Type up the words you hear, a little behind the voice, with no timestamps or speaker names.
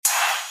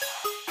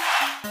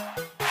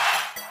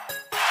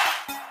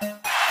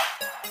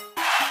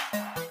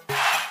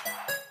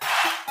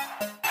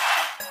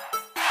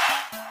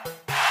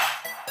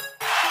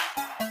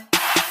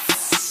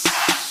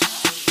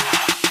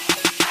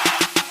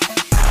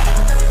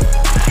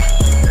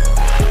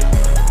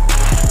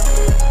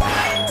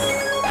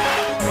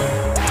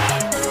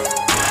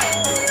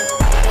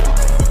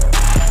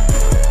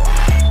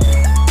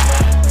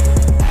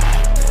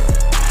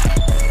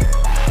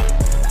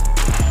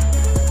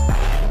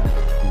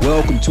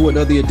Welcome to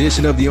another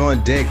edition of the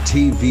On Deck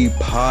TV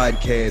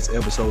podcast,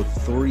 episode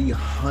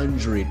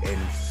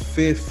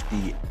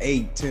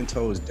 358, 10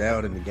 toes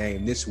down in the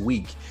game. This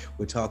week,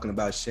 we're talking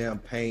about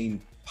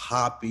Champagne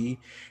Papi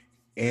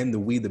and the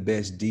We The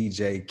Best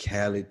DJ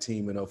Khaled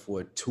teaming up for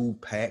a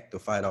two-pack to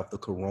fight off the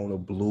Corona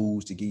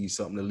blues, to give you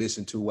something to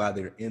listen to while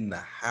they're in the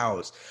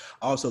house.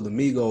 Also, the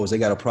Migos, they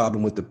got a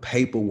problem with the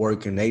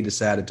paperwork and they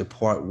decided to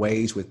part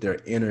ways with their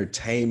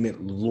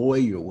entertainment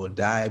lawyer. We'll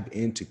dive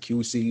into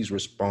QC's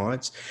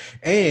response.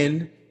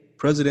 And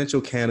presidential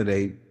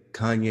candidate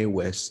Kanye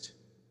West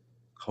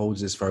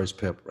holds his first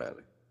pep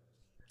rally.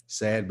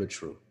 Sad but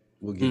true.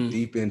 We'll get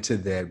deep into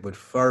that. But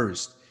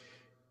first,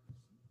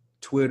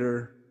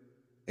 Twitter,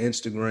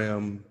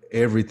 Instagram,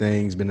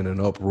 everything's been in an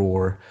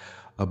uproar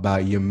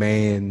about your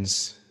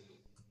man's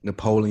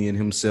Napoleon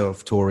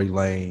himself, Tory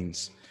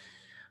Lanez,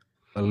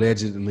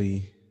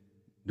 allegedly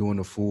doing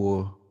a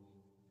full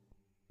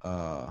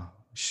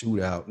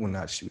shootout. Well,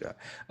 not shootout.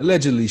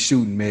 Allegedly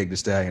shooting Meg Thee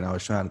Stallion. I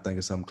was trying to think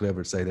of something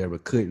clever to say there,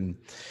 but couldn't.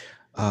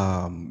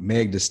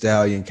 Meg Thee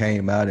Stallion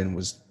came out and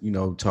was,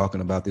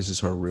 talking about this is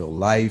her real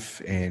life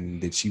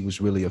and that she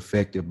was really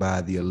affected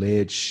by the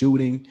alleged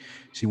shooting.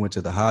 She went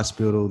to the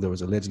hospital. There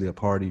was allegedly a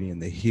party in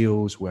the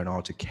hills where an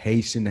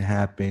altercation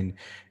happened,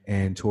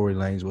 and Tory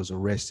Lanez was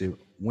arrested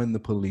when the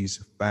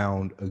police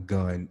found a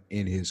gun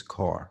in his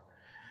car.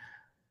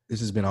 This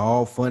has been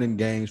all fun and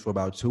games for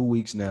about 2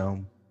 weeks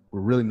now.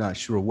 We're really not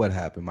sure what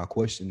happened. My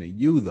question to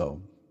you,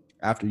 though,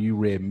 after you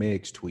read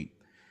Meg's tweet,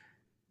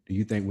 do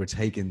you think we're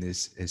taking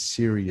this as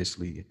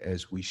seriously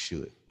as we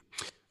should?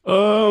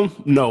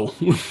 No,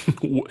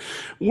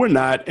 we're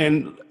not.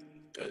 And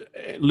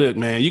look,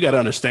 man, you got to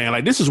understand,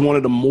 like, this is one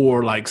of the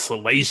more like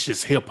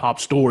salacious hip hop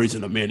stories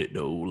in a minute,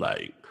 dude.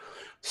 Like,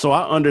 so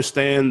I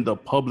understand the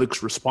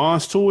public's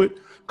response to it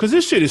because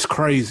this shit is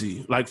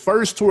crazy. Like,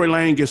 first, Tory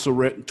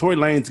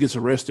Lanez gets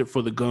arrested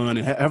for the gun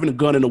and having a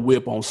gun in the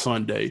whip on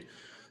Sunday.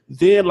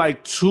 Then,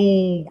 like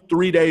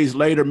 2-3 days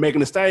later,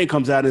 Megan Thee Stallion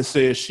comes out and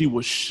says she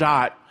was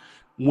shot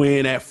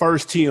when at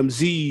first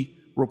TMZ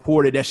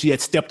reported that she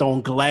had stepped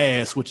on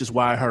glass, which is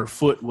why her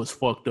foot was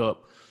fucked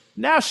up.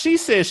 Now she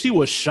says she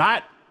was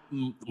shot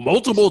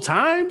multiple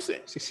times.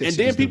 She said and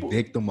she then was the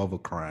victim of a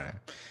crime.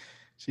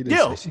 She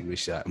didn't say she was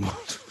shot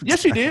multiple times.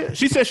 Yes, she did.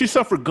 She said she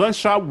suffered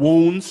gunshot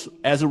wounds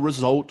as a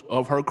result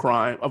of a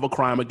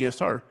crime against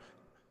her.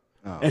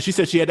 Oh. And she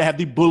said she had to have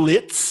the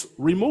bullets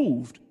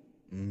removed.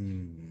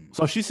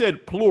 So she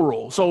said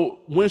plural.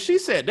 So when she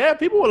said that,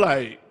 people were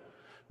like,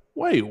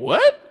 wait,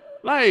 what?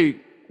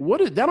 Like,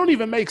 that don't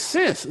even make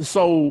sense.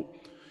 So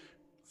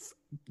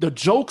the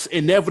jokes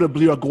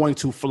inevitably are going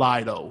to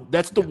fly, though.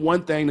 That's the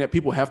one thing that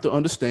people have to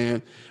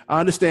understand.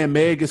 I understand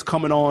Meg is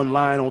coming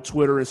online on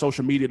Twitter and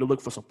social media to look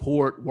for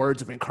support,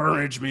 words of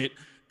encouragement,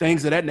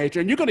 things of that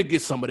nature. And you're going to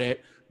get some of that,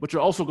 but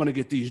you're also going to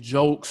get these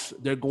jokes.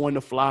 They're going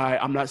to fly.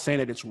 I'm not saying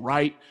that it's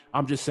right.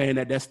 I'm just saying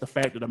that that's the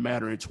fact of the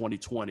matter in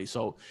 2020.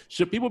 So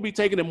should people be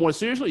taking it more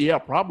seriously? Yeah,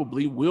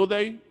 probably. Will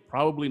they?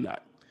 Probably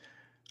not.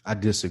 I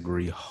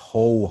disagree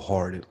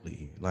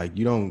wholeheartedly. Like,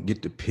 you don't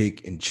get to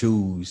pick and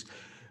choose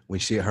when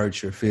shit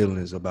hurts your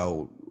feelings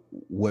about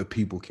what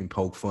people can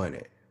poke fun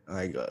at.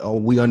 Like,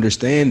 we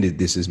understand that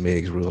this is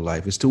Meg's real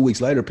life. It's 2 weeks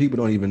later, people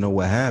don't even know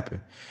what happened.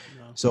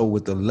 No. So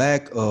with the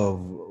lack of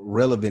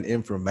relevant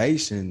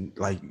information,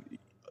 like,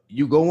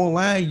 you go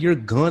online, you're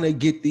gonna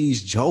get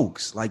these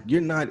jokes. Like, you're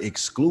not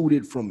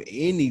excluded from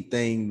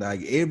anything.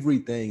 Like,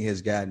 everything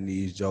has gotten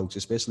these jokes,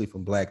 especially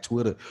from Black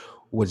Twitter,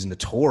 was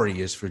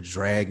notorious for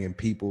dragging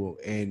people.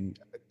 And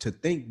to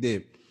think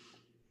that,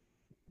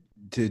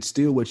 to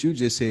steal what you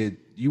just said,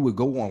 you would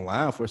go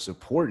online for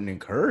support and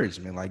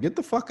encouragement. Like, get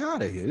the fuck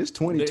out of here. This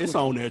 2020. It's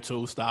on there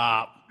too.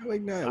 Stop.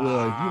 Like, nah,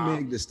 well, if you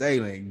Meg Thee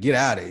Stallion, get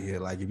out of here.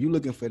 Like, if you're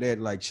looking for that,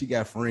 like, she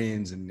got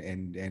friends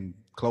and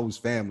close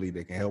family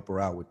that can help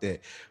her out with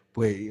that.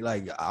 But,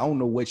 like, I don't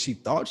know what she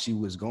thought she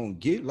was going to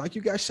get. Like,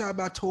 you got shot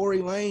by Tory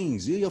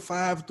Lanez. You're a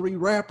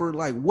 5'3" rapper.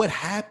 Like, what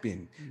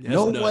happened?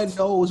 No one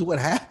knows what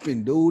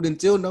happened, dude.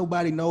 Until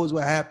nobody knows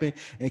what happened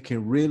and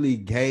can really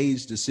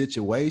gauge the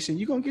situation,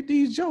 you're going to get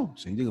these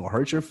jokes. And you're going to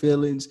hurt your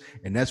feelings.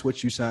 And that's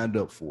what you signed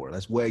up for.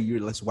 That's why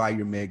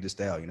you're Meg Thee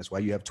Stallion. That's why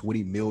you have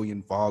 20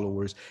 million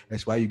followers.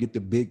 That's why you get the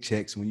big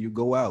checks when you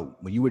go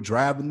out. When you were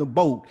driving the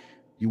boat,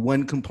 you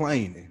wasn't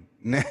complaining.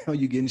 Now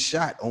you're getting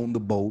shot on the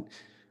boat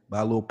by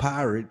a little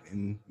pirate,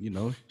 and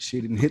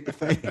shit didn't hit the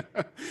fan.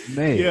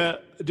 Man. Yeah,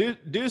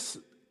 this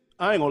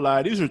I ain't gonna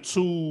lie, these are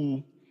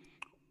two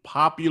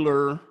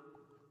popular,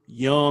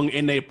 young,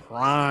 in their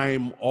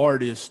prime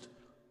artists,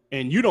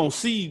 and you don't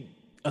see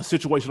a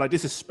situation like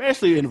this,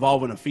 especially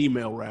involving a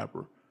female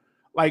rapper.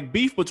 Like,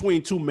 beef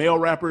between two male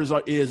rappers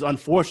is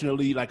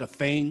unfortunately like a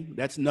thing.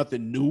 That's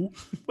nothing new,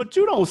 but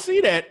you don't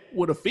see that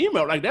with a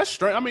female. Like, that's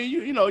strange. I mean,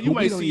 you may see.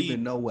 We don't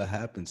even know what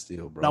happened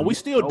still, bro. No, we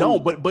still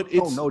don't. But it's,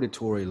 don't know that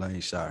Tory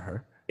Lanez shot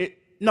her.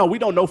 No, we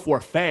don't know for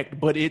a fact.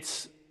 But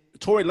it's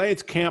Tory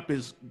Lanez camp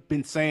has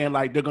been saying,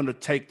 like, they're gonna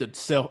take the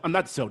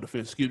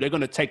self-defense. They're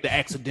gonna take the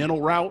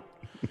accidental route,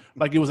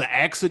 like it was an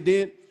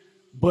accident.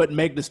 But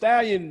Meg Thee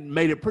Stallion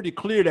made it pretty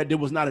clear that there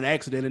was not an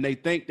accident, and they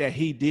think that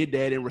he did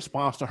that in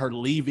response to her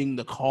leaving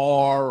the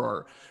car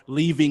or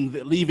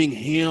leaving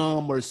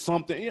him or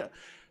something. Yeah.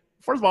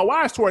 First of all,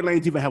 why does Tory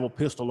Lanez even have a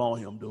pistol on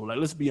him, dude? Like,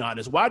 let's be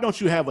honest. Why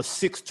don't you have a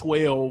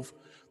 6'12",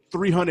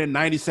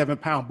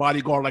 397-pound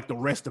bodyguard like the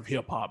rest of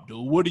hip hop,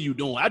 dude? What are you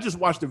doing? I just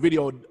watched the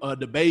video of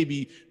the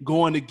baby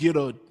going to get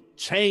a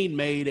chain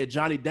made at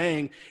Johnny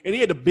Dang, and he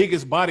had the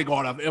biggest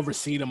bodyguard I've ever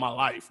seen in my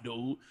life,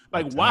 dude.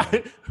 Like,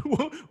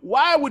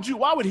 why would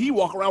he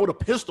walk around with a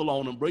pistol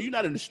on him, bro? You're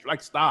not in the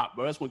like, stop,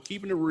 bro. That's when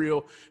keeping it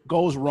real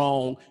goes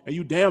wrong, and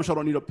you damn sure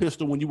don't need a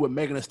pistol when you with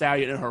Megan Thee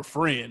Stallion and her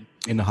friend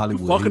in the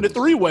Hollywood. You fucking Hills. The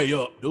three-way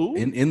up, dude.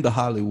 In the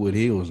Hollywood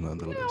Hills,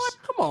 nonetheless. Yeah,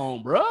 like, come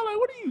on, bro. Like,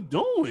 what are you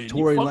doing?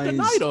 Tory you fucked the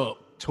night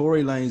up.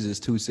 Tory Lanez is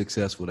too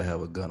successful to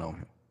have a gun on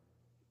him.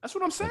 That's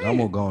what I'm saying. Like, I'm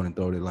gonna go on and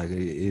throw it. Like,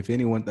 if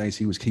anyone thinks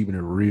he was keeping it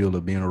real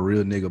or being a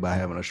real nigga by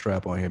having a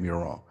strap on him, you're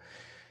wrong.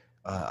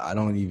 I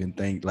don't even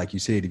think, like you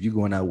said, if you're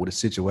going out with a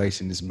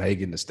situation that's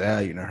Megan Thee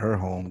Stallion and her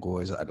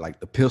homeboys, like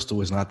the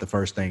pistol is not the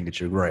first thing that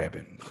you're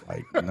grabbing.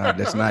 Like,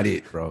 that's not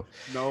it, bro.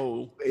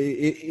 No.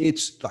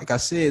 It's like I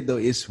said, though,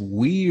 it's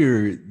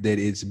weird that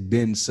it's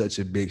been such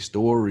a big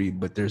story,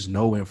 but there's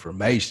no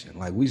information.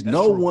 Like,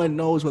 no one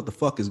knows what the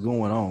fuck is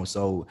going on.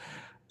 So,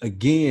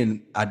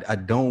 again, I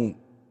don't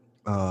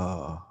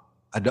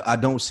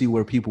see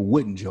where people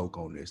wouldn't joke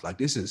on this. Like,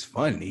 this is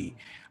funny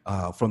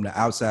from the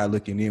outside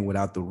looking in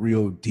without the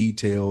real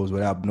details,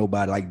 without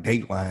nobody like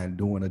Dateline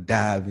doing a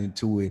dive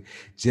into it.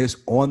 Just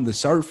on the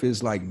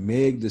surface, like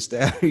Meg Thee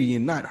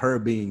Stallion, not her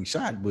being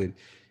shot, but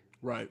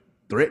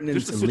threatening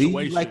to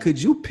leave. Like,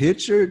 could you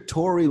picture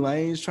Tory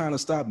Lanez trying to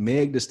stop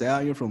Meg Thee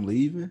Stallion from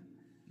leaving?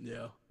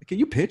 Yeah. Can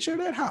you picture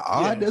that? How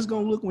odd that's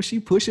gonna look when she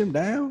push him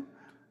down?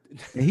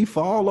 And he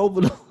fall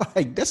over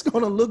like, that's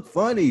gonna look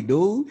funny,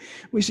 dude.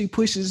 When she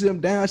pushes him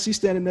down, she's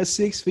standing there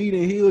 6 feet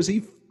in heels.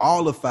 He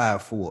all of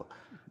 5'4".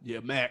 Yeah,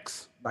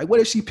 max. Like, what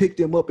if she picked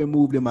him up and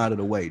moved him out of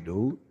the way,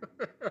 dude?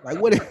 Like,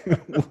 what if?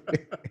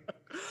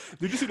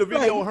 Did you see the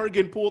video of her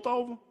getting pulled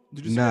over?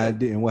 Did you see I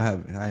didn't. What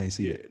happened? I didn't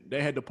see it.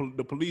 They had the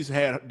police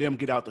had them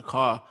get out the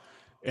car,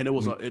 and it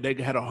was they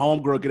had a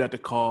homegirl get out the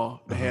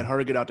car. They had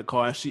her get out the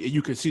car, and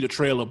you could see the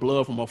trail of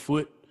blood from her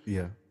foot.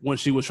 Yeah. When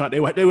she was trying, they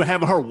were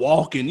having her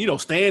walking,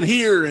 stand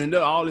here and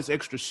all this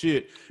extra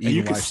shit. And even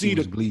you could see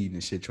the bleeding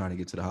and shit, trying to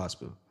get to the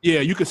hospital. Yeah,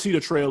 you could see the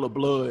trail of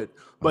blood.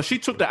 But she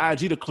took the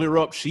IG to clear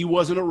up. She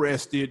wasn't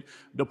arrested.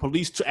 The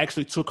police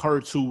actually took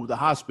her to the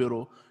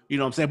hospital. You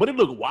know what I'm saying? But it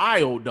looked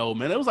wild though,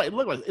 man. It looked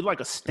like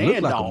a standoff.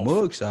 It looked like a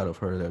mug shot of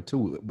her there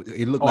too.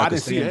 It looked like a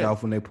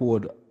standoff when they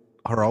pulled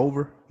her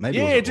over. Maybe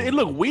it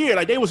looked weird.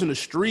 Like they was in the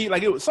street.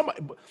 Like it was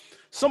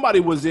somebody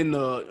was in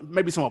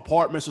maybe some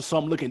apartments or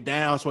something looking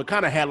down. So it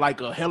kind of had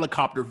like a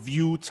helicopter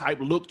view type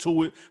look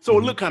to it. So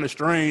it looked kind of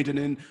strange. And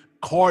then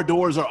car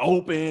doors are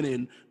open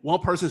and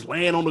one person's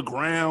laying on the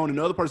ground and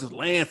the other person's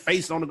laying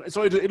face on the ground.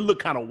 So it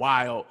looked kind of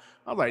wild.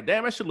 I was like,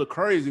 damn, that shit look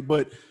crazy.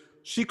 But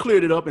she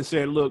cleared it up and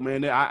said, look,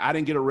 man, I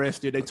didn't get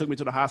arrested. They took me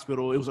to the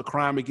hospital. It was a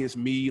crime against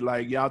me.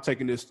 Like, y'all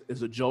taking this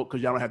as a joke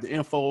because y'all don't have the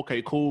info.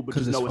 Okay, cool. But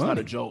just know it's not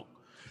a joke.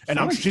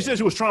 And she said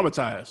she was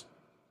traumatized.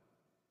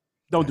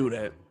 Don't do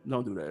that.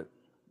 Don't do that.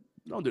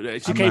 Don't do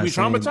that. She can't be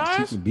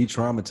traumatized. She can be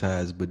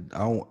traumatized, but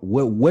I don't.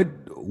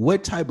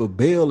 What type of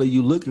bail are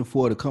you looking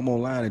for to come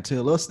online and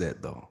tell us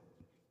that though?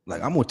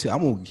 Like, I'm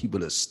gonna keep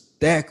it a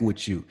stack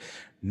with you.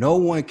 No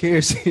one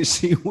cares if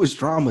she was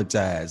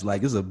traumatized.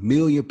 Like, there's a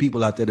million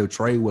people out there that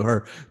trade with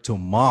her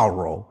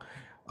tomorrow.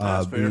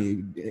 That's fair.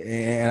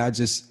 And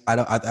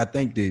I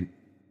think that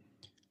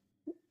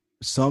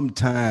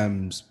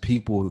sometimes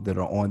people that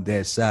are on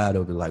that side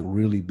of it, like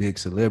really big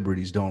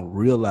celebrities, don't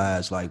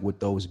realize like what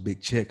those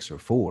big checks are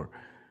for.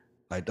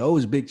 Like,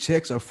 those big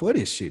checks are for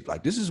this shit.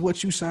 Like, this is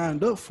what you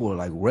signed up for,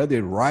 like whether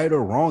it's right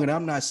or wrong. And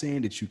I'm not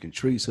saying that you can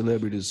treat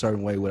celebrities a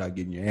certain way without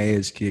getting your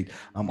ass kicked.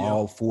 I'm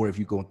all for if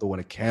you're going to throw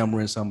in a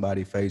camera in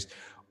somebody's face.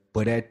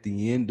 But at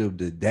the end of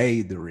the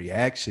day, the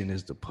reaction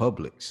is the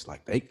public's.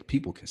 Like,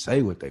 people can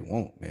say what they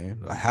want, man.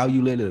 Like, how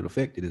you let it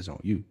affect it is on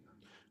you.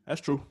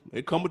 That's true.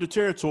 It come with the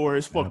territory.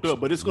 It's fucked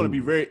up, but it's going to be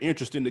very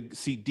interesting to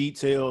see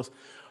details.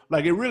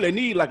 Like, it really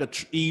need like a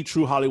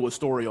true Hollywood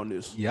story on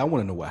this. Yeah, I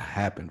want to know what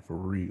happened for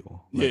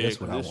real. Like,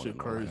 that's what I want to know.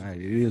 Crazy. Like,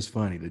 it is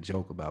funny to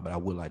joke about, but I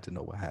would like to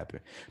know what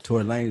happened.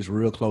 Tory Lanez is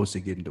real close to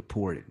getting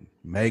deported.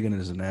 Megan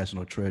is a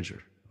national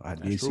treasure. I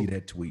did see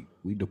that tweet.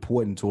 We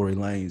deporting Tory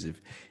Lanez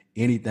if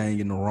anything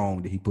in the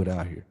wrong that he put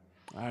out here.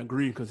 I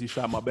agree, because he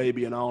shot my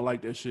baby, and I don't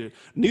like that shit.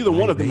 Neither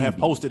one of them have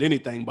posted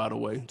anything, by the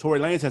way. Tory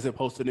Lanez hasn't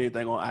posted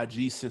anything on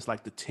IG since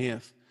like the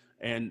 10th.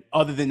 And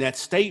other than that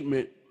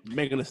statement,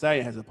 Megan Thee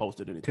Stallion hasn't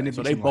posted anything.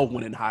 So they both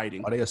went in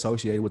hiding. Are they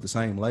associated with the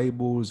same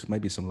labels?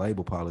 Maybe some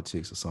label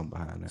politics or something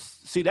behind that.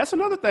 See, that's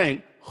another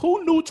thing.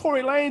 Who knew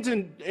Tory Lanez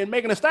and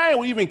Megan Thee Stallion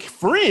were even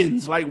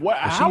friends? Like, what?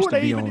 How were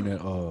they even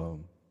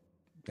on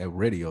that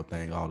radio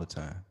thing all the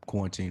time?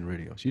 Quarantine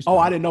radio.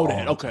 I didn't know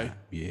that. Okay. Time.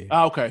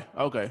 Yeah.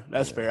 Okay.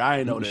 That's fair. I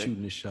didn't know that.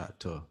 Shooting this shot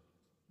tough.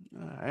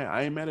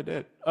 I ain't mad at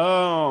that.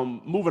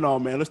 Moving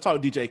on, man. Let's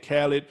talk DJ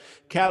Khaled.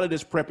 Khaled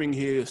is prepping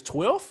his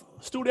 12th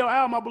studio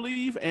album, I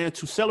believe. And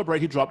to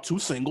celebrate, he dropped 2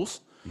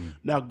 singles.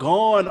 Now,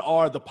 gone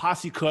are the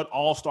posse cut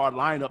all-star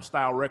lineup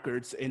style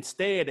records.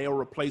 Instead, they were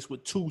replaced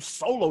with 2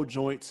 solo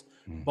joints,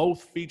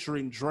 both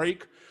featuring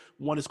Drake.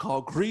 One is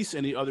called Grease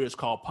and the other is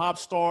called Pop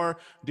Star.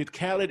 Did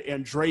Khaled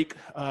and Drake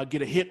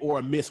get a hit or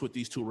a miss with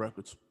these 2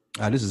 records?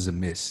 This is a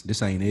miss.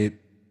 This ain't it.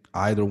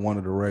 Either one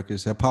of the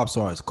records. That Pop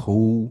Star is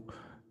cool.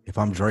 If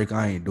I'm Drake,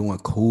 I ain't doing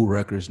cool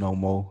records no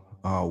more.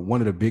 One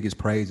of the biggest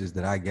praises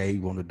that I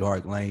gave on the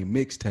Dark Lane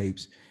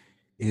mixtapes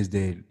is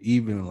that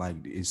even like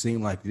it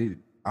seemed like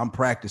I'm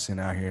practicing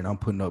out here and I'm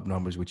putting up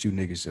numbers with you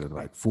niggas that are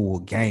like full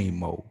game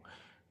mode.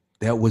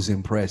 That was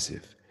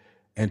impressive.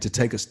 And to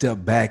take a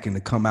step back and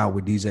to come out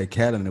with DJ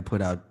Khaled and to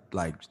put out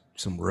like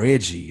some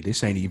Reggie,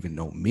 this ain't even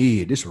no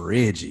mid, this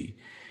Reggie.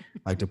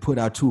 Like to put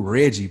out 2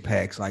 Reggie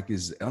packs like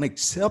is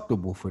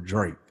unacceptable for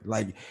Drake.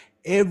 Like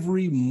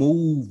every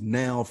move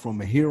now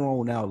from here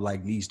on out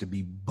like needs to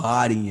be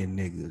bodying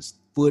niggas.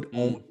 Foot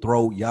on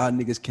throat. Y'all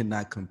niggas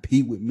cannot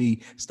compete with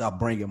me. Stop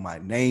bringing my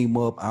name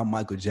up. I'm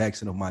Michael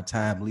Jackson of my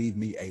time. Leave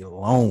me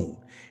alone.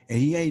 And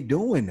he ain't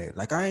doing that.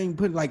 Like I ain't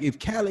putting like if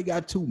Khaled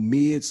got 2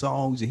 mid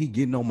songs and he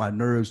getting on my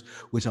nerves,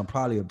 which I'm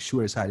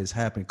sure it's how this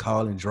happened,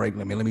 calling Drake,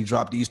 let me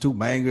drop these 2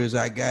 bangers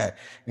I got.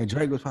 And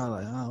Drake was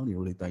probably like, I don't even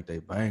really think they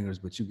bangers,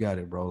 but you got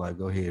it, bro. Like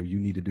go ahead. You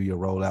need to do your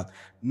rollout.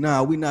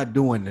 Nah, we not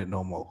doing that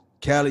no more.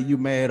 Khaled, you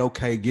mad?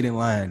 Okay, get in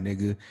line,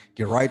 nigga.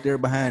 Get right there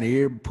behind the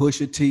ear,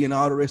 Pusha T, and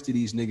all the rest of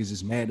these niggas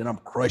is mad that I'm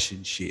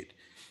crushing shit.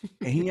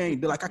 And he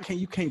ain't like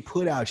you can't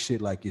put out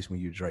shit like this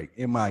when you Drake,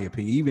 in my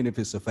opinion, even if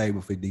it's a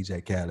favor for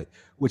DJ Khaled,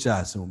 which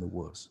I assume it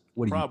was.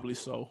 Probably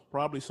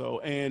so.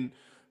 And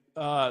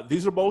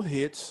these are both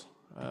hits.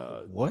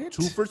 What?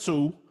 2 for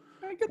 2,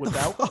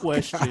 without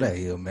question. Get out of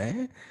here,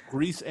 man.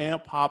 Grease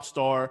and Pop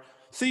Star.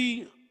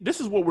 See, this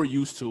is what we're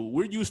used to.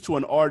 We're used to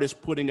an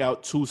artist putting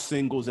out 2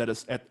 singles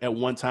at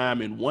one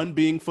time, and one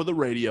being for the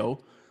radio,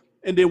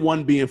 and then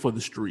one being for the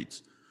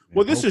streets. Man,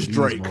 well, this is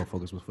Drake. These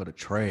motherfuckers was for the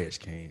trash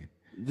can.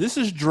 This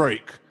is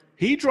Drake.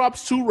 He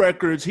drops 2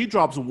 records. He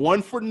drops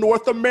one for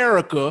North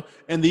America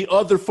and the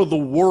other for the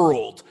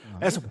world.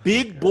 That's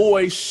big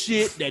boy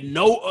shit that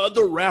no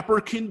other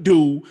rapper can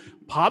do.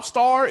 Pop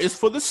Star is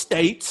for the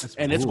States,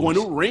 and it's going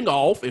to ring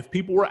off. If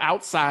people were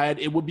outside,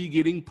 it would be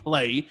getting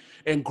play.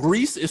 And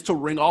Grease is to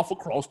ring off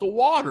across the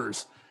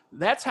waters.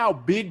 That's how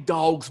big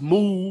dogs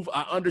move.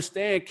 I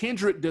understand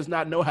Kendrick does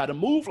not know how to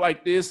move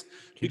like this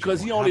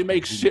because he only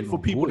makes shit for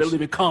people that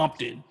live in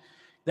Compton.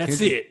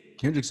 That's it.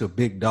 Kendrick's a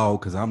big dog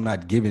because I'm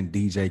not giving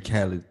DJ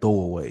Khaled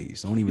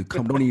throwaways. Don't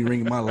even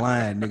ring my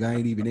line, nigga. I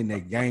ain't even in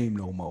that game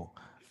no more.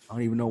 I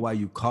don't even know why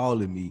you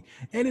calling me.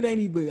 And it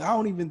ain't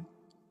even,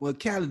 well,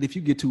 Khaled, if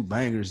you get 2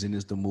 bangers, then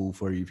it's the move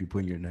for you if you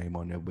put your name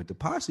on there. But the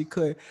posse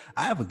cut,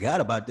 I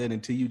forgot about that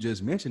until you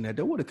just mentioned that.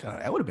 That would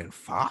have been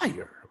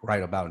fire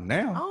right about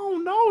now. I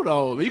don't know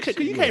though. You can't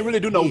really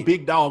do no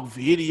big dog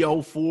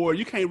video for.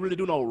 You can't really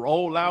do no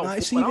rollout. No,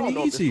 it's even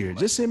easier.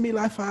 Just send me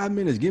like 5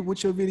 minutes. Get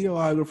with your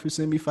videographer.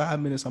 Send me 5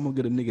 minutes. I'm gonna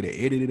get a nigga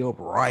to edit it up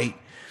right.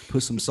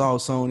 Put some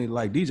sauce on it.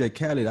 Like DJ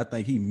Khaled, I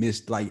think he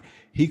missed. Like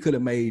he could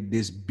have made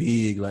this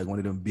big, like one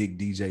of them big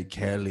DJ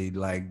Khaled,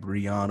 like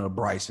Brianna,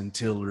 Bryson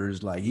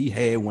Tillers. Like he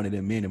had one of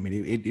them in him. I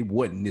mean, it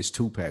wasn't this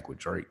 2-pack with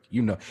Drake.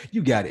 You know,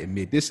 you gotta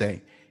admit this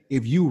ain't.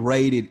 If you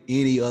rated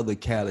any other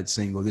Khaled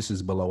single, this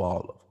is below all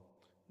of them.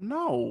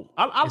 No,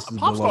 Pop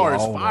Star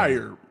is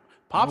fire.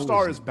 Pop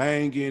Star is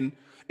banging.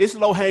 It's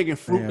low hanging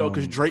fruit though,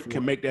 because Drake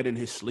can make that in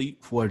his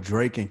sleep. For a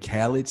Drake and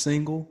Khaled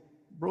single,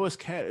 bro, it's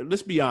Khaled.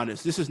 Let's be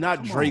honest. This is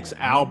not Drake's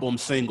album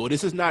single.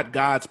 This is not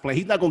God's plan.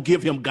 He's not gonna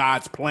give him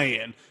God's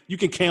plan. You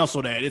can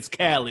cancel that. It's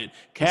Khaled.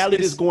 Khaled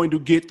is going to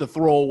get the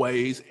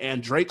throwaways,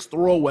 and Drake's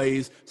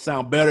throwaways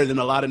sound better than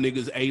a lot of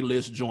niggas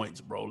A-list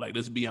joints, bro. Like,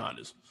 let's be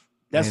honest.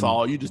 That's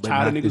all. You just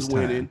tired of niggas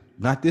winning.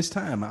 Not this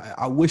time.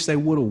 I wish they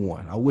would have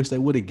won. I wish they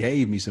would have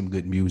gave me some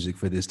good music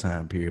for this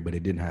time period, but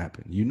it didn't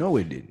happen. You know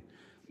it didn't.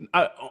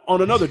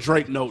 On another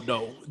Drake note,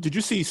 though, did you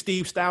see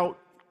Steve Stout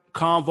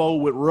convo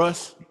with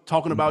Russ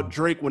talking about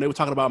Drake when they were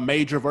talking about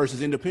major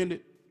versus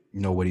independent? You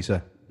know what he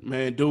said?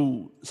 Man,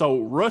 dude. So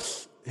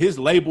Russ, his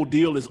label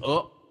deal is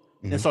up,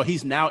 and so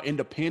he's now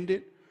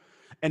independent.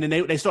 And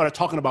then they started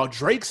talking about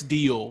Drake's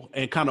deal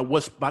and kind of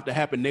what's about to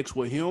happen next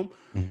with him.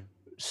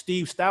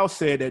 Steve Stout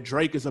said that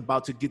Drake is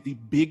about to get the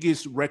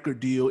biggest record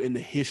deal in the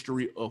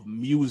history of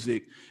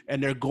music,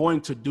 and they're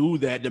going to do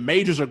that. The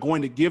majors are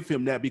going to give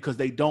him that because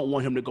they don't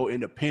want him to go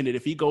independent.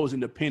 If he goes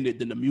independent,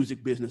 then the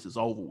music business is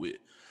over with.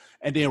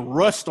 And then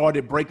Russ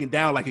started breaking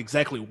down like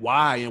exactly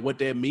why and what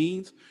that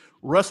means.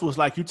 Russ was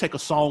like, you take a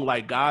song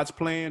like God's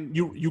Plan,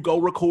 you go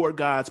record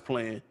God's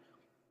Plan,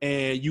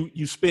 and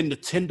you spend the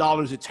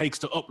 $10 it takes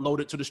to upload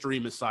it to the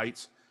streaming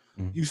sites.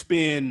 You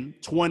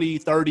spend 20,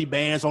 30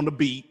 bands on the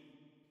beat,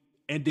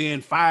 and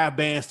then 5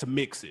 bands to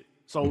mix it.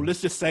 So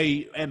let's just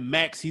say at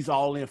max he's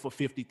all in for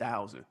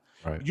 $50,000.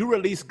 Right. You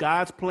release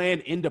God's Plan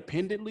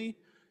independently,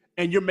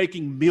 and you're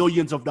making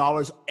millions of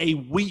dollars a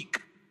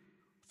week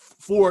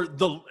for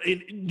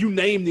you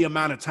name the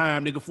amount of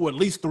time, nigga, for at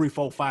least 3,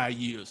 4, 5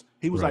 years.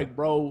 He was like,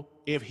 bro,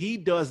 if he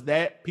does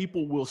that,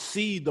 people will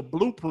see the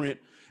blueprint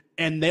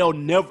and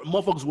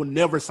motherfuckers will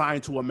never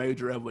sign to a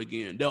major ever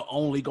again. They'll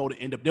only go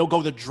to they'll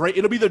go the Drake.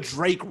 It'll be the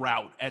Drake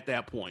route at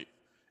that point.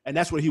 And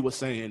that's what he was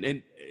saying.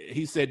 And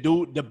he said,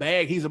 dude, the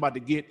bag he's about to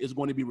get is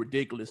going to be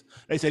ridiculous.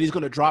 They said he's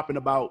going to drop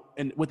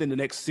within the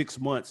next 6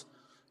 months.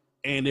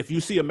 And if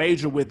you see a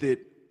major with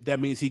it, that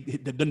means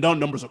the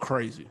numbers are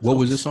crazy. What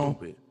was this song?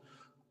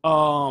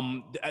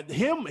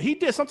 He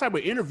did some type of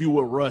interview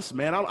with Russ,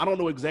 man. I don't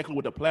know exactly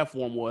what the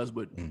platform was,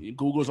 but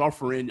Google's our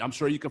friend. I'm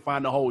sure you can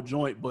find the whole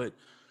joint, but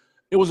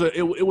it was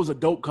a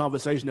dope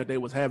conversation that they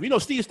was having. You know,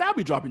 Steve Stout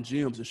be dropping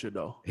gems and shit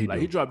though.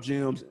 He dropped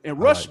gems, and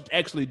Russ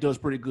actually does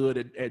pretty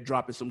good at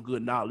dropping some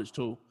good knowledge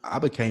too. I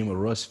became a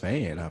Russ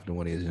fan after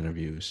one of his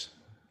interviews.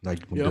 Like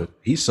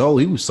he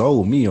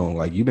sold me on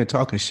like, you've been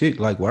talking shit.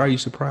 Like, why are you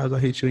surprised I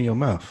hit you in your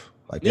mouth?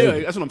 Like,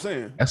 that's what I'm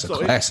saying. That's a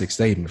classic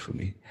statement for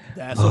me.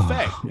 That's a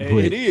fact.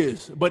 It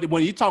is. But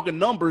when you're talking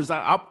numbers,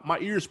 my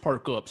ears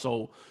perk up.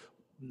 So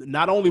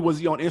not only was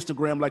he on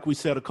Instagram, like we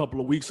said a couple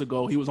of weeks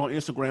ago, he was on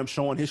Instagram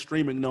showing his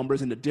streaming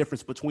numbers and the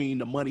difference between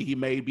the money he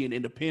made being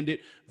independent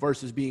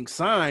versus being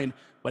signed.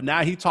 But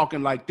now he's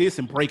talking like this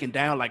and breaking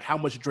down like how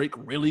much Drake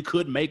really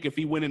could make if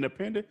he went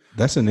independent.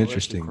 That's an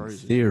interesting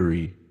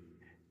theory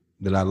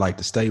that I'd like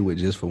to stay with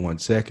just for 1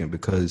 second,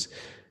 because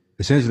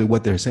essentially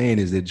what they're saying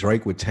is that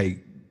Drake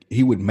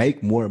he would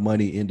make more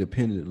money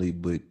independently,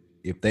 but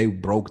if they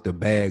broke the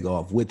bag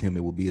off with him,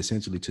 it would be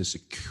essentially to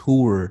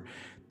secure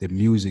the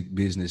music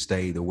business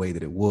stay the way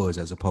that it was,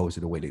 as opposed to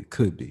the way that it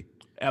could be.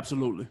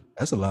 Absolutely.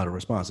 That's a lot of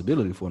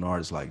responsibility for an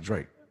artist like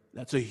Drake.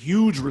 That's a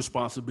huge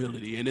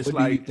responsibility. And it's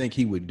what do you think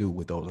he would do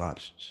with those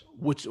options?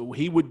 Which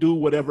he would do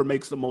whatever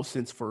makes the most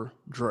sense for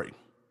Drake.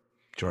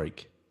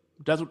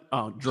 That's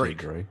what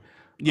Drake.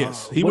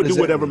 Yes, he would do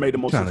whatever made the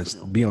most sense.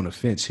 Trying to be on the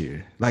fence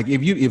here. Like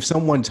if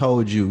someone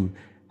told you,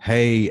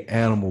 hey,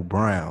 Animal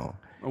Brown,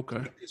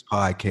 this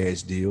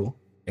podcast deal,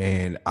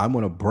 and I'm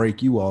going to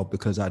break you off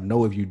because I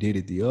know if you did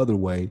it the other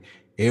way,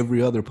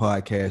 every other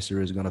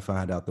podcaster is going to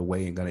find out the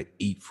way and going to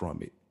eat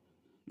from it.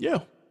 Yeah.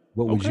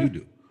 What would you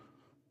do?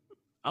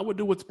 I would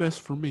do what's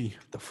best for me.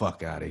 The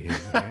fuck out of here,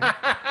 man.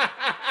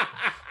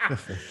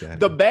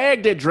 The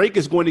bag that Drake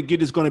is going to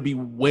get is going to be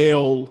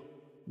well,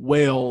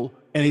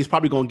 and he's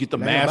probably going to get the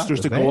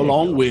masters to go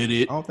along with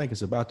it. I don't think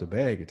it's about the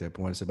bag at that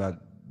point. It's about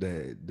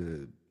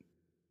the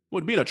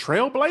being a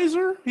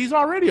trailblazer? He's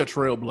already a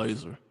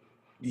trailblazer.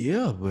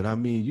 Yeah, but I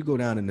mean, you go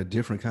down in a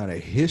different kind of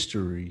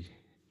history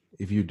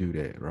if you do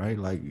that, right?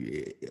 Like,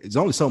 it's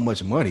only so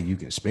much money you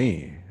can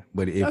spend.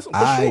 But if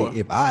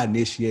I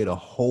initiate a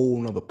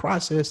whole nother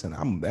process,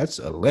 and that's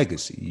a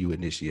legacy you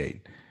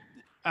initiate.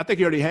 I think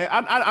he already had.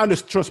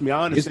 Trust me,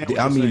 I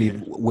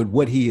understand. With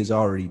what he has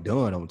already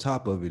done on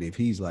top of it, if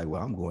he's like,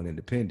 well, I'm going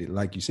independent,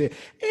 like you said,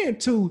 and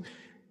two,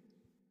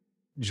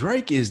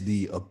 Drake is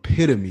the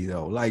epitome,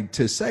 though. Like,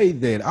 to say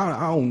that, I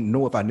don't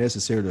know if I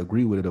necessarily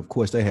agree with it. Of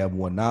course, they have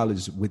more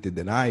knowledge with it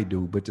than I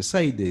do. But to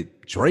say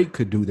that Drake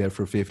could do that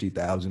for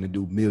 50,000 and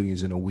do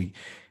millions in a week,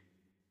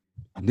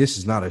 and this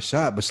is not a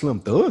shot, but Slim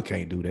Thug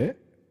can't do that.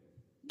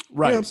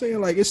 Right. You know what I'm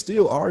saying? Like, it's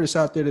still artists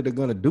out there that are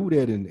going to do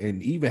that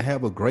and even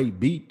have a great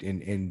beat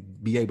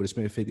and be able to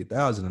spend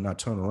 50,000 and not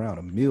turn around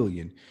 $1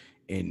 million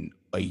in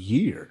a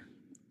year.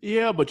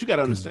 Yeah, but you got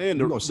to understand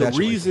the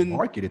reason the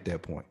market at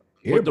that point.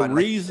 But the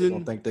reason,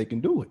 don't think they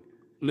can do it.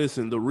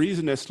 Listen, the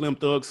reason that Slim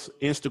Thug's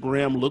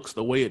Instagram looks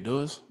the way it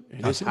does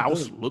and his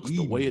house looks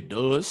the way it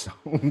does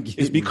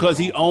is because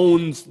he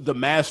owns the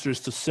masters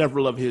to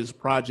several of his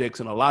projects,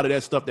 and a lot of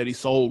that stuff that he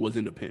sold was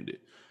independent.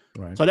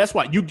 Right. So that's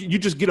why you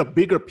just get a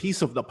bigger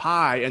piece of the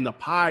pie, and the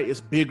pie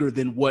is bigger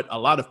than what a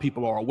lot of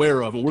people are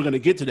aware of. And we're going to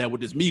get to that with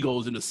this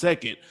Migos in a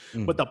second.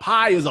 But the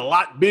pie is a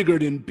lot bigger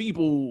than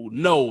people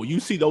know.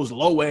 You see those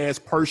low ass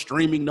per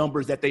streaming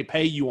numbers that they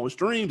pay you on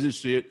streams and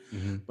shit,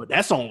 but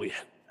that's only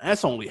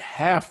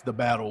half the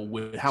battle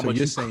with how much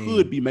you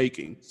could be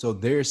making. So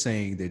they're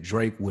saying that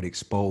Drake would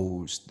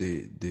expose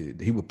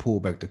he would pull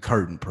back the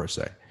curtain per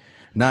se,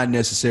 not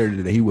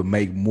necessarily that he would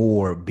make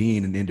more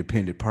being an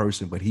independent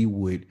person, but he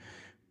would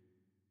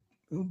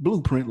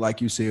blueprint, like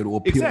you said, or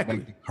peel back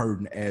the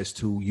curtain as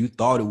to you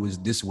thought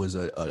this was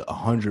a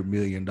 $100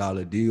 million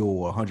deal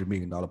or a $100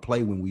 million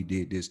play when we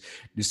did this.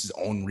 This is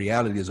on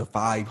reality is a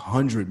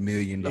 $500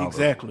 million.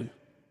 Exactly.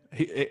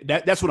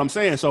 That's what I'm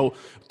saying. So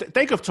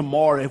think of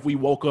tomorrow if we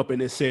woke up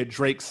and it said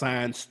Drake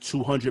signs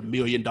 $200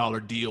 million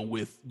deal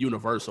with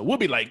Universal. We'll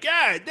be like,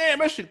 God damn,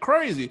 that shit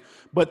crazy.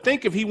 But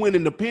think if he went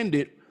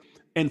independent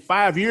and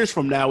 5 years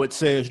from now it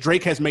says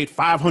Drake has made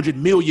 $500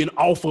 million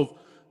off of.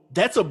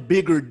 That's a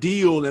bigger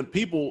deal than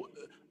people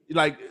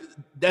like.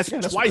 That's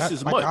twice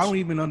as much. I don't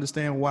even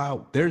understand why.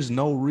 There's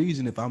no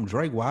reason if I'm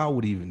Drake why I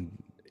would even,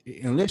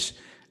 unless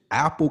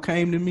Apple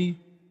came to me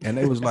and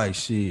they was like,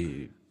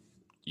 "Shit,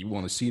 you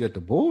want to seat at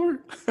the board?"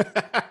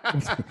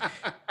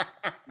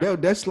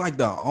 That's like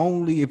the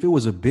only. If it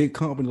was a big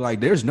company,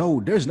 like there's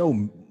no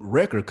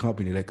record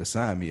company that could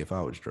sign me if I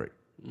was Drake.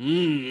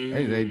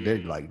 They're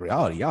like,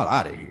 y'all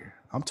out of here.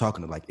 I'm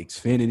talking to like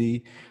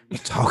Xfinity. I'm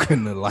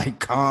talking to like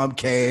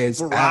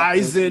Comcast,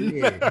 Verizon.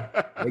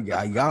 They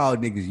got y'all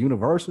niggas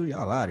Universal.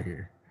 Y'all out of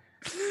here.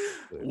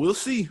 We'll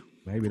see.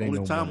 Maybe they Only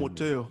know time more will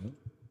than me. tell.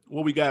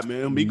 What we got,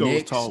 man? Migos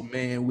Next, talk.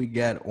 man, we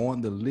got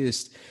on the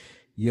list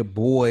your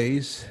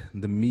boys,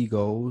 the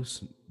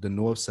Migos, the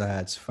North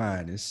Side's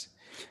finest.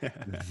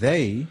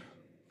 They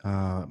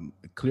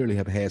clearly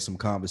have had some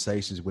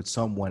conversations with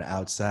someone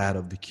outside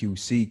of the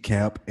QC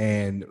camp,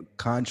 and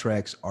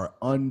contracts are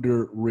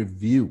under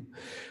review.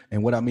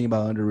 And what I mean by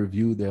under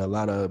review, there are a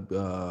lot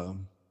of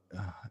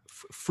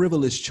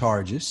frivolous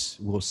charges,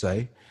 we'll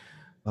say.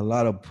 A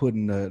lot of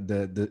putting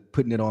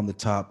putting it on the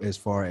top as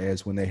far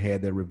as when they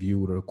had their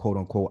review or quote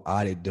unquote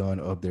audit done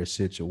of their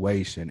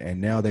situation, and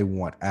now they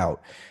want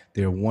out.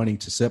 They're wanting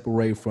to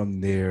separate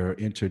from their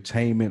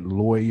entertainment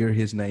lawyer.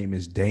 His name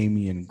is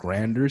Damian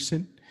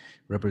Granderson,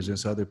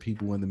 represents other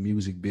people in the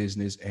music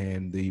business,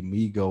 and the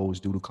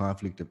Migos, due to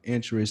conflict of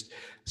interest,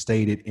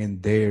 stated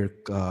in their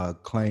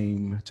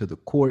claim to the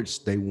courts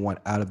they want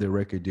out of their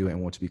record deal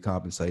and want to be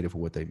compensated for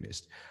what they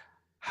missed.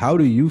 How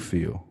do you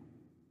feel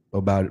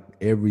about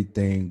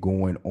everything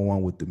going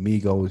on with the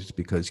Migos?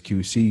 Because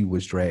QC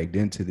was dragged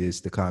into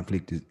this. The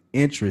conflict of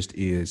interest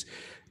is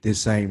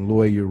this same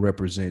lawyer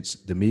represents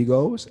the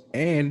Migos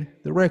and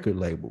the record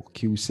label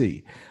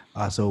QC.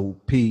 So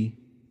P,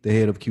 the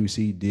head of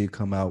QC, did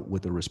come out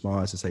with a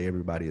response to say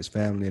everybody is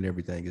family and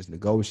everything is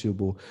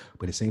negotiable,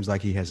 but it seems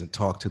like he hasn't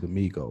talked to the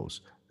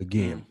Migos.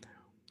 Again,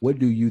 what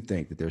do you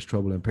think, that there's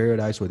trouble in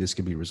paradise or this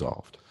can be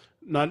resolved?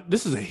 Now,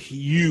 this is a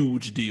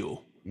huge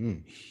deal.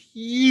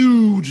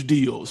 Huge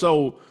deal.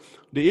 So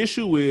the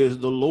issue is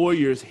the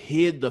lawyers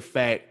hid the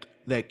fact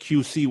that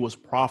QC was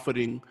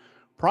profiting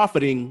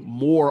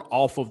more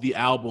off of the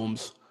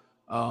albums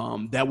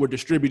that were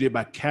distributed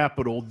by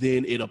Capitol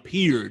than it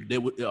appeared.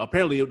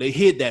 Apparently they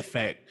hid that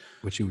fact.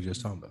 What you were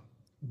just talking about.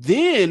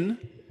 Then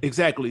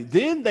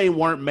they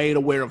weren't made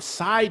aware of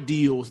side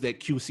deals that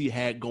QC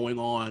had going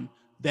on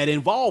that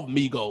involved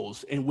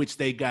Migos, in which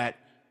they got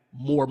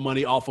more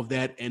money off of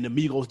that, and the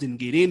Migos didn't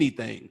get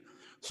anything.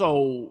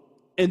 So,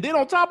 and then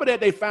on top of that,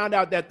 they found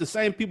out that the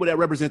same people that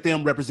represent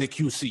them represent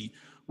QC,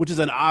 which is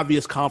an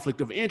obvious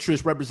conflict of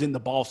interest, representing the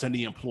boss and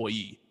the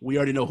employee. We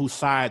already know whose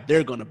side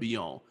they're going to be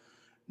on.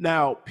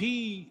 Now,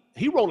 he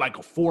wrote like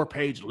a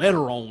 4-page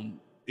letter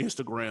on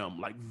Instagram,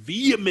 like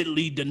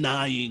vehemently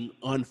denying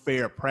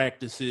unfair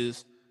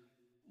practices.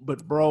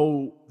 But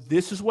bro,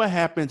 this is what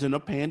happens in a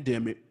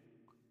pandemic,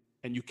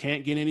 and you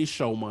can't get any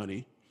show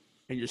money,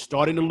 and you're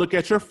starting to look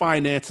at your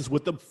finances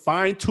with a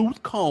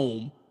fine-tooth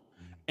comb,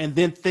 and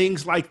then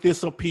things like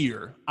this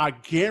appear. I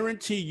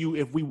guarantee you,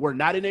 if we were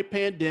not in a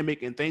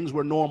pandemic and things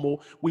were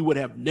normal, we would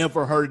have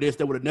never heard of this.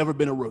 There would have never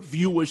been a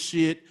review of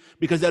shit,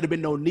 because there'd have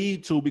been no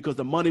need to, because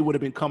the money would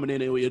have been coming in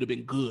and it would have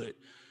been good.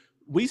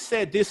 We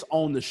said this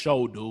on the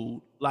show,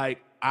 dude.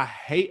 Like,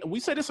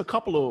 we said this a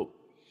couple of,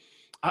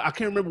 I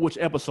can't remember which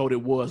episode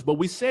it was, but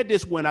we said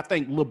this when I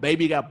think Lil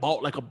Baby got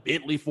bought like a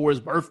Bentley for his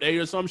birthday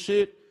or some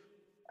shit.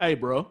 Hey,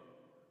 bro.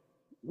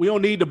 We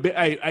don't need to.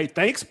 Hey,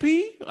 thanks,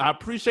 P. I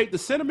appreciate the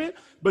sentiment,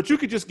 but you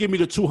could just give me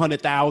the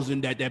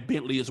 $200,000 that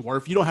Bentley is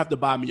worth. You don't have to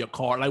buy me a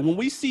car. Like, when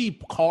we see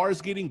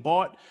cars getting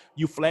bought,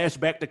 you flash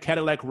back to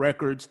Cadillac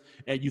Records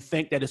and you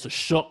think that it's a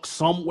shuck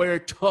somewhere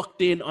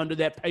tucked in under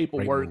that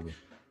paperwork,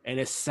 and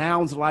it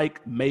sounds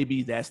like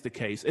maybe that's the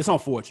case. It's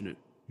unfortunate.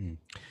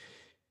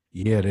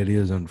 Yeah, that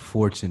is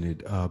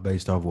unfortunate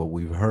based off what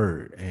we've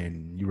heard.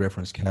 And you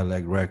referenced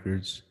Cadillac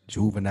Records.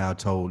 Juvenile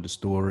told the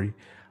story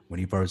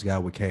when he first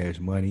got with Cash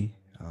Money.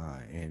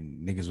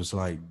 And niggas was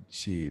like,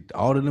 shit,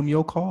 all of them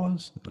your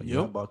cars? Like,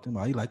 yep. About them.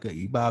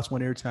 He buy us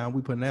one every time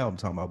we put an album,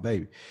 talking about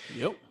Baby.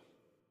 Yep.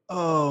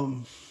 I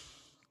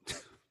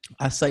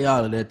say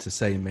all of that to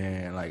say,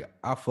 man, like,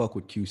 I fuck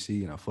with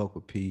QC and I fuck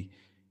with P.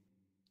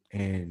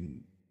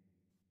 And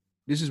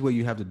this is where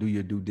you have to do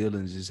your due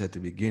diligence at the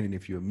beginning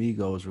if you're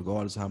amigos,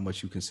 regardless of how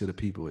much you consider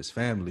people as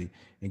family,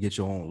 and get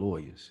your own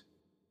lawyers.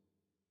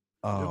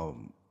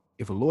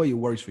 If a lawyer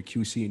works for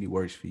QC and he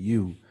works for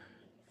you,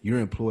 you're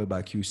employed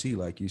by QC,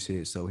 like you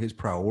said. So his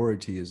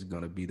priority is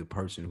going to be the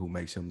person who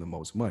makes him the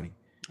most money.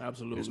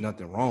 Absolutely. There's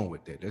nothing wrong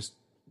with that.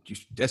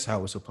 That's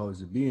how it's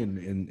supposed to be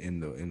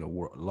in the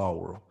law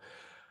world.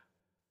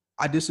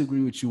 I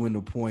disagree with you in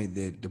the point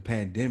that the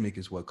pandemic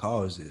is what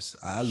caused this.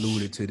 I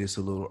alluded to this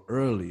a little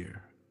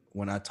earlier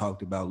when I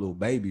talked about Lil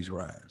Baby's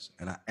rise.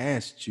 And I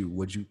asked you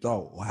what you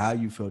thought, or how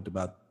you felt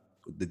about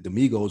the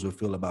Migos would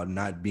feel about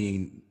not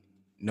being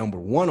number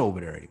one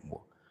over there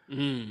anymore.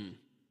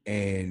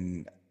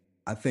 And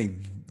I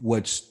think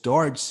what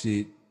starts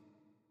it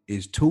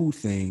is two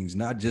things,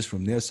 not just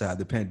from their side.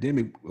 The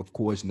pandemic, of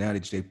course, now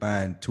that they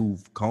find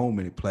Tooth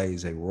Coleman, it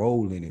plays a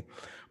role in it.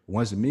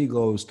 Once the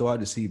Migos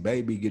started to see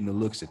Baby getting the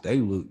looks that they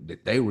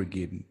were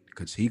getting,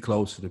 because he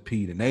closer to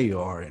P than they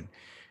are, and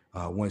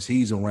once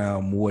he's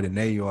around more than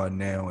they are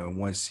now, and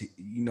once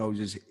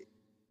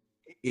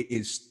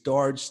it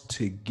starts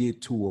to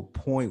get to a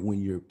point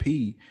when you're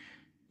P,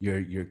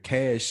 your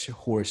cash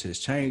horse has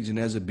changed, and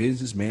as a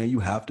businessman, you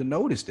have to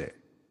notice that.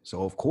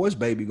 So of course,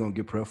 Baby gonna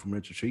get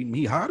preferential treatment.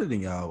 He hotter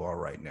than y'all are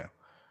right now.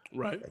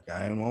 Right. Like,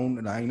 I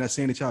ain't not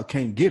saying that y'all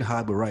can't get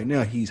hot, but right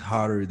now he's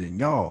hotter than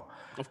y'all.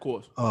 Of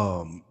course.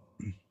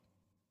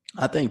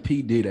 I think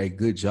P did a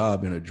good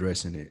job in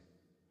addressing it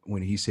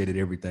when he said that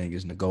everything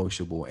is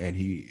negotiable, and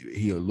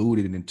he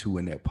alluded into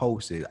in that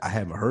post that I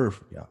haven't heard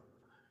from y'all,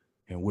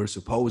 and we're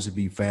supposed to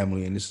be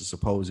family, and this is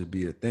supposed to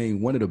be a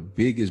thing. One of the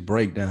biggest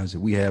breakdowns that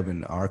we have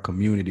in our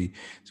community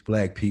as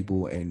Black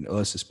people, and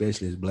us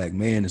especially as Black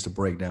men, is the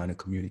breakdown in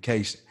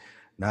communication,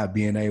 not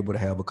being able to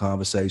have a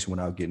conversation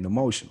without getting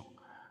emotional.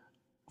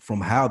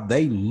 From how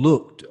they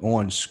looked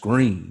on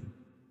screen,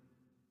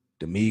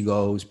 the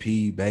Migos,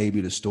 P,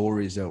 Baby, the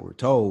stories that were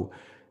told,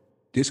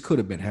 this could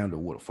have been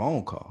handled with a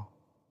phone call.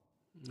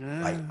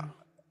 Like,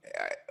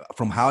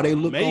 from how they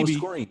look on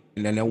screen.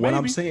 And then what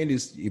I'm saying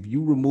is, if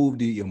you remove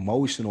the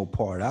emotional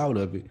part out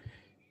of it,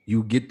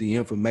 you get the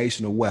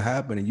information of what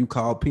happened, and you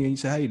call P and you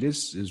say, hey,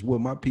 this is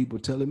what my people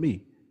telling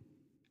me.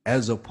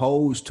 As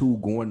opposed to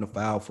going to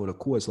file for the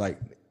courts. Like,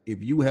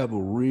 if you have a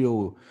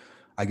real,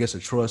 I guess, a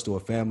trust or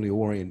a family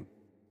orient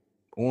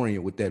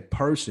with that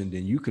person,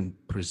 then you can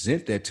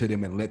present that to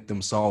them and let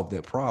them solve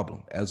that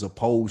problem, as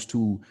opposed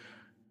to,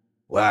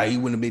 well, he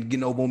wouldn't have been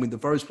getting over on me in the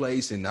first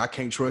place, and I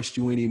can't trust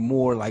you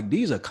anymore. Like,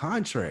 these are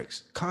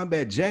contracts.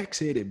 Combat Jack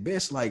said it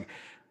best. Like,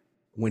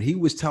 when he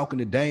was talking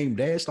to Dame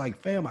Dash, like,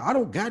 fam, I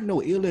don't got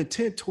no ill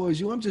intent towards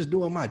you. I'm just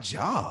doing my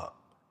job.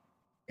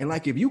 And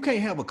like, if you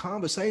can't have a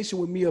conversation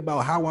with me about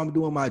how I'm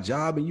doing my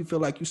job, and you feel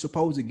like you're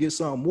supposed to get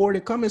something more,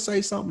 then come and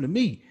say something to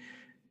me.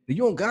 You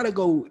don't gotta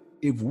go.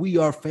 If we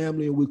are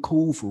family and we're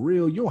cool for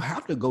real, you don't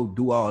have to go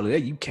do all of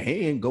that. You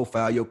can go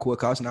file your court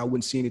case, and I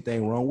wouldn't see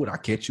anything wrong with it. I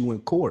catch you in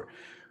court.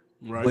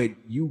 Right. But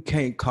you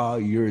can't call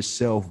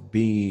yourself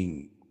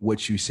being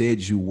what you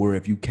said you were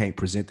if you can't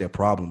present that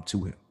problem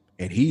to him.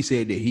 And he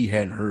said that he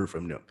hadn't heard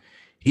from them.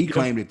 He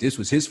claimed that this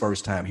was his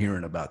first time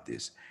hearing about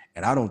this.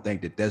 And I don't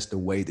think that that's the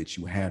way that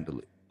you handle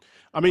it.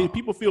 I mean,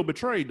 people feel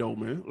betrayed though,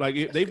 man.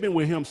 Like, they've been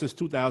with him since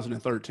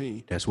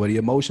 2013. That's where the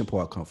emotion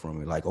part come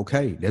from. Like,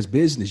 okay, that's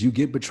business. You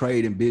get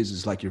betrayed in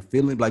business. Like, you're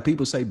feeling, like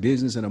people say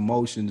business and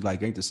emotions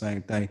like ain't the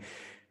same thing.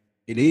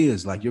 It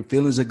is. Like, your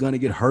feelings are going to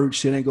get hurt.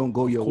 Shit ain't going to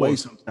go your way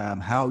sometime.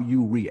 How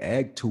you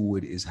react to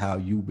it is how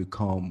you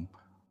become,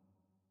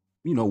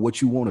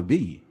 what you want to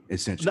be,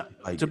 essentially.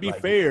 Now, to be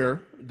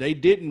fair, they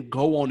didn't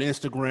go on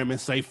Instagram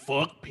and say,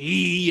 fuck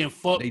P and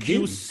fuck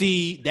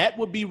QC. Didn't. That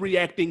would be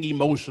reacting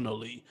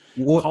emotionally.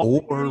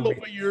 Calling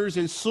lawyers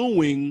and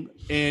suing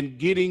and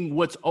getting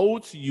what's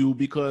owed to you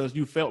because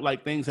you felt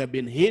like things have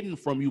been hidden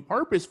from you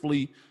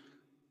purposefully.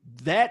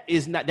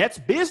 That's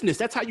business.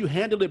 That's how you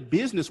handle it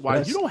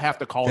business-wise. You don't have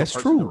to call. That's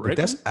true, but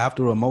that's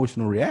after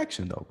emotional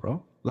reaction, though,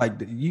 bro. Like,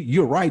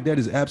 you're right. That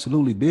is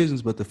absolutely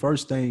business. But the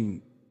first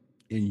thing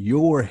in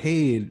your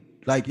head,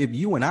 like, if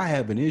you and I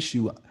have an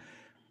issue,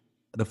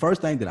 the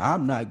first thing that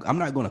I'm not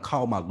going to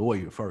call my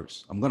lawyer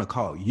first. I'm going to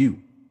call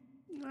you.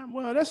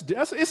 Well, it's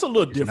a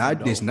little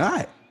different. It's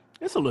not.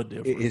 It's a little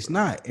different. It's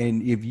not.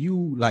 And if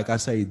you, like I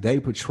say, they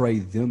portray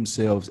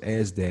themselves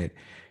as that.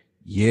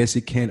 Yes,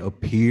 it can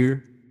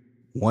appear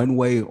one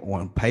way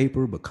on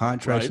paper, but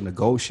contracts are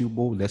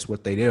negotiable. That's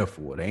what they there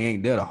for. They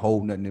ain't there to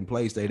hold nothing in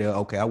place. They there,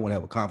 okay, I want to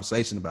have a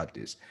conversation about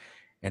this.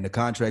 And the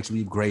contracts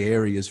leave gray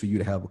areas for you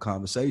to have a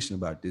conversation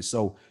about this.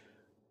 So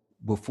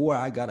before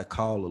I got to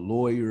call a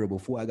lawyer, or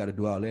before I got to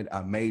do all that,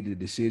 I made the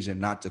decision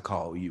not to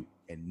call you.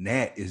 And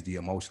that is the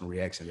emotional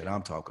reaction that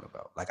I'm talking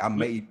about. Like,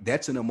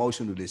 that's an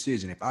emotional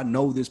decision. If I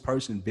know this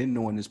person, been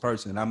knowing this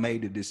person, and I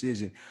made the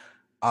decision,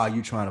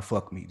 you trying to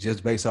fuck me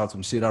just based off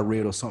some shit I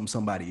read or something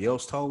somebody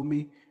else told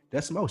me,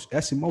 that's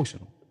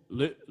emotional.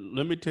 Let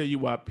me tell you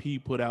why P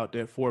put out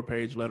that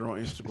 4-page letter on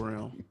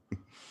Instagram.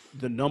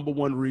 The number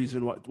one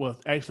reason why, well,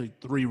 actually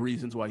 3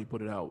 reasons why he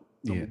put it out.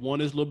 Number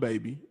 1 is Lil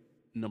Baby.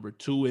 Number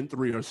 2 and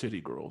 3 are City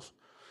Girls.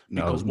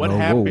 Because what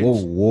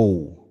happens?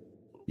 Whoa.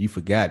 You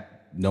forgot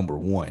number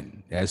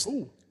 1. That's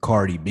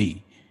Cardi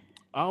B.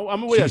 I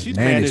mean, she's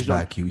managed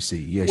by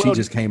QC. Yeah, she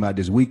just came out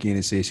this weekend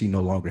and said she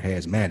no longer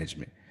has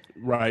management.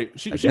 Right.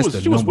 She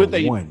was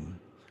with one.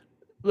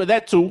 Well,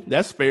 that too.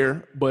 That's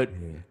fair. But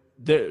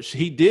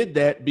he did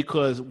that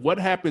because what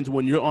happens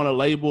when you're on a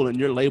label and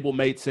your label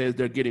mate says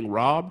they're getting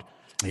robbed?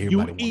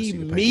 Everybody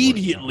you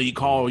immediately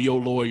call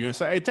your lawyer and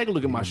say, "Hey, take a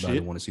look at my shit." I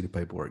want to see the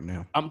paperwork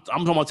now. I'm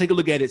talking about take a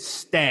look at it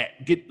stat.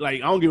 I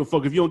don't give a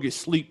fuck if you don't get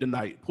sleep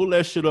tonight. Pull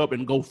that shit up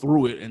and go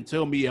through it and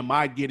tell me, am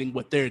I getting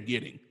what they're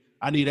getting?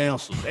 I need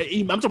answers.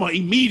 I'm talking about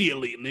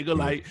immediately, nigga.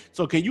 Like,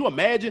 so can you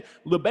imagine?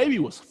 Lil Baby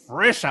was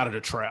fresh out of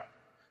the trap.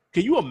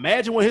 Can you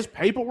imagine what his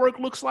paperwork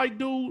looks like,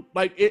 dude?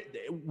 Like,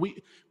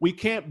 we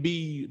can't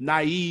be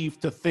naive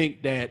to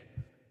think that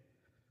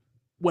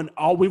when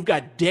we've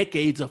got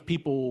decades of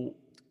people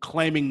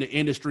claiming the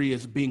industry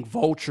as being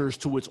vultures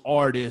to its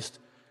artists,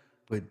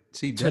 but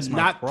see, that's to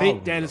not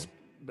think that is,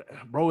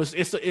 bro.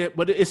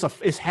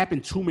 It's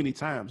happened too many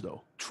times,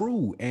 though.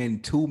 True,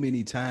 and too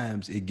many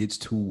times it gets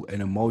to an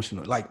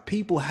emotional. Like,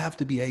 people have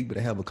to be able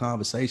to have a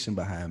conversation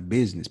behind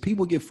business.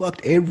 People get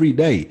fucked every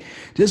day.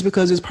 Just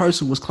because this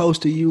person was close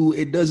to you,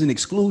 it doesn't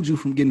exclude you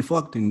from getting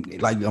fucked.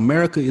 And like,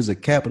 America is a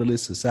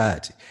capitalist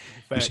society.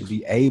 Facts. You should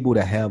be able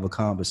to have a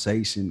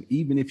conversation,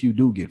 even if you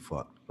do get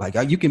fucked.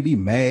 Like you can be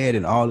mad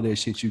and all of that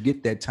shit. You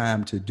get that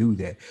time to do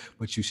that,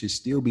 but you should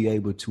still be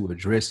able to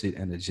address it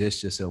and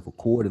adjust yourself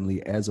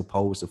accordingly, as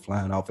opposed to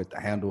flying off at the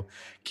handle,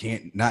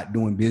 not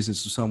doing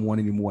business with someone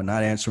anymore,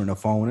 not answering the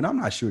phone. And I'm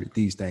not sure that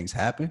these things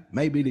happen.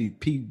 Maybe the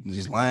people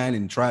just lying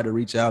and tried to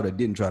reach out or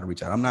didn't try to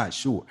reach out. I'm not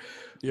sure.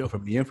 Yep. But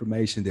from the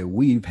information that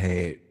we've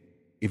had,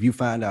 if you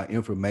find out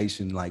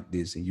information like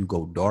this and you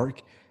go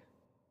dark,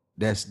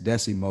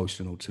 that's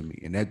emotional to me,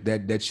 and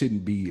that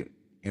shouldn't be,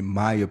 in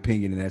my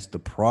opinion. And that's the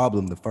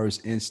problem. The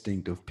first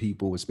instinct of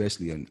people,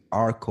 especially in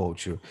our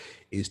culture,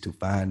 is to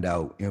find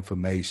out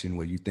information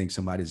where you think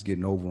somebody's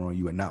getting over on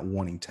you and not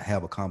wanting to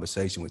have a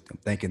conversation with them,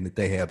 thinking that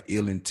they have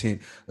ill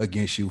intent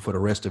against you for the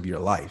rest of your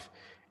life.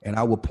 And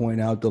I would point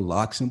out the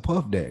Lox and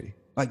Puff Daddy.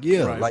 Like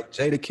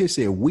Jadakiss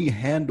said, we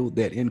handled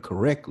that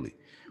incorrectly.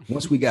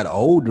 Once we got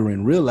older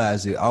and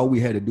realized that all we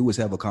had to do was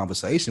have a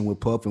conversation with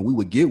Puff and we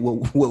would get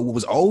what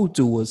was owed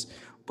to us,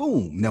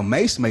 boom. Now,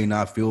 Mace may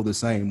not feel the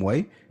same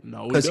way.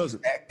 No, it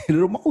doesn't.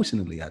 Acting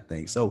emotionally, I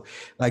think. So,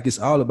 like, it's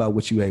all about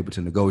what you're able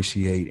to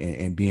negotiate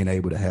and being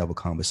able to have a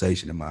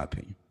conversation, in my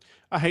opinion.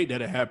 I hate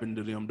that it happened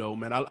to them, though,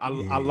 man.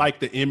 I like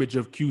the image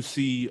of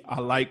QC.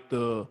 I like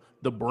the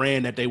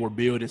brand that they were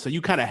building. So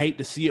you kind of hate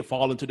to see it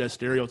fall into that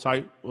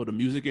stereotype of the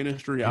music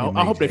industry.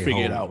 I hope they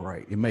figure it out.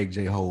 Right. It makes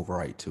J-Hove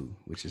right, too,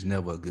 which is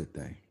never a good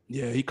thing.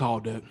 Yeah, he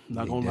called that.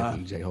 Not going to lie.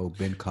 J-Hove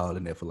been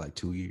calling that for like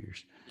 2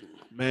 years.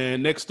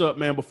 Man, next up,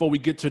 man, before we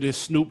get to this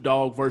Snoop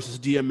Dogg versus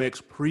DMX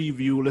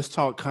preview, let's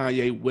talk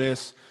Kanye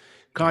West.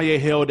 Kanye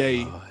held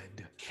a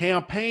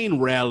campaign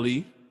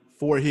rally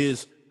for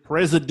his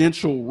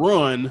presidential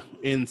run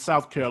in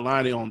South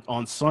Carolina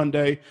on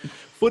Sunday.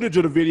 Footage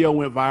of the video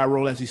went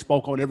viral as he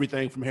spoke on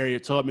everything from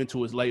Harriet Tubman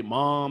to his late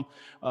mom.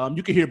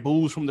 You can hear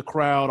boos from the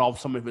crowd off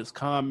some of his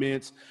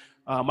comments.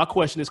 My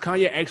question is,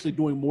 Kanye actually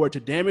doing more to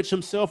damage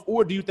himself,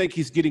 or do you think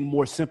he's getting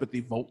more sympathy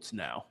votes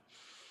now?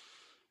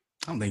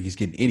 I don't think he's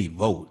getting any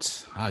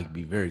votes. I'll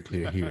be very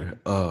clear here.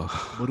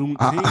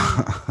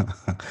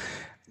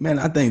 Man,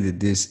 I think that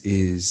this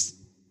is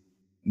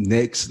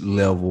next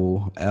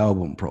level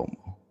album promo.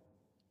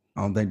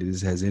 I don't think that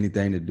this has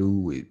anything to do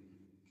with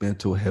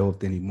mental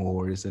health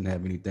anymore. This doesn't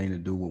have anything to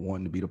do with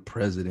wanting to be the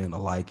president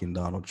or liking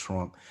Donald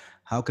Trump.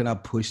 How can I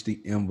push the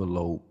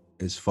envelope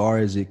as far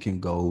as it can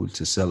go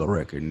to sell a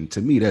record? And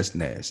to me, that's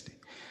nasty.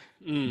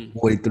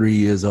 43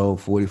 years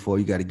old, 44,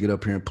 you got to get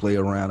up here and play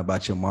around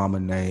about your mama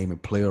name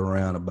and play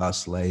around about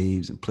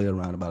slaves and play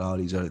around about all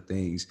these other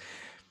things.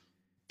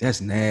 That's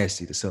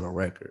nasty to sell a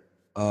record.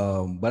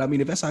 But I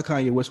mean, if that's how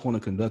Kanye West want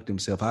to conduct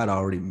himself, I'd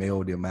already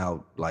mailed him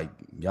out. Like,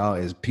 y'all,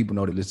 as people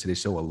know that listen to this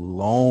show a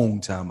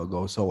long time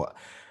ago. So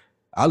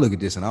I look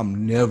at this and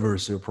I'm never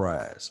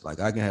surprised.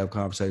 Like, I can have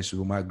conversations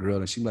with my girl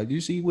and she's like, "Do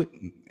you see what?"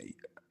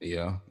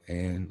 Yeah,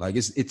 and like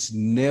it's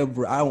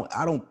never.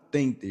 I don't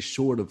think that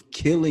short of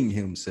killing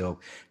himself,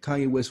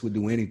 Kanye West would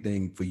do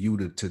anything for you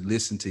to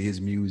listen to his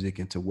music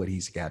and to what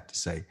he's got to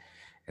say,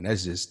 and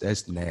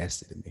that's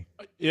nasty to me.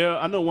 Yeah,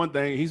 I know one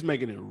thing. He's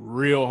making it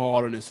real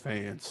hard on his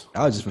fans.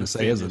 I was just gonna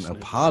say, as an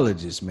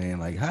apologist, man,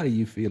 like, how do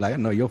you feel? Like, I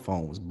know your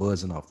phone was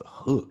buzzing off the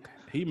hook.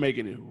 He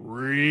making it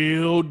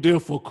real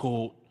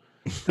difficult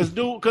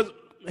because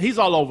he's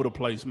all over the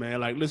place,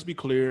 man. Like, let's be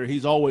clear,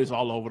 he's always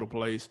all over the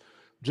place.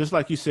 Just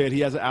like you said, he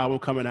has an album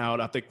coming out.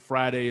 I think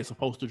Friday is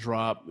supposed to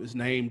drop. It's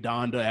named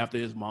Donda after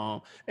his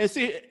mom. And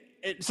see,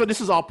 so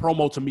this is all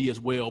promo to me as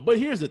well. But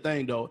here's the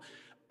thing, though.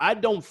 I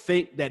don't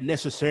think that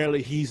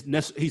necessarily he's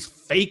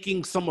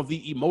faking some of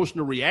the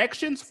emotional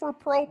reactions for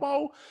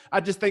promo. I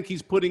just think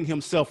he's putting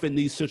himself in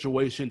these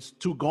situations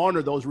to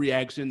garner those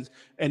reactions,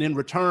 and in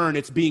return,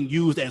 it's being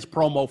used as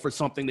promo for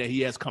something that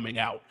he has coming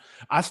out.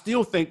 I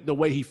still think the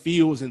way he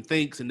feels and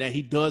thinks and that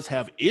he does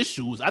have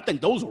issues, I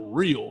think those are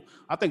real.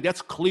 I think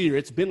that's clear.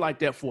 It's been like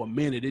that for a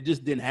minute. It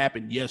just didn't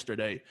happen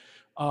yesterday.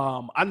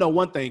 I know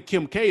one thing.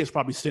 Kim K is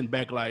probably sitting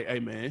back like, "Hey,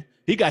 man,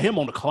 he got him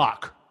on the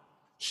clock."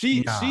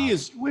 She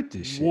is with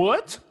this shit.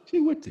 What?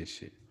 She with this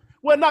shit.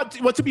 Well,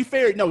 to be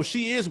fair, no,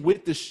 she is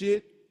with the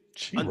shit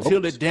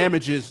until it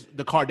damages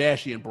the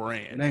Kardashian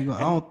brand.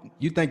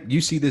 You think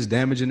you see this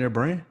damaging their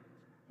brand?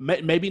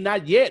 Maybe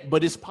not yet,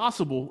 but it's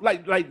possible.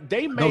 Like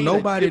they made. Don't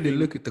nobody that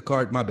look at the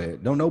card. My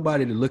bad. Don't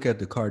nobody that look at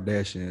the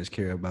Kardashians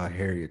care about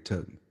Harriet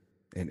Tubman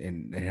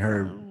and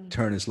her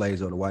turning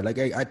slaves on the white. Like,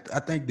 I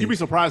think that you'd be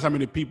surprised how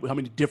many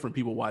different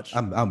people watch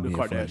I'm the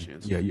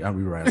Kardashians. Funny. Yeah,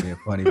 I'm right. I'm being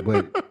funny,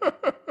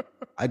 but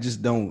I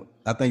just don't.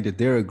 I think that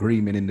their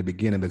agreement in the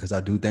beginning, because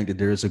I do think that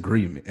there is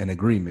an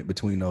agreement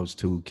between those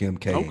two, Kim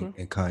K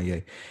and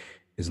Kanye.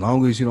 As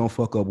long as you don't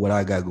fuck up what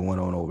I got going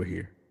on over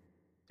here.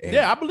 And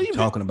yeah, I believe it.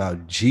 Talking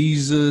about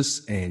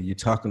Jesus and you're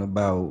talking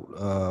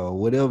about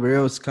whatever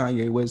else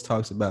Kanye West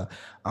talks about.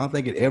 I don't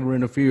think it ever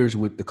interferes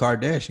with the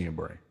Kardashian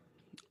brand.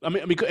 I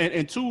mean,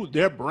 and two,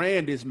 their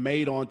brand is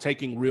made on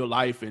taking real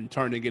life and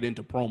turning it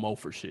into promo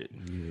for shit.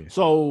 Yeah.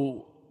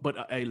 So,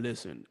 but hey,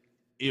 listen.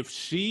 If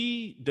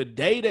the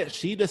day that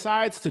she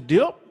decides to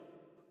dip,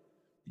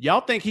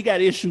 y'all think he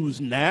got issues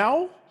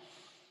now?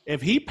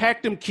 If she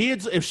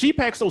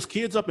packs those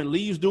kids up and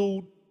leaves,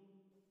 dude,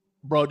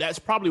 Bro, that's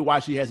probably why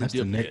she hasn't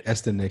dipped yet.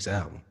 That's the next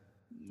album.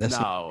 That's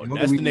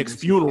the next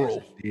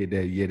funeral. Did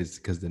that yet? It's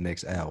because the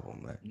next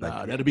album.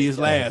 That'll be his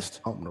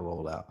last. Something to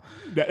roll out.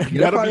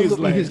 That'll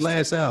be his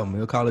last album.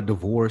 He'll call it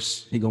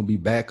Divorce. He gonna be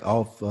back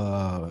off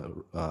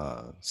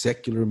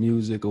secular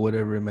music or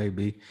whatever it may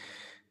be.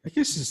 I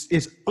guess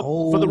it's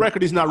old. For the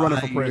record, he's not running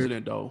for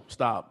president though.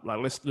 Stop. Like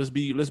let's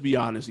be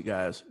honest, you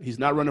guys. He's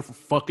not running for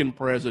fucking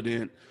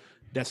president.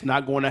 That's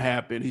not going to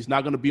happen. He's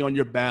not going to be on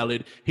your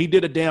ballot. He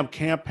did a damn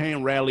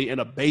campaign rally in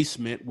a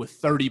basement with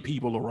 30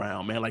 people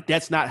around, man. Like,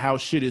 that's not how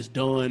shit is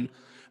done.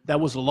 That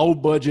was a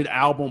low-budget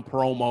album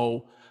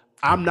promo.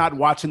 I'm not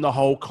watching the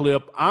whole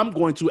clip. I'm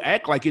going to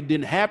act like it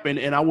didn't happen,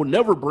 and I will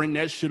never bring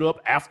that shit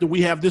up after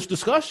we have this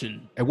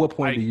discussion. At what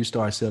point do you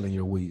start selling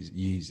your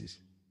Yeezys?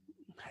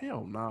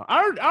 Hell no.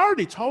 I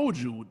already told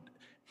you.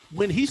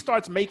 When he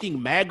starts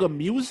making MAGA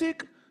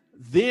music,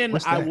 then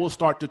I will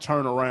start to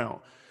turn around.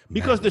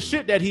 Because the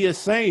shit that he is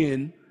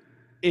saying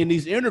in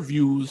these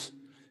interviews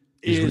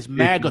is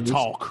MAGA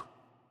talk.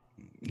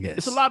 Yes.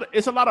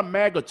 It's a lot of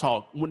MAGA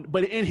talk.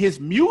 But in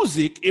his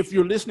music, if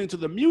you're listening to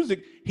the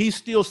music, he's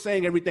still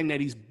saying everything that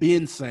he's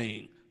been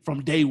saying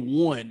from day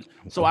one.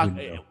 So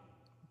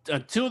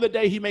until the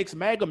day he makes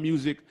MAGA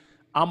music,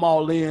 I'm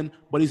all in,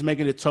 but he's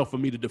making it tough for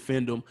me to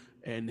defend him,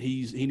 and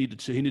he need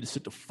to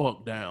sit the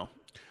fuck down.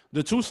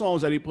 The two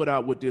songs that he put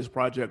out with this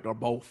project are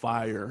both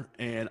fire,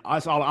 and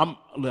I'm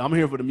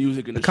here for the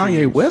music and the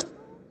Kanye West.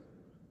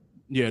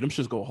 Yeah, them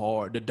shits go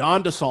hard. The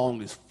Donda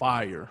song is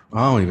fire.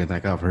 I don't even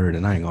think I've heard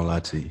it. I ain't gonna lie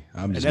to you.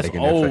 I'm just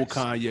making old that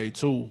face. Kanye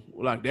too,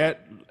 like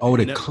that. Oh,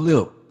 the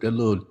clip, that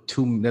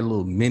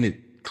little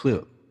minute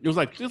clip. It was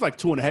like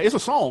 2.5. It's a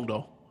song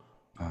though.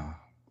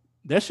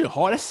 That shit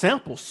hard. That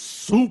sample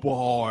super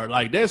hard.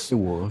 Like that's. It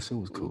was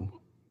cool.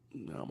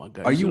 Oh my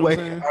God. Are you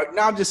waiting?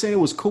 No, I'm just saying it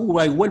was cool.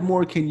 Like, what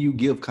more can you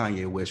give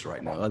Kanye West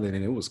right now other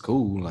than it was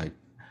cool? Like,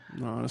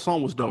 no, the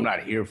song was dope. I'm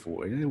not here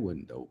for it. It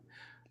wasn't dope.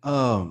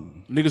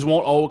 Niggas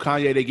want old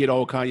Kanye, they get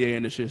old Kanye,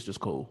 and the shit's just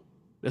cool.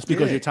 That's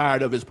because you're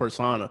tired of his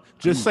persona.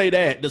 Just say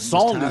that. The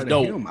song is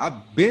dope.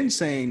 I've been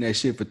saying that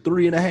shit for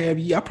 3.5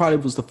 years. I probably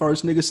was the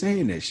first nigga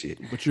saying that shit.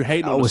 But you're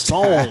hating on the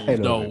song,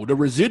 though. The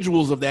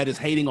residuals of that is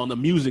hating on the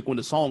music when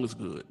the song is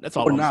good. That's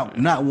all.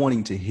 Not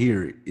wanting to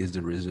hear it is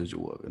the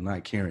residual of it.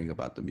 Not caring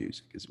about the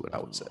music is what I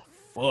would say.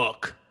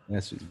 Fuck.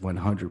 That's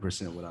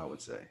 100% what I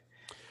would say.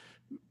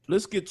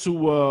 Let's get to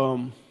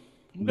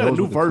we got a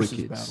new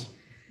versus battle.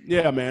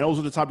 Yeah, man. Those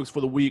are the topics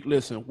for the week.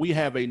 Listen, we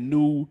have a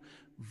new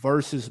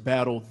versus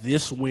battle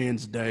this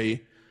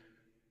Wednesday.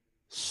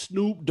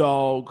 Snoop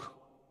Dogg,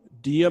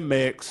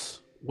 DMX,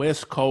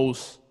 West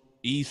Coast,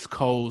 East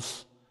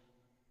Coast,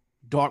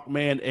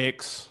 Darkman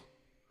X,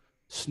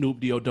 Snoop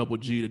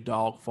D-O-double-G, the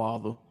Dog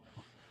Father.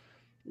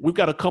 We've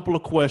got a couple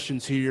of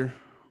questions here.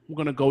 We're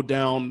gonna go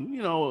down,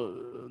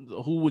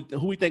 who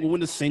we think will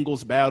win the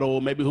singles battle,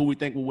 maybe who we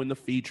think will win the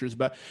features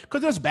battle,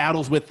 because there's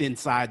battles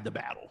inside the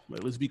battle.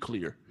 Let's be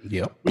clear.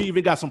 Yep. We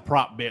even got some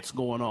prop bets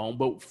going on.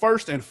 But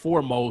first and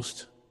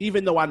foremost,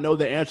 even though I know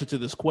the answer to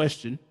this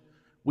question,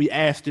 we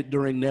asked it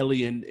during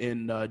Nelly and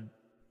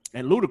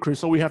Ludacris,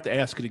 so we have to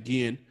ask it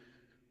again.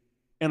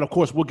 And of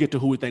course, we'll get to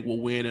who we think will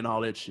win and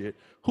all that shit.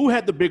 Who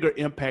had the bigger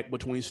impact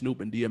between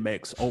Snoop and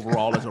DMX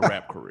overall as a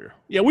rap career?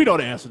 Yeah, we know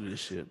the answer to this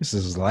shit. This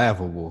is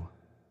laughable.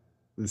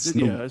 It's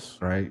Snoop,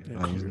 right?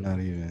 Yeah, he's not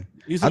even.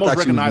 He's the most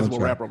recognizable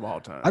rapper of all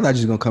time. I thought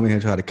you was gonna come in here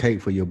and try to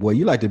cake for your boy.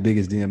 You like the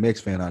biggest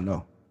DMX fan I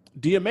know.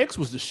 DMX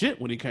was the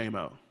shit when he came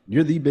out.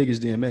 You're the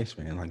biggest DMX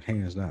fan, like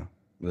hands down,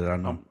 that I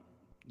know.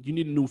 You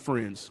need new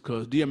friends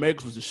because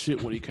DMX was the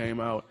shit when he came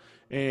out.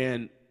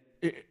 And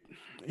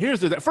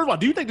first of all,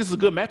 do you think this is a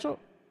good matchup?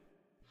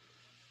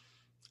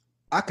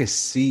 I could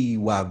see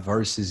why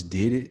Versus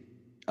did it.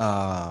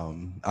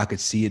 I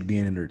could see it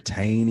being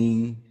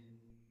entertaining.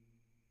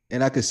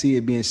 And I could see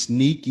it being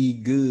sneaky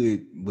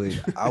good, but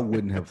I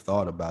wouldn't have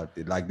thought about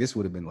it. Like, this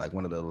would have been like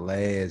one of the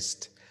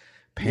last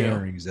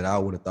pairings that I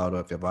would have thought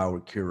of if I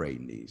were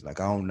curating these. Like,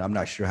 I'm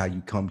not sure how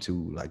you come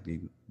to like the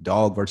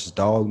Dog versus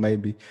Dog,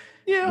 maybe.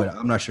 Yeah. But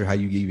I'm not sure how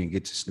you even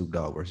get to Snoop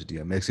Dogg versus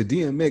DMX. So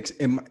DMX,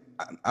 and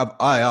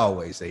I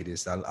always say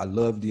this. I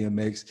love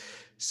DMX.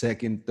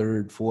 Second,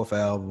 third, fourth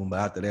album, but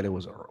after that it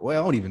was I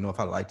don't even know if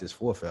I like this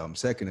fourth album.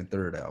 Second and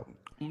third album.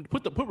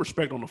 Put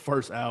respect on the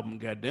first album,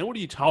 goddamn. What are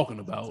you talking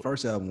about?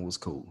 First album was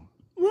cool.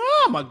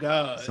 Oh my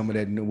God. Some of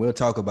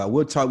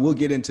that we'll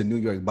get into New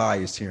York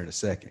bias here in a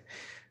second.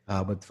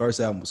 But the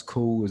first album was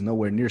cool. It was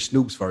nowhere near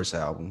Snoop's first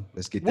album.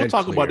 Let's get we'll that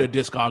talk clear. about their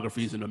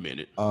discographies in a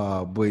minute.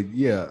 But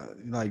yeah,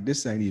 like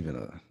this not an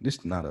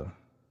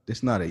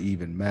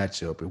even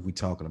matchup if we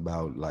talking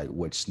about like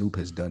what Snoop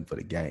has done for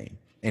the game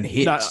and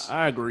hits.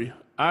 I agree.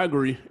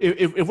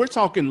 If we're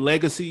talking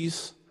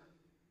legacies,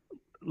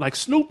 like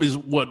Snoop is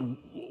what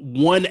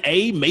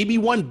 1A, maybe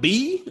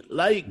 1B.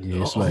 Like,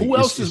 who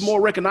else is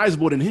more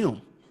recognizable than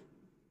him?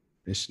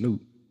 It's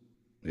Snoop.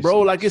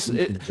 Bro, like it's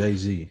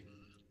Jay-Z.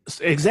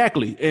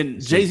 Exactly.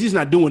 And Jay-Z's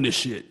not doing this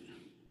shit.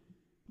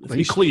 Let's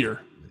be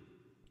clear.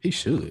 He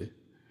should.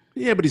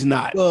 Yeah, but he's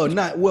not.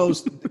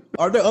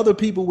 Are there other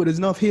people with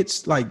enough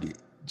hits like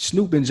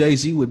Snoop and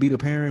Jay-Z would be the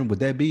pairing. Would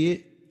that be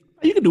it?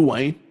 You can do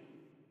Wayne.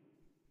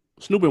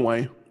 Snoop and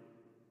Wayne.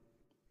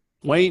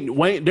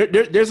 Wayne.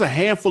 There's a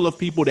handful of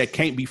people that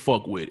can't be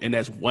fucked with, and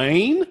that's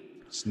Wayne,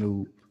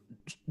 Snoop.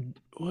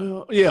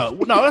 Well, yeah,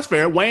 no, that's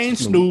fair. Wayne,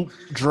 Snoop,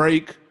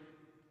 Drake,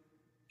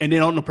 and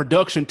then on the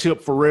production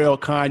tip, Pharrell,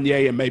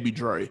 Kanye, and maybe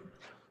Dre.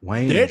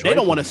 Wayne. They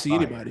don't want to see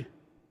anybody.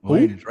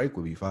 Wayne and Drake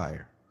would be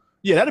fire.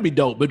 Yeah, that'd be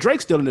dope. But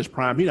Drake's still in his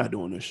prime. He's not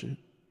doing this shit.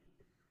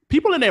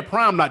 People in their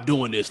prime not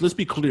doing this. Let's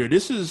be clear.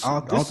 This is. I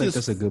don't think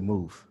that's a good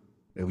move.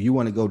 If you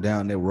want to go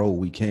down that road,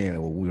 we can,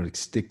 or we want to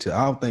stick to.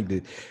 I don't think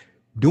that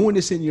doing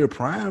this in your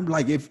prime,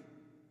 like if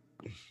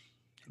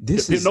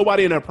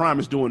nobody in their prime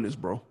is doing this,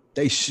 bro.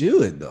 They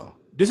should though.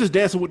 This is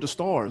Dancing with the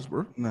Stars,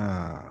 bro.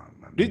 Nah,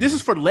 this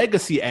is for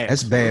legacy acts.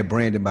 That's bad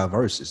branding by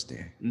Versus.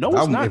 Then no,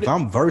 it's not. If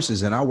I'm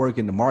Versus and I work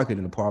in the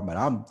marketing department,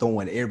 I'm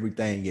throwing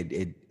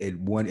everything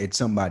at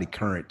somebody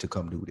current to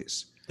come do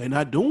this. They're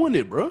not doing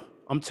it, bro.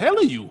 I'm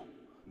telling you.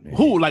 Man.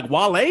 Who, like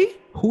Wale?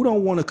 Who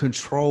don't want to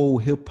control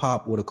hip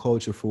hop with a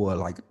culture for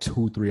like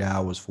 2-3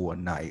 hours for a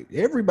night?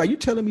 Everybody, you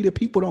telling me that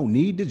people don't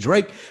need this?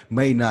 Drake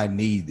may not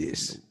need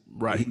this,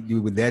 right?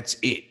 That's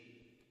it.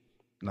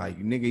 Like,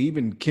 nigga,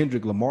 even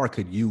Kendrick Lamar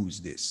could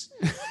use this.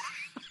 You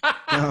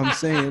know what I'm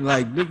saying?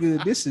 Like,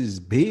 nigga, this is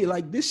big.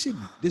 Like, this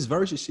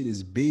Versus shit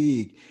is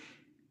big.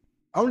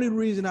 Only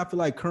reason I feel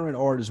like current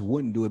artists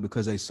wouldn't do it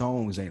because their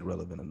songs ain't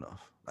relevant enough.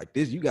 Like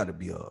this, you got to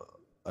be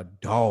a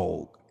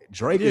dog.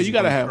 Drake is you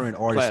gotta have current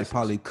artist that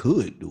probably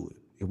could do it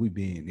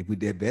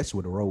if that's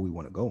where the road we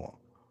want to go on.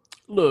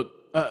 Look,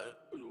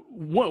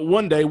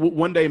 one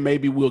day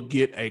maybe we'll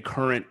get a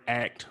current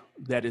act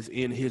that is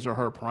in his or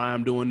her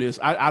prime doing this.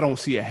 I don't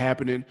see it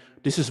happening.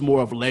 This is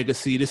more of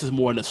legacy. This is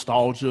more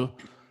nostalgia.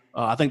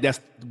 I think that's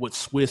what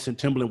Swiss and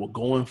Timbaland were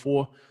going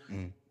for.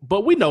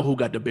 But we know who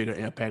got the bigger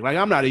impact. Like,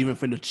 I'm not even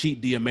finna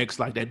cheat DMX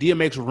like that.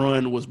 DMX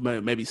run was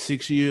maybe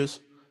 6 years.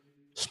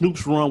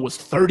 Snoop's run was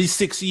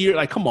 36 years.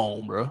 Like, come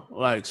on, bro.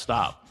 Like,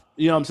 stop.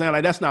 You know what I'm saying?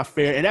 Like, that's not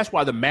fair. And that's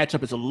why the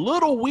matchup is a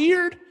little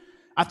weird.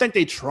 I think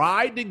they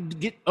tried to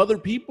get other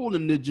people,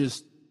 and then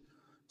just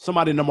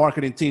somebody in the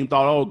marketing team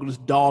thought, oh, this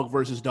dog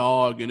versus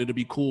dog, and it'll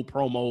be cool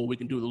promo. We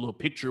can do the little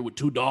picture with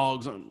two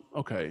dogs.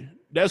 Okay,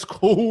 that's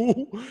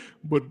cool.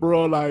 But,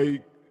 bro,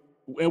 like,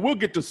 and we'll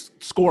get to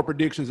score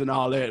predictions and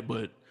all that,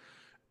 but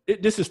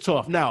this is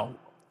tough. Now,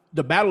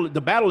 the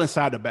battle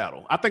inside the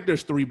battle. I think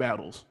there's 3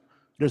 battles.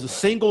 There's a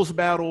singles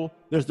battle,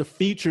 there's the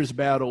features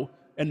battle,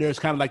 and there's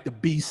kind of like the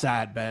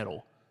B-side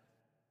battle.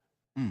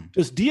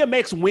 Does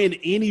DMX win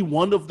any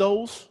one of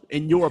those,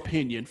 in your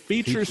opinion?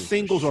 Features,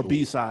 singles, or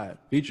B-side?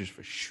 Features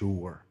for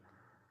sure.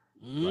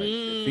 Like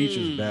the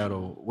features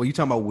battle. What you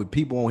talking about with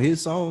people on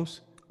his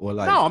songs? Or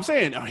like, no, I'm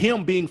saying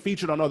him being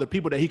featured on other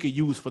people that he could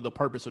use for the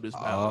purpose of this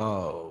battle.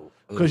 Oh.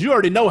 Because you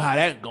already know how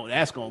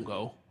that's going to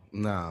go.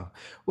 No.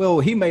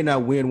 Well, he may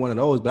not win one of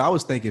those, but I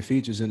was thinking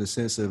features in the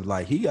sense of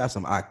like he got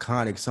some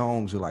iconic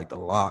songs with like the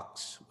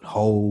Locks,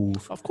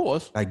 Hove. Of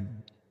course. Like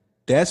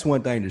that's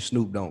one thing that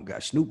Snoop don't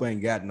got. Snoop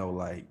ain't got no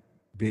like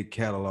big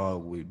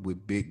catalog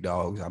with big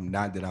dogs. I'm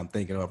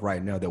thinking of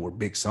right now that were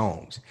big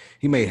songs.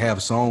 He may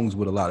have songs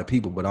with a lot of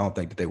people, but I don't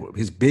think that they were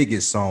his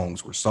biggest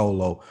songs were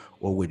solo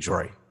or with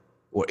Dre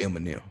or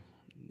Eminem.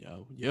 Yeah.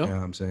 You know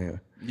what I'm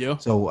saying? Yeah.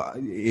 So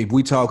if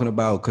we talking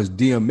about, because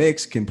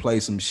DMX can play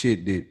some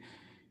shit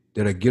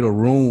that'll get a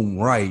room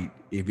right,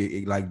 if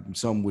it like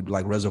something with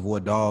like Reservoir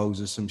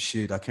Dogs or some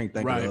shit. I can't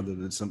think of other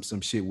than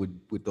some shit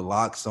with the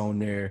Locks on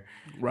there.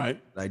 Right.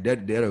 Like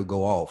that'll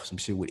go off. Some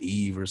shit with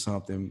Eve or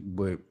something.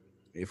 But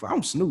if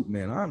I'm Snoop,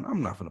 man,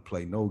 I'm not gonna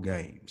play no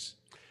games.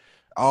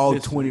 All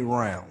 20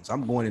 rounds.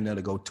 I'm going in there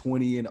to go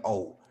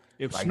 20-0.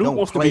 If like, Snoop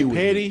wants to be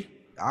petty,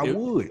 I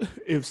would.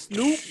 If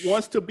Snoop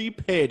wants to be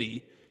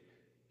petty,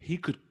 he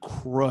could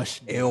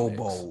crush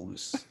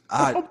elbows.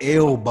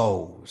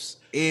 Elbows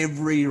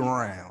every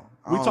round.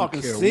 We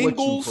talking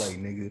singles, what you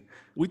play,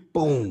 nigga.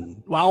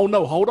 Boom. Well, I don't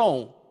know. Hold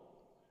on.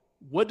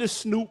 What does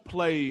Snoop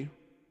play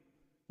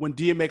when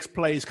DMX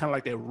plays kind of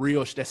like that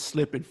real, that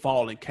slip and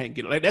fall and can't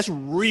get it? Like that's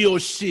real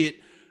shit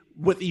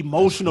with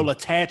emotional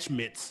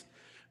attachments.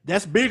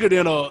 That's bigger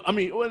than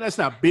that's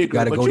not bigger. You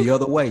got to go the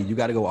other way. You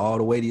got to go all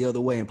the way the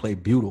other way and play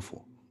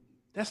beautiful.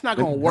 That's not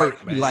gonna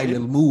work, man. Lighten the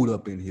mood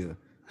up in here.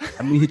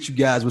 Let me hit you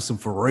guys with some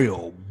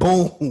Pharrell.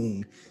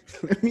 Boom.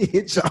 Let me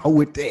hit y'all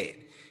with that.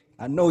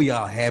 I know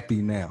y'all happy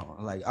now.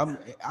 Like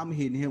I'm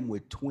hitting him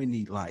with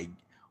 20 like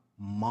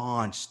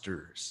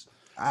monsters.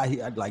 I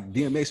like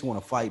DMX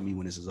want to fight me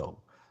when this is over.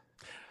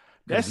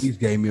 He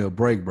gave me a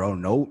break, bro.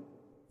 Nope.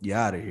 You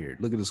out of here.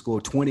 Look at the score,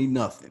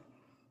 20-0.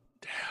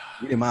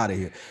 Get him out of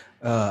here.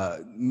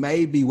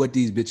 Maybe what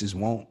these bitches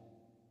want.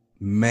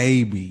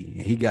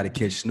 Maybe he got to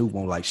catch Snoop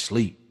on like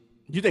sleep.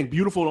 You think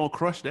Beautiful don't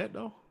crush that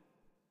though?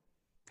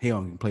 He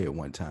don't even play it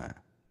one time.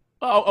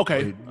 Oh,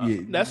 okay.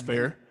 That's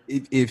fair.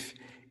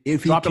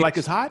 If drop it like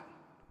it's hot,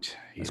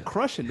 it's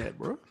crushing that,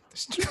 bro.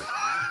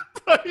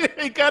 He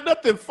ain't got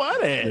nothing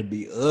fun at. It'd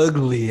be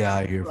ugly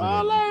out here.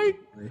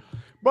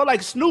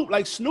 Like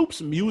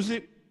Snoop's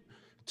music,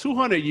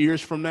 200 years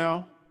from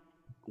now,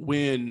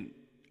 when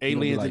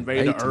aliens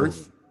invade the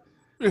Earth,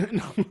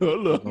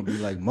 Look, gonna be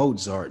like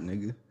Mozart,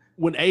 nigga.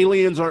 when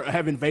aliens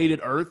have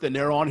invaded Earth and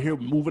they're on here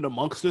moving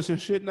amongst us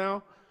and shit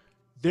now,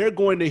 they're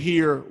going to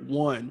hear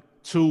 1,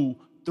 2,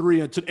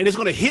 3, and 2, and it's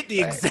going to hit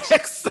the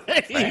exact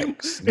same.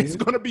 It's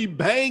going to be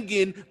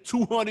banging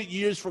 200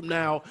 years from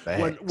now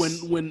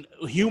when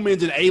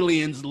humans and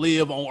aliens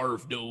live on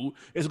Earth, dude.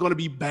 It's going to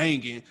be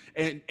banging,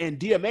 and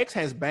DMX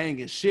has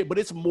banging shit, but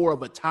it's more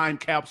of a time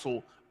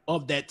capsule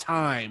of that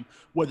time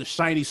where the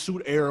shiny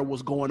suit era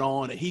was going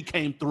on, and he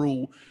came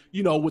through,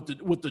 you know,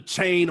 with the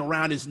chain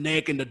around his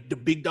neck and the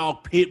big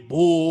dog pit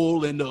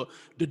bull and the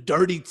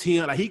dirty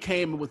tin. Like, he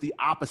came with the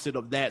opposite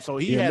of that. So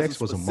he has a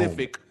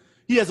specific.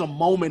 He has a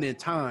moment in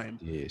time.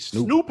 Yeah,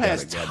 Snoop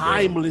has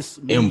timeless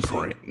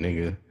imprint,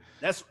 nigga.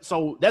 That's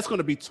going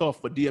to be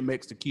tough for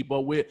DMX to keep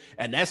up with,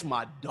 and that's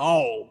my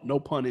dog. No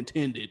pun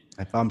intended.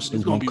 If I'm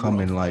Snoop, I'm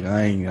coming like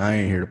I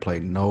ain't here to play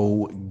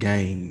no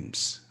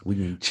games. We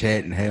can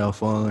chat and have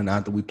fun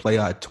after we play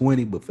our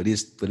 20, but for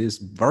this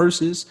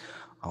verses,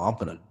 I'm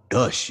gonna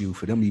dust you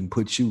for them to even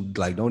put you,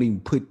 like, don't even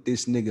put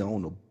this nigga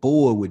on the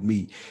board with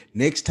me.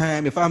 Next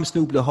time, if I'm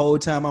Snoop the whole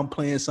time I'm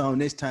playing song,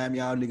 next time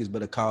y'all niggas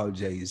better call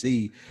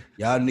Jay-Z.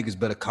 Y'all niggas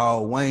better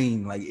call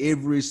Wayne. Like,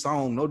 every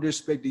song, no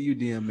disrespect to you,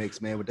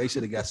 DMX, man, but they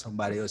should have got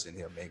somebody else in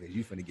here, man, because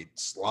you finna get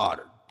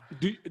slaughtered.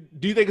 Do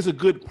you think it's a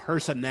good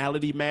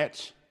personality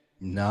match?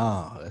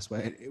 No, that's why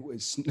it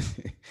was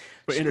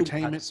for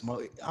entertainment.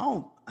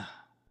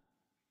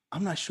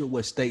 I'm not sure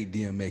what state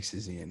DMX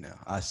is in now.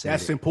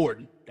 That's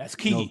important. That's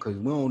key. Because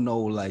we don't know,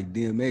 like,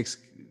 DMX,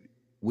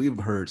 we've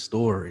heard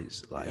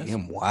stories like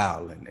him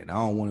wilding, and I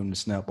don't want him to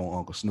snap on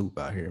Uncle Snoop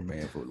out here,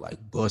 man, for like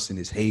busting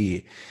his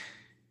head.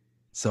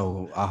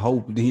 So I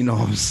hope, you know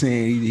what I'm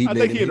saying? I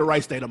think he's in the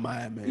right state of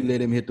mind, man. He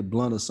let him hit the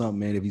blunt or something,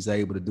 man, if he's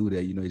able to do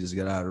that. You know, he just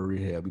got out of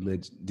rehab. He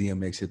let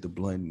DMX hit the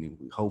blunt,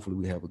 and hopefully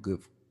we have a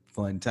good,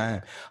 fun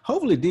time.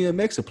 Hopefully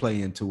DMX will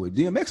play into it.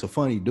 DMX a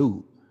funny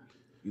dude.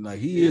 Like,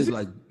 he is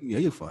like, yeah,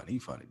 he's funny.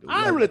 He's funny dude.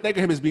 I don't really think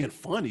of him as being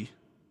funny.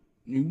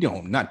 You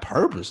know, not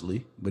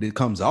purposely, but it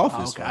comes off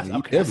as funny.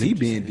 Definitely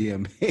being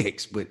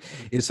DMX, but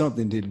it's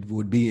something that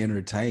would be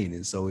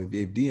entertaining. So if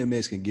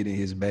DMX can get in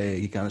his bag,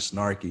 he kind of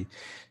snarky.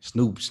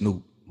 Snoop,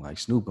 like,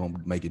 Snoop gonna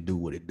make it do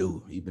what it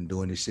do. He been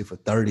doing this shit for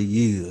 30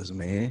 years,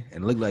 man,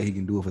 and look like he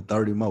can do it for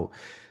 30 more.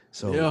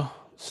 So yeah,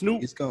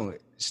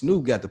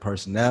 Snoop got the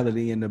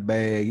personality in the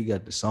bag. He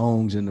got the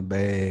songs in the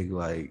bag.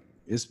 Like,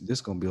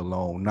 this gonna be a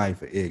long night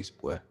for X,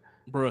 boy.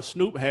 Bro,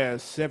 Snoop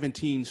has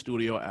 17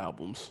 studio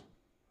albums,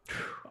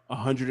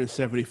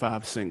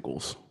 175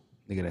 singles,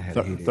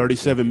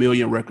 37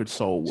 million records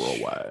sold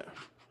worldwide.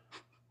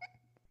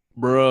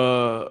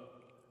 Bruh,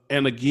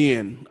 and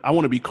again, I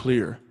want to be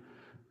clear.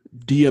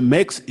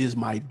 DMX is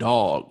my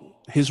dog.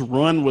 His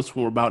run was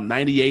from about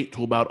 98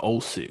 to about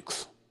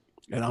 06.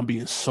 And I'm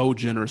being so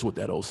generous with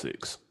that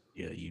 06.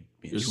 Yeah,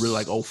 it's really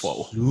like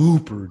 04.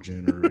 Super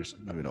generous.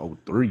 Even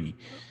 03.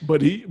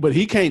 But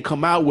he can't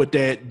come out with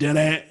that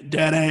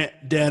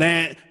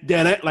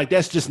like,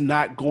 that's just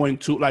not going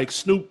to, like,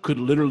 Snoop could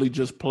literally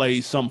just play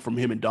something from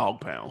him in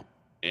Dog Pound.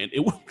 And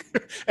it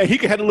and he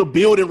could have a little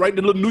building right,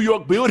 the little New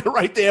York building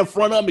right there in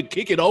front of him and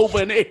kick it over,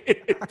 and he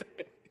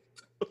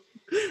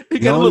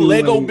got a little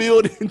Lego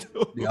building.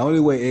 The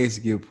only way X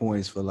get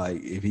points for,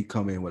 like, if he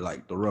come in with,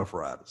 like, the Rough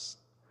Riders.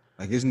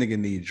 Like, this nigga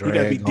need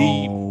Drag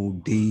on,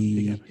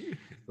 D.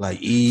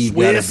 Like, Eve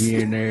gotta be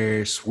in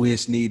there.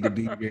 Swiss need to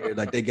be there.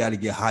 Like, they gotta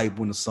get hype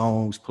when the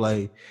songs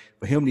play.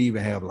 For him to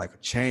even have, like, a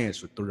chance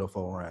for 3 or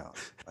 4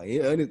 rounds. Like,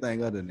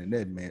 anything other than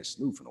that, man,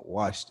 Snoop finna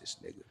watch this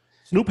nigga.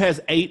 Snoop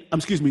has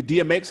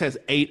DMX has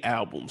 8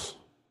 albums.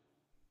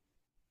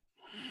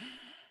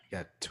 He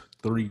got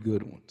 3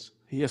 good ones.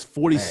 He has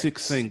 46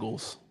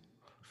 singles.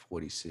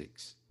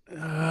 46.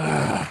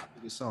 The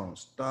song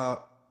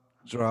Stop,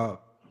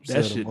 Drop.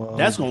 That shit,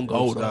 that's gonna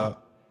go though.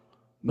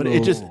 But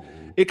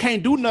it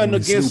can't do nothing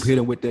against. Snoop hit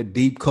him with that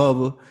deep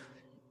cover.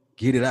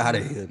 Get it out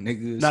of here,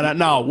 niggas.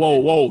 No.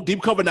 Whoa.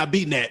 Deep cover not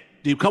beating that.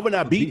 Deep cover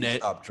not beating that.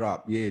 Stop,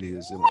 drop. Yeah, it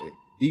is.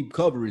 Deep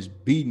cover is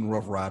beating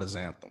Rough Riders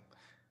anthem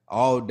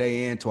all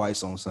day and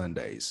twice on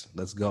Sundays.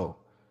 Let's go.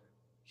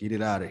 Get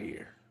it out of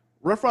here.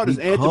 Rough Riders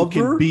anthem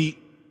can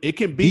beat. It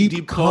can beat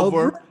deep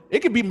cover. It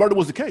can beat Murder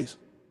Was the Case.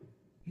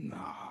 Nah,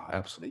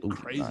 absolutely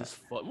crazy as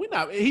fuck.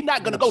 He's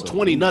not gonna go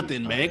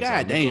 20-0, man.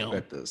 God damn. Look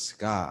at the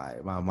sky.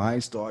 My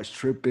mind starts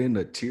tripping.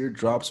 The tear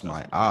drops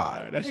my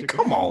eye.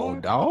 Come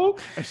on,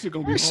 dog. That shit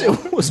gonna be. That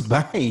shit was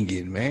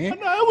banging, man. I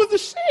know, it was the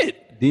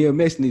shit.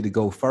 DMX need to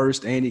go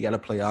first, and he got to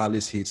play all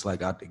his hits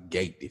like out the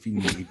gate. If he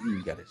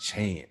got a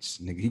chance,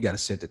 nigga, he got to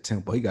set the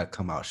tempo. He got to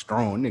come out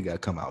strong. Nigga got to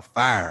come out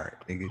fired,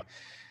 nigga.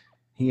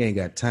 He ain't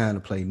got time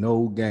to play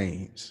no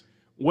games.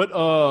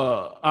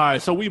 All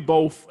right, so we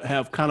both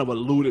have kind of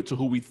alluded to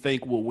who we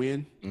think will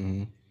win.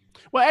 Mm-hmm.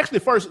 Well, actually,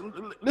 first,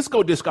 let's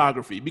go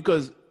discography,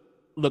 because,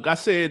 look, I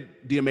said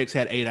DMX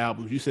had 8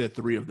 albums. You said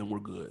 3 of them were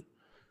good.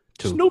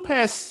 2. Snoop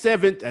has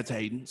 7. That's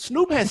Hayden.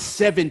 Snoop has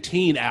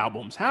 17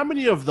 albums. How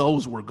many of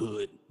those were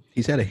good?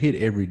 He's had a hit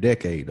every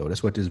decade, though.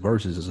 That's what this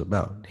Versus is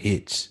about.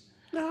 Hits.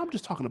 No, I'm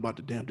just talking about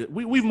the damn.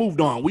 We've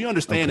moved on. We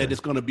understand that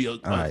it's going to be a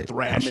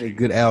thrash. How many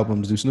good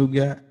albums do Snoop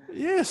got?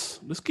 Yes,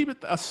 let's keep it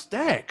a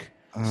stack.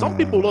 Some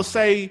people will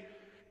say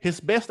his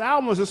best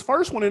album was his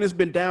first one, and it's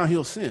been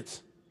downhill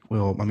since.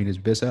 Well, I mean, his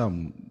best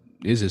album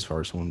is his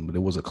first one, but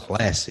it was a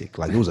classic.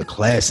 Like, it was a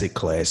classic.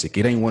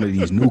 It ain't one of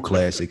these new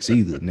classics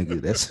either,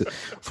 nigga. That's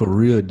for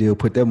real deal.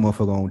 Put that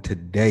motherfucker on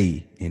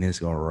today, and it's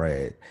gonna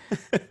ride.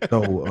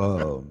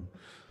 So,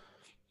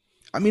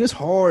 I mean, it's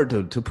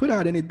hard to put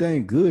out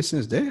anything good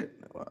since that.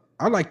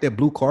 I like that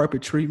blue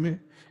carpet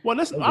treatment. Well,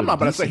 I'm not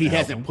about to say he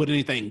hasn't put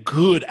anything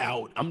good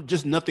out. I'm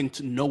just nothing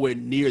to nowhere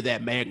near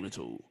that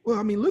magnitude. Well,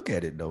 I mean, look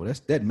at it though.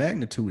 That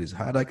magnitude is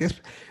high. Like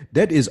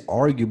that is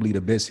arguably the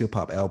best hip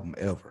hop album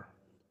ever.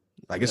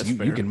 Like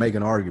you can make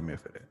an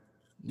argument for that.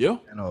 Yeah.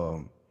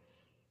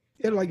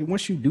 And like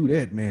once you do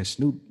that, man,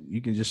 Snoop,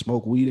 you can just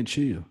smoke weed and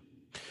chill.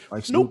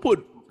 Like Snoop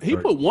put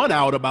one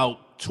out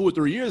about 2 or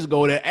 3 years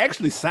ago that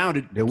actually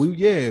sounded we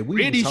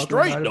pretty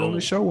straight though. On the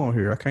show on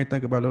here, I can't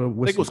think about it. I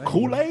think it was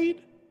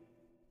Kool-Aid.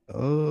 That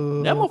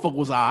motherfucker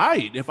was all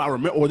right, if I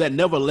remember, or that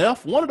Never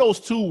Left. One of those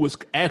two was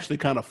actually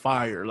kind of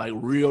fire, like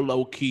real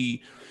low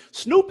key.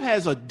 Snoop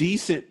has a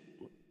decent.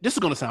 This is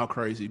gonna sound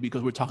crazy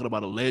because we're talking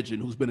about a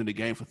legend who's been in the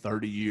game for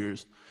 30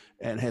 years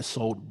and has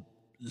sold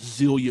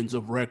zillions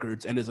of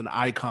records and is an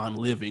icon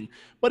living.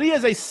 But he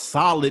has a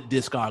solid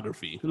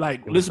discography.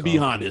 Like, let's be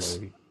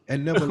honest.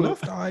 And Never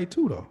Left all right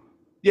too, though.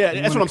 Yeah,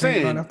 that's what I'm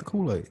saying. After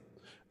Kool-Aid.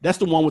 That's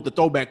the one with the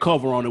throwback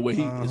cover on it where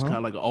he is kind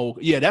of like an old.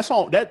 Yeah, that's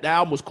all. That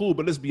album was cool,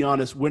 but let's be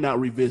honest, we're not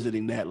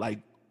revisiting that like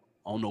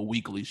on no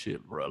weekly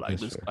shit, bro. Like,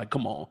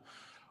 come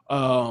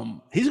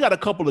on. He's got a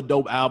couple of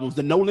dope albums.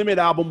 The No Limit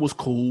album was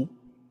cool.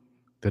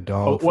 The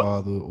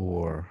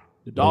Dogfather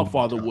the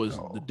Dogfather was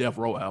the Death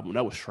Row album.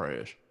 That was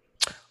trash.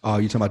 Oh,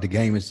 you talking about The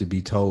Game Is to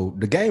Be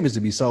Told? The Game Is to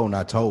Be Sold,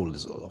 Not Told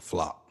is a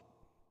flop.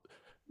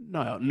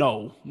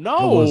 No. It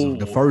was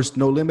the first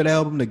No Limit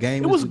album. The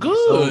Game. It was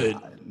good.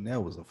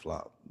 That was a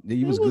flop.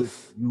 He was good.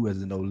 You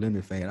as a No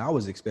Limit fan, I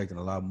was expecting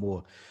a lot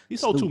more. He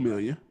sold 2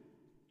 million.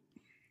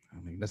 I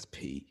mean, that's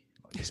P.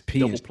 It's P.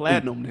 Double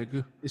platinum,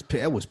 nigga.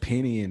 That was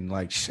Penny and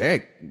like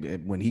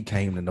Shaq when he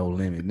came to No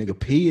Limit, nigga.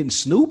 P and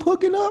Snoop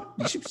hooking up.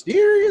 You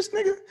serious,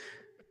 nigga?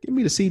 Give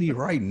me the CD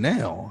right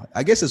now.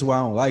 I guess that's why I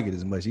don't like it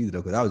as much either,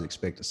 though, because I was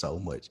expecting so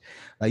much.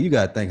 Like, you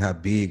gotta think how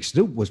big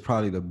Snoop was.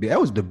 Probably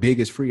that was the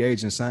biggest free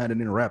agent signed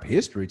in rap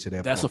history to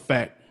that. That's point. A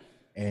fact.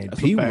 And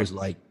P was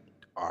like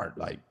our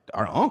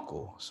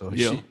uncle. So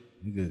yeah,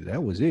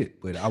 that was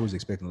it. But I was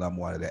expecting a lot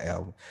more out of that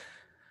album.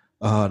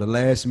 The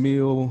Last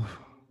Meal.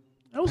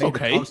 That was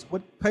okay.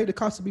 What Paid the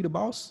Cost to Be the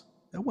Boss?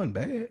 That wasn't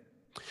bad.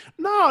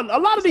 No, a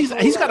lot of these.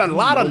 He's got a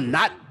lot of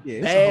not bad.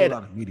 It's a whole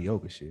lot of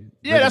mediocre shit.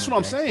 Yeah, that's what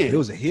I'm saying. It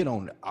was a hit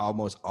on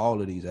almost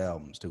all of these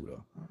albums too,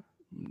 though.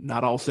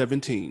 Not all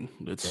 17.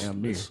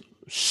 Damn near.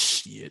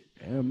 Shit.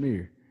 Damn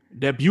near.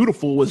 That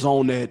Beautiful was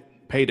on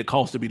that Paid the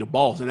Cost to Be the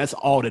Boss, and that's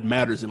all that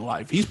matters in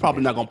life. He's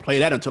probably not gonna play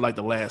that until like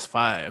the last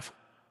 5.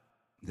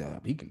 Yeah,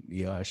 he can.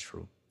 Yeah, that's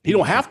true. He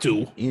don't have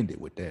to end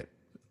it with that.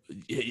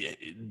 Yeah,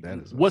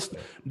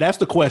 that's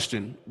the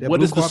question. That what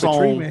Blue is the song?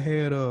 Treatment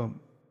had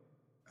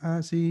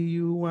I see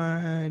you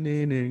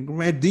whining and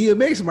grinding.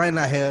 DMX might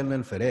not have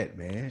nothing for that,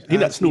 man.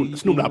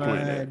 Snoop not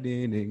playing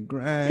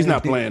that. He's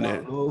not playing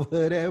that.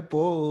 Over that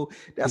pole.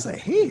 That's a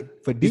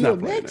hit for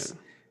DMX.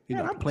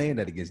 Man, I'm playing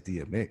that against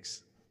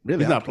DMX.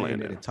 Really, he's not playing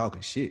that and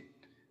talking shit.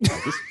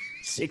 Like, it's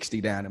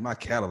 60 down in my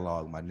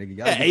catalog, my nigga.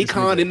 Y'all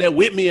Akon in there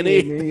with me and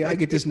man, I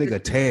get this nigga a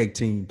tag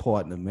team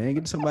partner, man.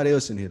 Get somebody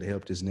else in here to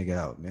help this nigga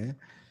out, man.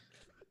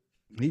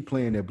 He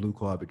playing that Blue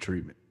Carpet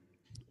Treatment.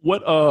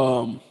 What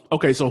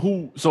okay, so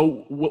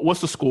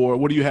what's the score?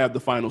 What do you have the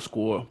final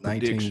score?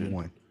 19-1.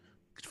 Get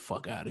the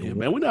fuck out of here,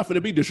 man. We're not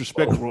gonna be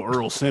disrespectful to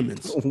Earl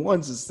Simmons.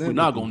 One's a Simmons. We're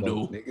not gonna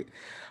do.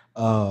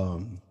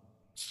 Nigga.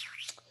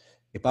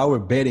 If I were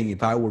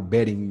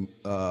betting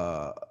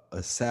a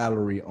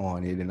salary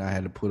on it and I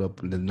had to put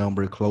up the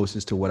number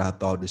closest to what I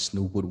thought the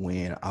Snoop would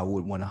win, I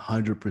would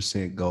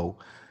 100% go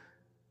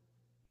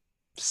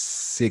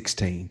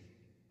 16.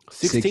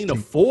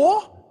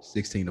 16-4?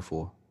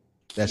 16-4.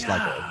 That's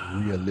like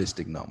a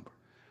realistic number.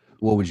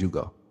 What would you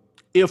go?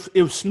 If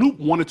Snoop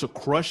wanted to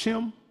crush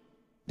him,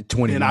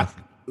 20,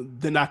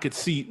 then I could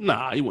see.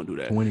 Nah, he wouldn't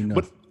do that. 20.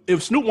 But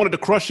if Snoop wanted to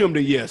crush him,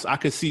 then yes, I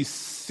could see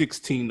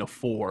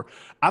 16-4.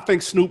 I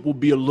think Snoop will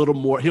be a little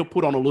more. He'll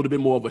put on a little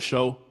bit more of a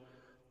show,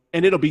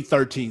 and it'll be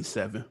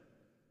 13-7.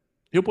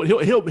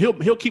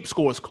 He'll keep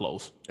scores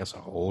close. That's a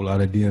whole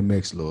lot of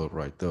DMX love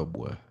right there,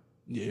 boy.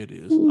 Yeah, it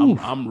is.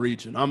 I'm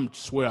reaching. I'm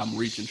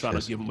reaching, trying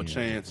to give him a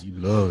chance. You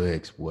love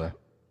X, boy.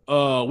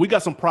 We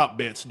got some prop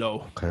bets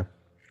though. Okay.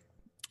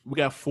 We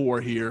got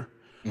 4 here.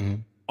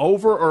 Mm-hmm.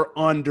 Over or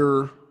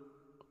under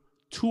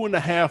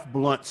 2.5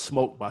 blunts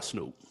smoked by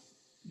Snoop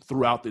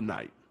throughout the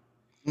night.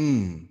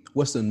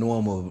 What's the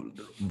normal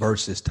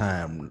versus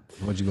time?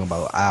 What you going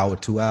about? An hour,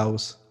 2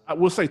 hours? I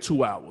will say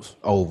 2 hours.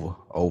 Over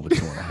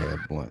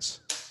 2.5 blunts.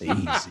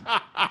 Easy.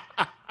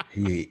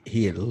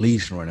 He at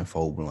least running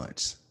 4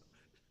 blunts.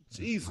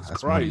 Jesus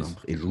Christ.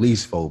 At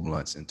least 4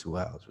 blunts in 2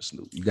 hours for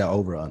Snoop. You got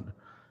over or under?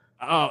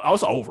 I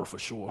was over for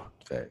sure.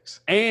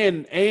 Facts.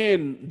 And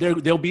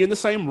they'll be in the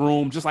same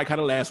room, just like how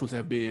the last ones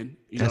have been.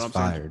 You know That's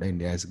what I'm fire.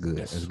 That's good.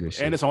 That's good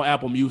shit. And it's on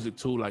Apple Music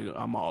too. Like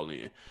I'm all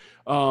in.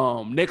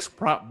 Next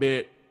prop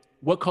bet: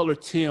 what color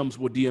Timbs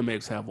will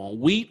DMX have on?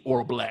 Wheat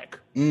or black?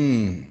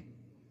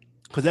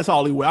 Because that's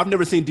all he wear. I've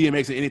never seen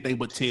DMX in anything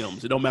but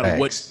Timbs. It don't matter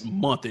what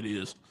month it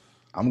is.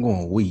 I'm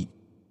going wheat.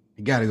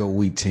 You gotta go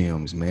wheat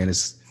Timbs, man.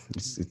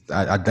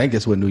 I think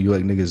that's what New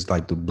York niggas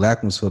like. The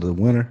black ones for the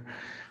winter,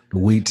 the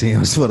wheat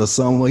Timbs for the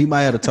summer. He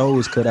might have the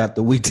toes cut out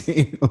the wheat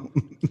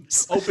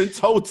Timbs. Open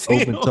toe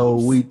Timbs. Open toe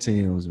wheat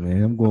Timbs,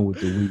 man. I'm going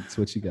with the wheat.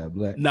 What you got,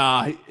 black?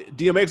 Nah,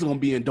 DMX is gonna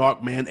be in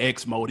Dark Man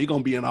X mode. He's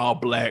gonna be in all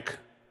black.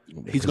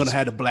 He's gonna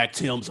have the black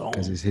Timbs on.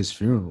 Because it's his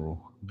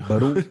funeral. But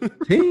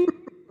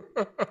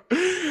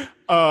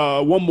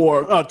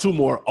two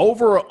more.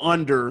 Over or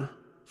under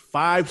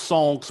 5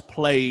 songs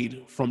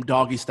played from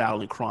Doggy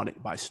Style and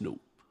Chronic by Snoop.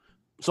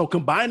 So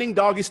combining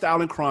Doggy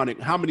Style and Chronic,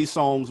 how many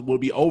songs will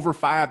be over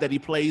 5 that he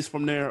plays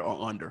from there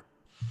or under?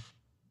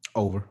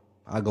 Over.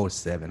 I'll go with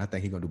 7. I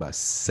think he's gonna do about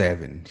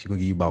 7. He's gonna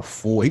give you about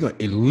 4. He's gonna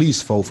at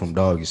least 4 from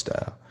Doggy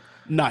Style.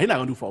 Nah, he's not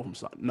gonna do 4 from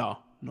something. No.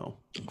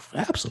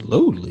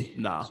 Absolutely.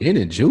 Nah. Gin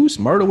and Juice,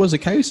 Murder Was a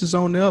Case is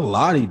on there.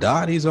 Lottie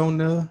Dottie's on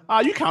there.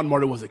 You count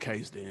Murder Was a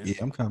Case then. Yeah,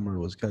 I'm counting Murder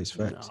Was a Case.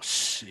 Facts. Oh,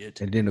 shit.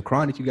 And then the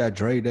Chronic, you got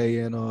Dre Day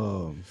and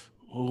that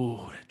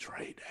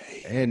Dre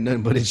Day. And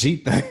Nothing But a G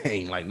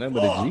Thing. Like Nothing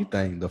But a G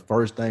Thing. The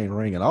first thing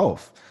ringing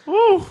off.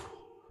 Ooh.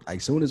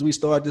 Like soon as we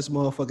start this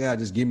motherfucker out,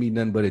 just give me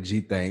Nothing But a G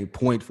Thing.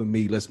 Point for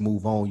me. Let's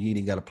move on. You ain't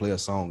even gotta play a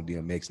song,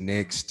 DMX.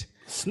 Next.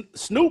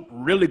 Snoop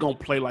really gonna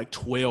play like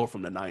 12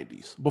 from the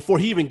 90s before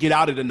he even get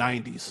out of the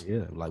 90s.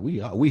 Yeah, like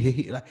we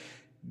like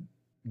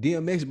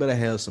DMX better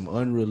have some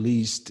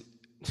unreleased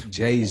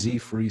Jay-Z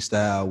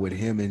freestyle with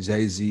him and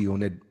Jay-Z on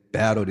that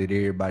battle that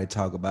everybody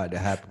talk about that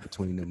happened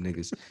between them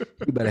niggas.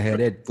 You better have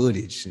that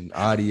footage and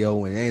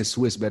audio, and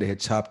Swiss better have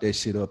chopped that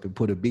shit up and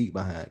put a beat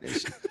behind that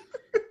shit.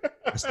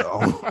 That's the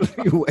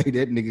only way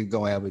that nigga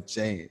gonna have a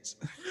chance.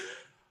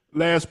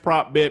 Last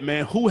prop bet,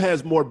 man. Who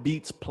has more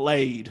beats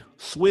played,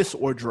 Swiss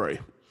or Dre?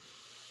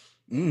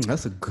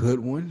 That's a good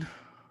one.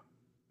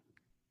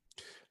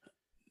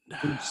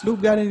 Do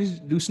Snoop got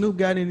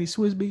any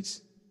Swiss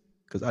beats?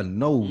 Because I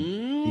know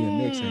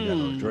DMX ain't got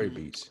no Dre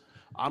beats.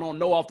 I don't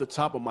know off the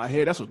top of my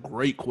head. That's a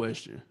great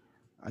question.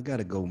 I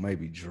gotta go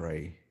maybe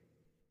Dre.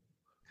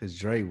 Because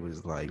Dre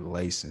was like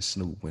lacing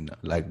Snoop when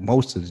like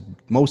most of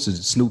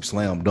Snoop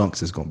slam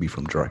dunks is gonna be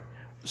from Dre.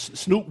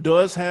 Snoop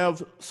does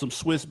have some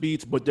Swiss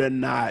beats, but they're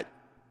not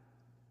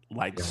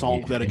like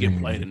songs that'll get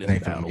played in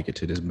this battle. Make it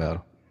to this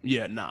battle.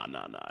 Yeah, nah.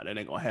 That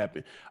ain't gonna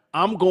happen.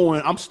 I'm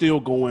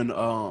still going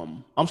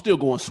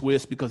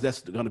Swiss because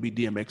that's gonna be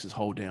DMX's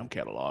whole damn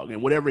catalog.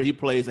 And whatever he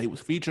plays that he was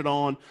featured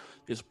on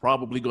is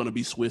probably gonna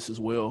be Swiss as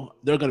well.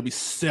 There are gonna be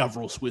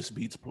several Swiss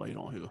beats played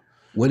on here.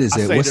 What is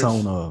that? What's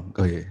on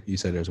go ahead. You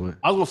say there's what?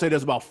 I was gonna say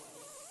there's about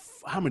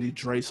how many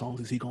Dre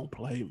songs is he gonna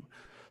play?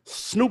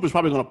 Snoop is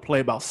probably gonna play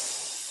about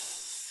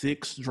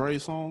 6 Dre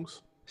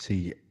songs.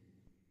 See,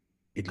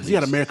 because he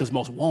had America's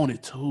Most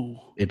Wanted too.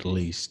 At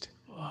least.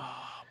 Oh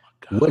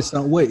my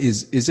God. What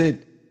is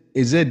it?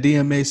 Is that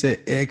DMX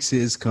that X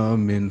is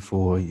coming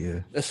for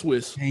you? That's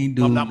Swiss. Ain't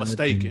do I'm not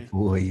mistaken.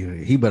 For you.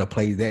 He better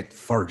play that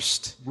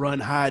first. Run,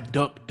 hide,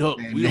 duck.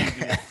 Man, we don't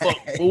give a fuck.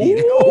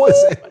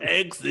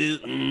 X is.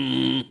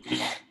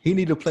 He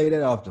need to play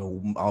that off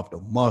the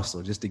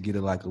muscle just to get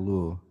it like a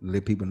little,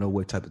 let people know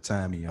what type of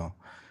time he on.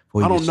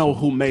 I don't know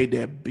who made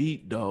that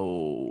beat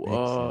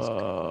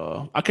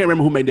though. I can't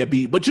remember who made that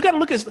beat. But you got to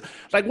look at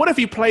like, what if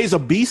he plays a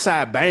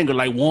B-side banger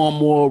like One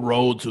More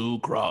Road to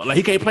Cross? Like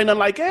he can't play nothing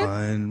like that.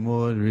 One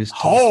more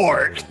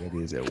hard. That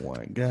is that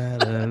one.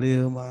 Gotta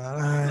live my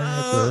life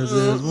 'cause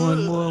there's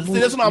one more. See,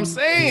 that's what I'm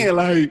saying.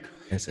 Like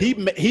he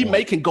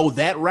can go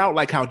that route,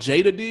 like how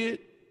Jada did.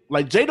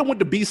 Like Jada went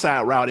the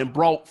B-side route and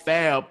brought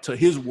Fab to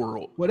his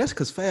world. Well, that's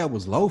because Fab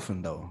was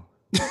loafing though.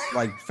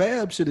 Like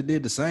Fab should have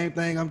did the same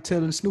thing I'm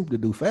telling Snoop to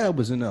do. Fab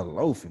was in there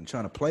loafing,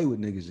 trying to play with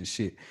niggas and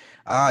shit.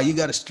 You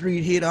got a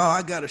street hit.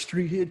 I got a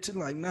street hit too.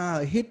 Like, nah,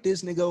 hit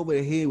this nigga over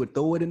the head with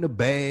throw it in the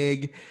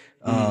bag.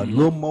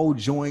 Little more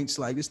joints.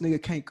 Like this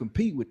nigga can't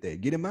compete with that.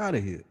 Get him out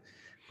of here.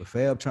 But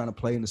Fab trying to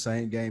play in the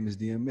same game as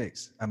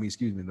DMX.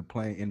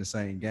 Playing in the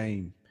same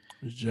game.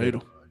 It's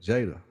Jada.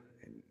 Jada.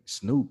 And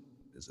Snoop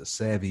is a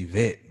savvy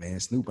vet, man.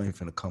 Snoop ain't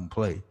finna come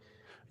play.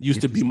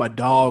 Used to be my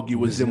dog. You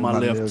was in my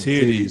left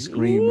titty.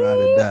 Scream, ride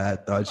or die.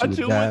 Thought you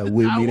would die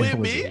with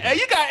me. Hey,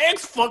 you got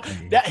X fuck.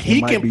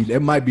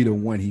 That might be the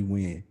one he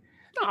win.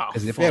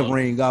 Because if that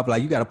ring up,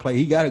 like you gotta play,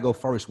 he gotta go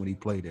first when he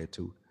played that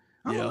too.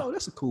 I don't know.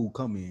 That's a cool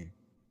come in.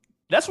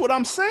 That's what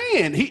I'm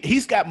saying.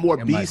 He's got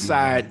more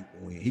B-side.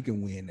 He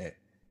can win that.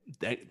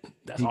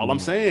 That's all I'm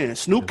saying.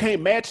 Snoop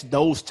can't match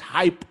those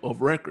type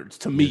of records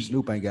to me.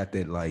 Snoop ain't got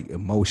that like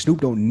emotion.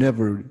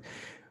 Snoop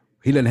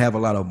he doesn't have a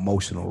lot of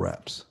emotional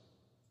raps.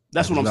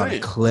 That's what I'm saying. A lot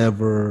of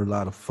clever, a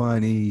lot of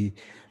funny.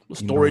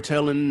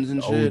 Storytelling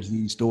and shit.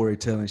 OG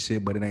storytelling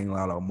shit, but it ain't a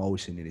lot of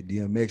emotion in it.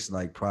 DMX is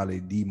like probably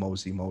the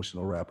most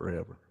emotional rapper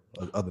ever,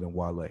 other than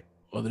Wale.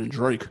 Other than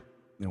Drake.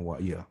 And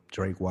what? Yeah,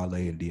 Drake, Wale,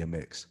 and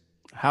DMX.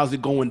 How's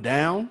it going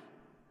down?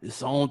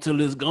 It's on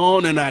till it's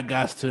gone, and I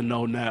got to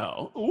know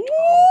now. Ooh,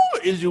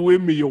 is you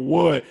with me or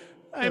what?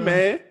 Hey,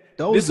 man,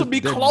 this will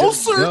be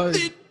closer.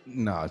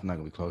 No, it's not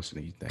gonna be closer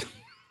than you think.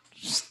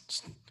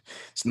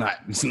 It's not.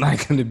 It's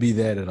not gonna be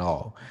that at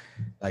all.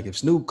 Like if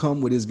Snoop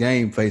come with his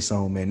game face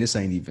on, man, this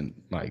ain't even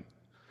like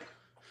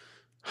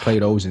play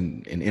those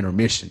in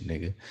intermission,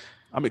 nigga.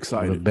 I'm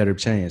excited. With a better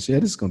chance. Yeah,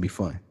 this is gonna be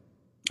fun.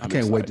 I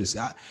can't wait to see.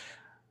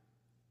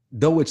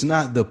 Though it's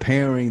not the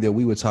pairing that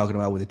we were talking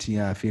about with the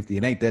T.I. 50,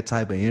 it ain't that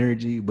type of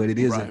energy, but it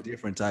is a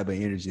different type of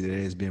energy that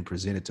has been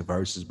presented to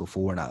Versus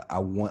before, and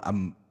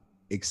I'm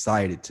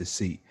excited to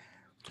see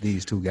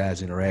these two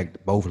guys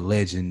interact. Both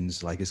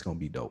legends, like it's gonna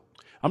be dope.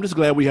 I'm just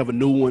glad we have a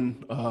new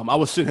one. I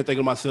was sitting here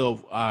thinking to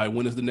myself, all right,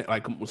 when is the next?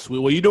 Like,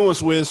 what you doing,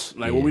 Swiss?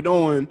 Like, what we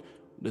doing?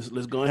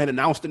 Let's go ahead and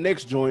announce the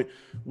next joint.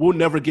 We'll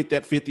never get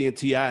that 50 and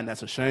T.I., and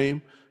that's a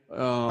shame.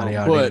 But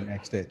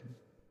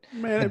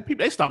man,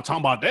 people they stopped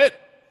talking about that.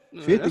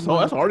 50,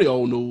 that's already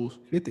old news.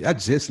 50. I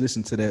just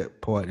listened to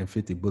that part in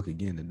 50 Book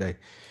again today,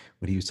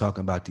 when he was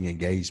talking about the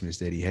engagements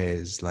that he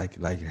has, like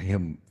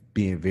him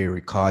being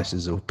very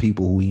cautious of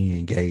people who he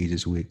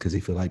engages with because he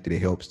feel like that it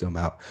helps them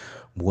out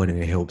more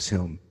than it helps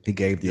him. He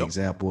gave the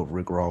example of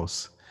Rick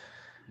Ross.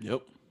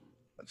 Yep.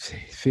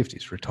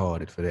 50's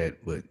retarded for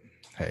that, but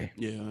hey.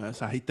 Yeah, that's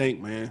how he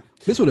think, man.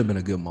 This would have been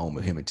a good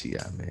moment, him and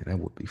T.I., man. That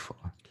would be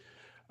fun.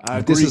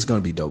 But this is going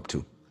to be dope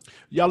too.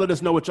 Y'all let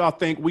us know what y'all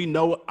think. We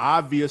know,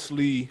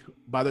 obviously,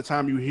 by the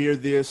time you hear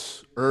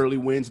this early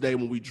Wednesday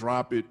when we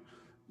drop it,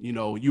 you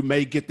know, you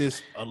may get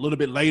this a little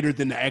bit later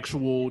than the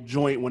actual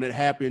joint when it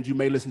happens. You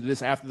may listen to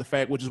this after the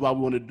fact, which is why we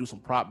wanted to do some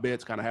prop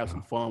bets, kind of have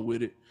some fun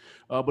with it.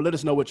 But let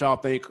us know what y'all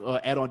think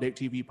at On Deck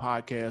TV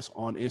Podcast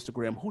on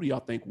Instagram. Who do y'all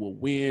think will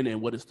win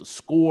and what is the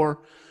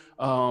score?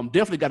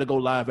 Definitely got to go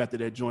live after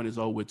that joint is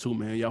over with too,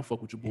 man. Y'all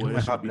fuck with your boy.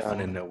 I'll be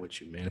down in there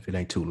with you, man, if it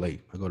ain't too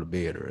late. I go to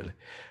bed early.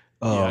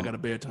 Yeah, I got a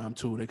bedtime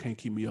too. They can't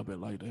keep me up at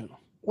like that.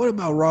 What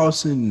about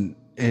Ross and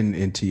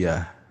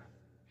T.I.?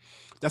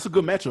 That's a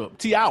good matchup.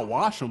 T.I.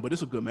 wash him, but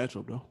it's a good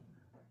matchup though.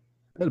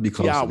 That'll be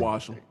close. T.I.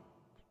 wash him.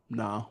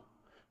 Nah.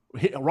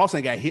 Ross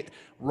ain't got hit.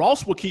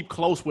 Ross will keep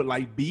close with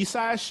like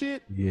B-side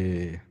shit.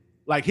 Yeah.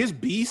 Like his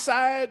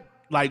B-side,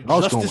 like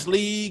Ross Justice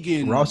League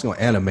and Ross gonna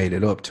animate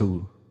it up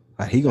too.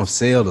 Like he gonna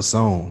sell the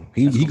song.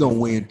 He gonna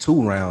win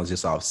 2 rounds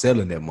just off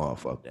selling that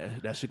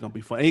motherfucker. That shit gonna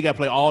be fun. And he gotta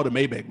play all the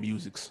Maybach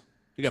musics.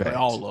 He gotta play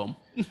all of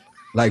them.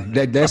 Like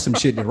that's some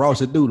shit that Ross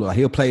will do. Like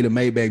he'll play the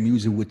Maybach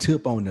music with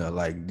Tip on there.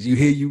 Like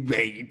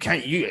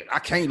I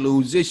can't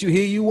lose this. You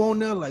hear you on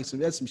there. Like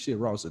that's some shit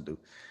Ross will do.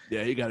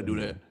 Yeah, he gotta do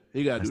that.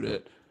 He gotta do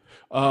that.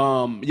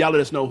 Y'all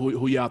let us know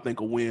who y'all think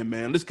will win,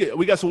 man.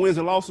 We got some wins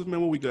and losses, man.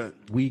 What we got?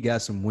 We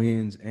got some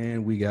wins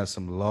and we got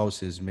some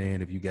losses,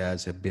 man. If you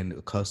guys have been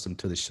accustomed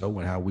to the show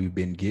and how we've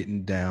been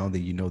getting down,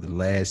 then you know the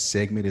last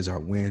segment is our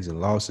wins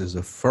and losses.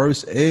 The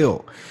first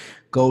L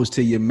goes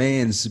to your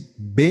man's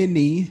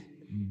Benny.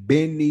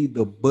 Benny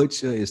the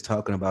Butcher is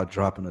talking about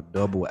dropping a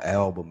double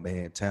album,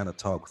 man. Tana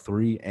Talk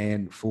 3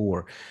 and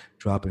 4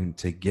 dropping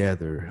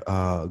together.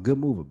 Good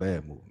move or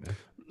bad move, man?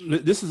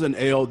 This is an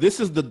L. This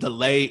is the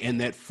delay in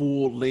that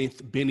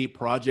full-length Benny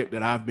project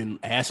that I've been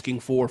asking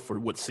for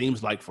what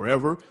seems like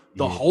forever.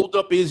 The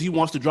holdup is he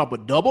wants to drop a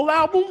double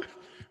album?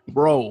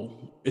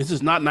 Bro, this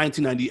is not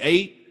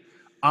 1998.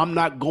 I'm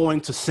not going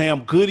to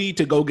Sam Goody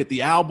to go get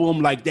the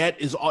album. Like,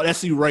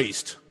 that's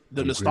erased.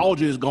 The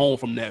nostalgia is gone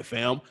from that,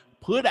 fam.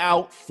 Put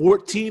out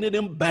 14 of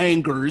them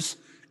bangers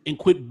and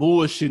quit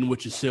bullshitting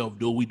with yourself,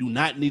 dude. We do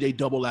not need a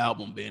double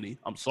album, Benny.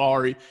 I'm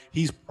sorry.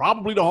 He's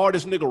probably the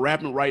hardest nigga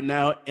rapping right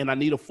now, and I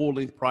need a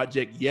full-length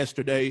project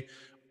yesterday.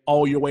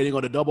 Oh, you're waiting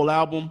on a double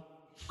album?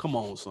 Come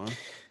on, son.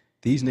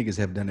 These niggas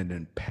have done an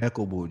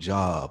impeccable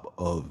job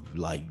of,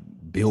 like,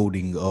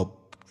 building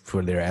up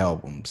for their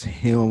albums.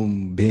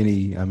 Him,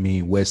 Benny,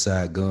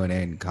 Westside Gunn,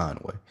 and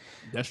Conway.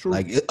 That's true.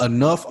 Like,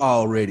 enough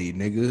already,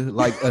 nigga.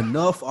 Like,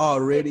 enough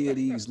already of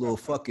these little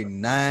fucking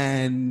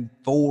 9,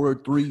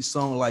 4, 3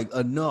 songs. Like,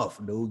 enough,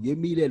 dude. Give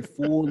me that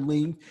full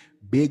length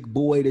big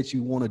boy that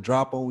you want to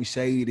drop on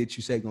Shade that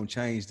you say gonna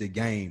change the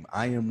game.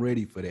 I am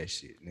ready for that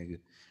shit, nigga.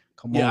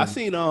 Come on. Yeah, I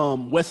seen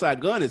Westside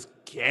Gunn is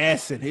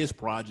gassing his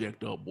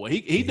project up, boy.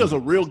 He does a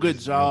real good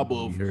job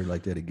of. You heard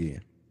like that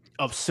again.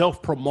 Of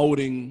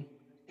self-promoting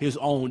his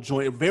own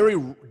joint. Very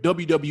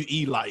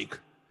WWE-like.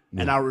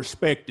 And I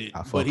respect it,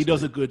 but he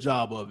does a good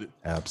job of it.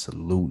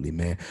 Absolutely,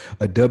 man.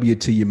 A W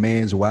to your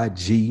man's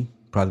YG,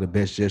 probably the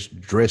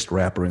best dressed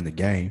rapper in the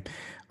game.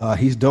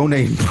 He's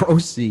donating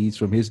proceeds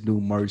from his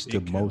new merch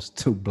to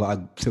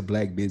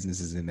black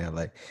businesses in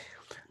LA.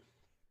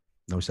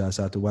 No shouts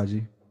out to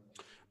YG?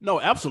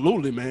 No,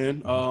 absolutely,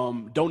 man.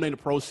 Donate the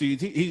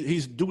proceeds.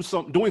 He's doing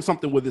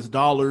something with his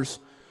dollars.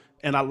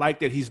 And I like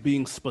that he's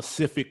being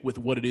specific with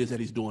what it is that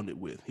he's doing it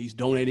with. He's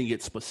donating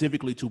it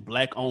specifically to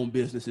black-owned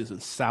businesses in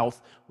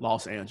South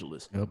Los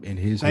Angeles. Yep,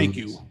 and thank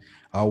you.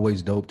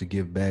 Always dope to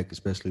give back,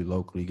 especially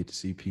locally. You get to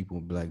see people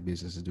in black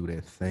businesses do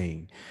their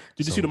thing.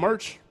 Did you see the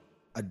merch?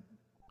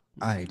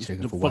 I ain't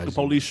checking for Fuck the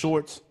police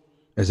shorts.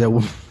 Is that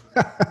what?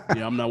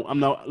 Yeah, I'm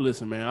not.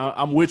 Listen, man,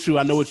 I'm with you.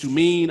 I know what you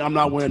mean. I'm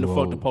not wearing the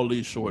fuck the old.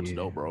 police shorts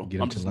though, bro.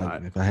 Get I'm to just like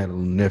not. if I had a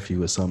little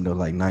nephew or something that was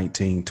like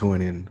 19,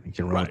 20, and he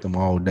can run with Right. them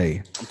all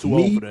day. I'm too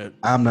old for that.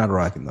 I'm not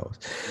rocking those.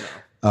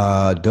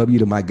 No. W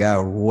to my guy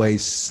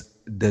Royce,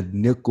 the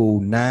Nickel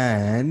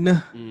 9,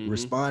 Mm-hmm.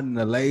 responding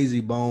to Lazy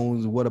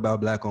Bones. What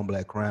about black on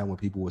black crime when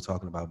people were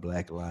talking about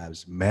Black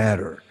Lives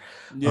Matter?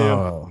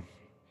 Yeah.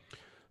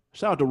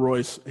 Shout out to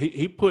Royce.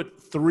 He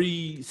put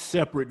 3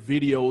 separate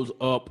videos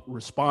up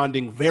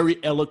responding very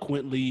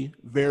eloquently,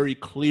 very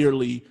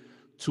clearly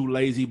to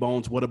Lazy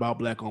Bones. What about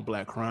black on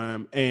black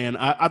crime? And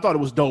I thought it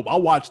was dope. I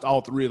watched all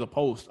 3 of the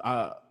posts.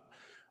 I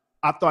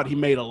thought he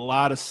made a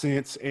lot of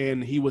sense,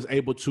 and he was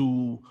able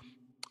to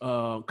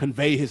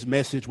convey his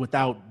message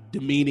without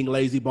demeaning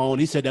Lazy Bone.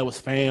 He said that was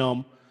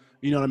fam.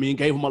 You know what I mean?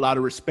 Gave him a lot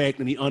of respect,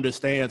 and he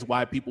understands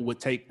why people would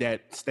take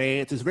that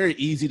stance. It's very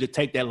easy to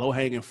take that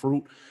low-hanging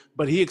fruit,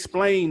 but he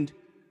explained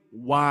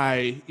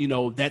why, you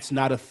know, that's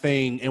not a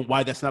thing and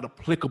why that's not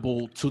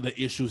applicable to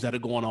the issues that are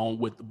going on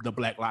with the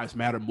Black Lives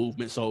Matter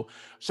movement. So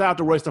shout out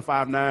to Royster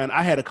 59.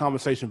 I had a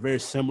conversation very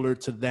similar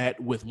to that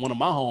with one of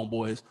my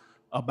homeboys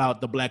about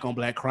the black on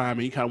black crime,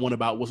 and he kind of went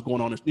about what's going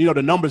on. You know,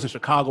 the numbers in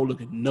Chicago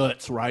looking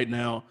nuts right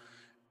now.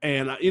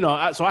 And, you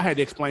know, so I had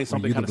to explain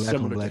something kind of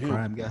similar to him.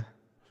 Crime guy?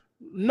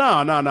 No.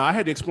 I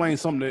had to explain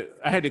something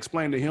I had to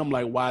explain to him,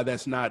 like, why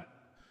that's not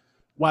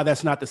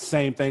the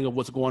same thing of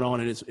what's going on,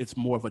 and it's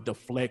more of a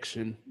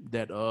deflection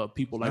that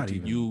people like to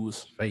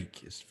use.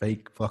 It's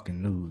fake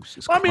fucking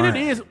news. Well, I mean, it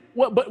is.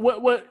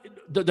 What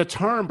the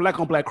term black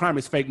on black crime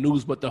is fake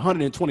news, but the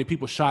 120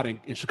 people shot in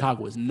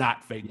Chicago is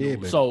not fake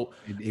news. So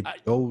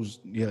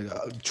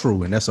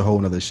true, and that's a whole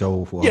nother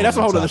show. That's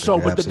a whole other show.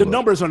 But the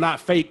numbers are not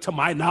fake, to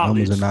my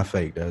knowledge. Numbers are not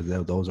fake.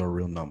 Those are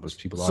real numbers.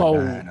 People are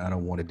dying. I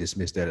don't want to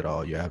dismiss that at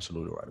all. You're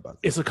absolutely right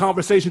about that. It's a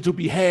conversation to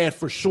be had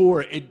for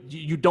sure.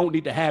 You don't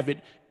need to have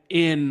it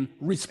in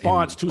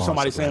response to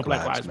somebody saying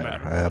Black Lives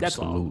Matter.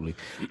 Absolutely.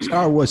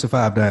 Star Wars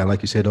 59,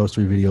 like you said, those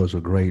 3 videos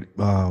were great.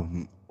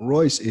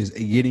 Royce is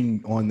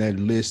getting on that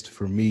list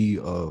for me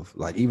of,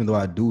 like, even though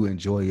I do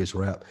enjoy his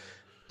rap,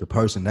 the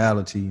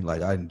personality,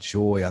 like, I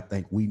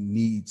think we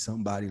need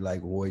somebody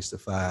like Royce the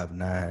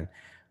 59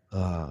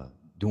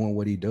 doing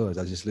what he does.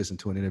 I just listened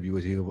to an interview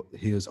with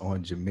his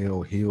on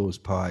Jamel Hill's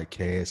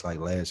podcast like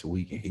last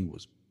week, and he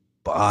was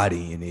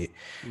bodying it.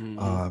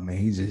 And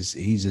he's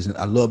just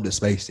I love the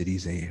space that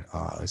he's in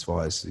as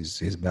far as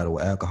his battle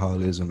with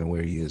alcoholism and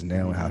where he is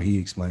now and how he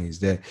explains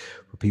that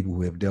for people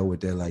who have dealt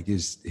with that. Like,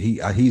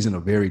 he's in a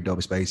very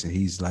dope space, and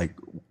he's like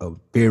a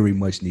very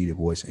much needed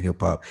voice in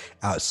hip-hop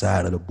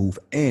outside of the booth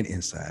and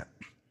inside.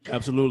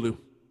 Absolutely.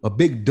 A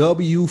big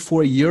W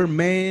for your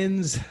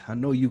mans. I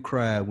know you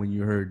cried when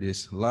you heard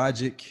this.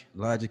 Logic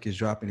is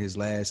dropping his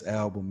last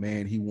album,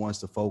 man. He wants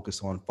to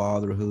focus on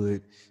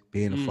fatherhood,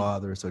 being a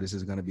father. So this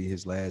is going to be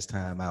his last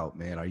time out,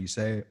 man. Are you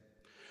sad?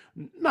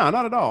 No,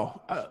 not at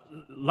all.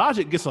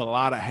 Logic gets a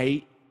lot of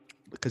hate.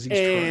 Because he's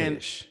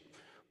trash.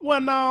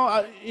 Well,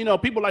 no,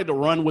 people like to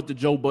run with the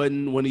Joe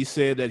Budden when he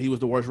said that he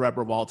was the worst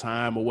rapper of all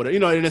time or whatever. You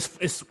know, and it's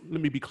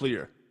let me be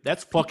clear.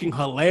 That's fucking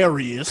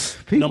hilarious,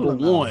 number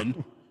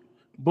one.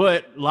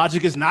 But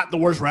Logic is not the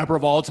worst rapper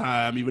of all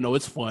time, even though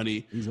it's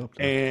funny. He's up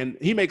there. And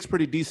he makes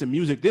pretty decent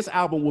music. This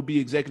album will be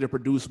executive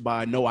produced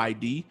by No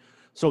ID.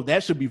 So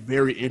that should be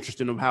very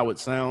interesting of how it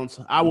sounds.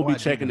 I will be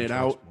checking it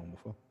out.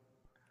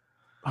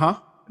 Huh?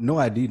 No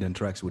ID done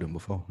tracks with him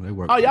before. They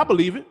work. Oh, yeah, I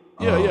believe it.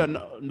 Yeah.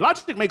 No,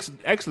 Logic makes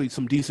actually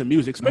some decent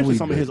music, especially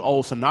some of his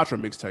old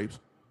Sinatra mixtapes.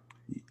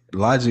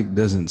 Logic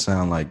doesn't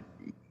sound like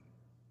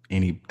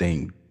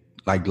anything.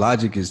 Like,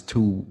 Logic is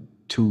too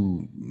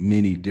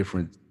many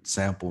different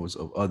samples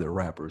of other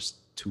rappers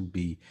to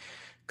be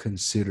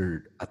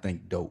considered, I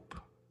think, dope.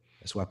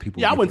 That's why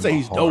people. Yeah, I wouldn't say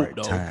he's dope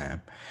though. Yeah,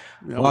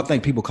 well, I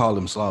think people call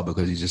him slob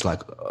because he's just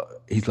like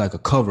he's like a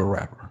cover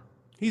rapper.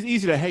 He's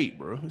easy to hate,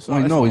 bro. He's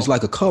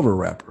like a cover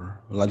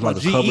rapper. Like a cover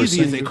singer.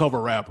 G-Eazy is a cover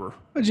rapper.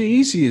 But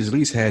G-Eazy at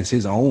least has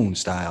his own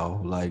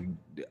style. Like,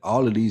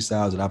 all of these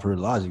styles that I've heard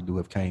Logic do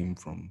have came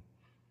from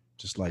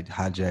just like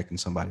hijacking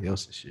somebody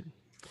else's shit.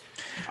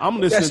 I'm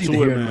listening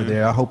to it, man.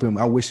 There.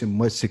 I wish him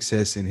much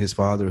success in his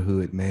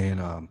fatherhood,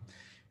 man.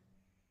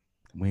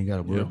 We ain't got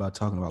to worry about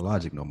talking about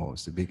Logic no more.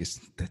 It's the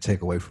biggest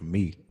takeaway from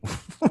me.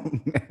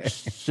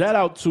 Shout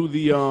out to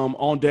the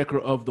On Decker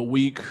of the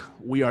Week.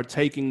 We are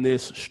taking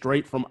this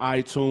straight from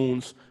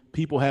iTunes.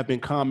 People have been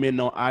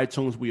commenting on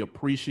iTunes. We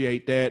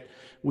appreciate that.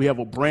 We have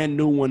a brand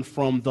new one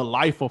from The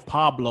Life of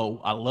Pablo.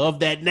 I love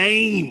that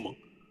name.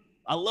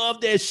 I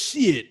love that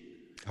shit.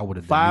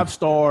 5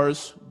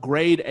 stars,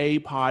 grade A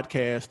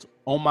podcast.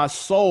 On my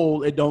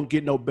soul, it don't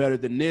get no better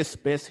than this.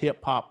 Best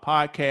hip hop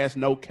podcast,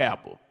 no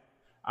capper.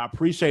 I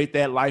appreciate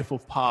that, Life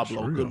of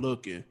Pablo. Good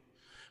looking.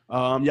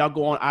 Y'all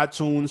go on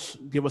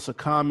iTunes, give us a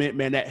comment,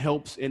 man. That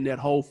helps in that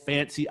whole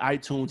fancy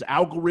iTunes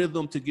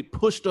algorithm to get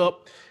pushed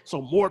up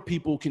so more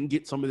people can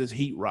get some of this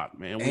heat rock,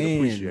 man. We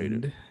appreciate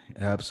it.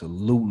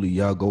 Absolutely.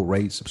 Y'all go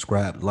rate,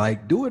 subscribe,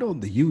 like. Do it on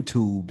the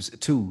YouTubes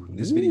too.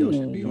 This video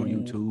should be on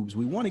YouTubes.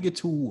 We want to get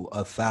to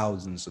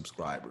 1,000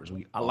 subscribers.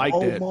 We I like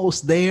that.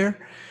 almost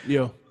there.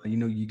 Yeah. You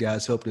know, you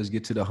guys helped us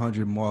get to the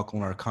 100 mark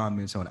on our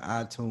comments on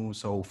iTunes.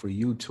 So for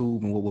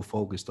YouTube, and what we're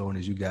focused on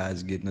is you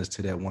guys getting us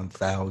to that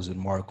 1,000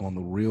 mark on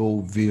the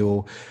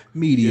Realville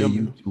Media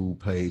YouTube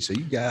page. So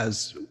you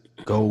guys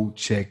go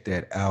check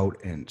that out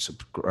and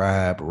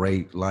subscribe,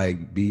 rate,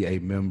 like, be a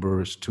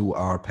members to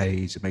our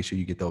page, and make sure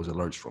you get those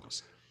alerts from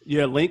us.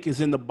 Yeah, link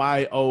is in the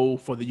bio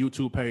for the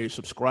YouTube page.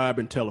 Subscribe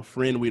and tell a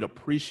friend. We'd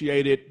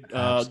appreciate it.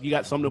 You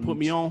got something to put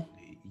me on?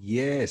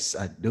 Yes,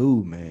 I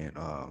do, man.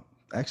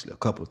 Actually, a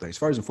couple of things.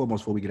 First and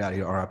foremost, before we get out of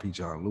here, RIP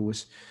John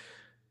Lewis.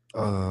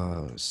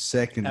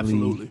 Secondly,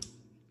 absolutely.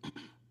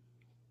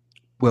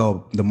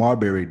 Well, the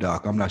Marbury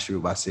doc, I'm not sure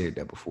if I said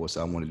that before,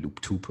 so I want to do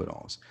 2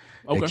 put-ons.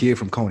 Okay. That kid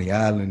from Coney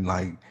Island,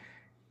 like,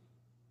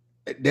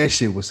 that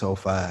shit was so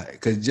fire.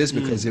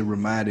 Because it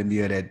reminded me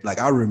of that. Like,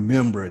 I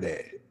remember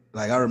that.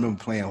 Like, I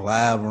remember playing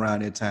live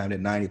around that time,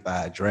 that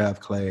 95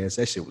 draft class.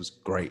 That shit was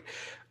great.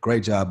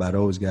 Great job by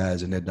those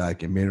guys in that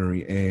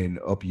documentary. And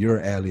up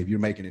your alley, if you're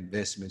making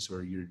investments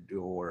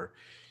or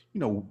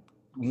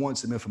want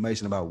some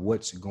information about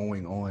what's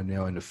going on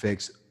now and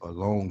effects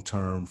long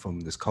term from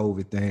this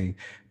COVID thing,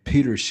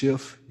 Peter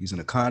Schiff, he's an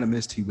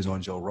economist. He was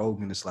on Joe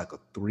Rogan. It's like a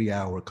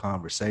 3-hour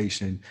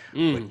conversation,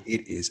 but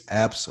it is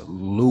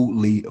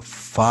absolutely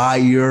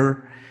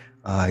fire.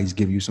 He's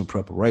giving you some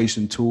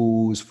preparation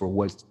tools for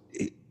what's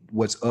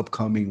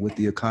upcoming with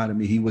the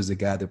economy. He was the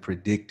guy that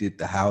predicted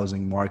the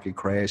housing market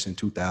crash in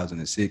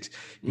 2006.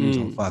 He was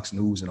on Fox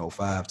News in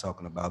 2005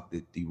 talking about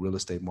the real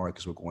estate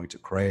markets were going to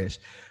crash.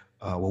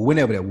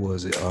 Whenever that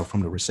was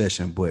from the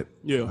recession. But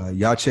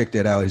y'all check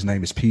that out. His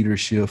name is Peter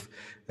Schiff.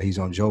 He's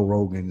on Joe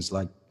Rogan. It's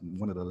like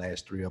one of the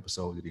last 3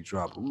 episodes that he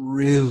dropped.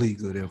 Really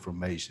good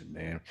information,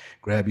 man.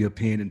 Grab your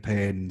pen and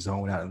pad and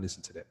zone out and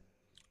listen to that.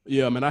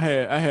 Yeah, man, I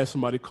had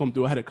somebody come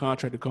through. I had a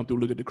contractor come through,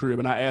 look at the crib,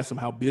 and I asked him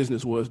how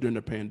business was during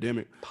the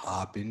pandemic.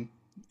 Popping.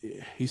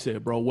 Yeah. He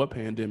said, bro, what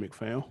pandemic,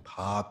 fam?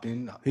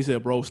 Popping. He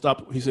said, bro,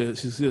 stop. He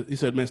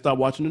said, man, stop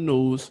watching the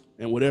news,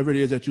 and whatever it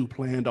is that you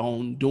planned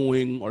on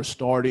doing or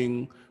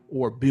starting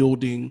or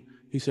building,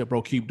 he said,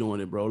 bro, keep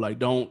doing it, bro. Like,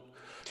 don't.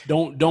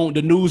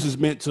 The news is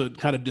meant to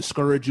kind of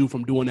discourage you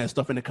from doing that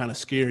stuff and to kind of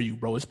scare you,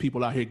 bro. It's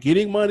people out here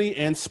getting money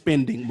and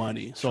spending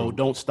money, so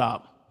don't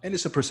stop. And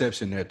it's a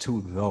perception there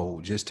too, though.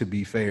 Just to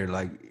be fair,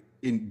 like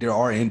there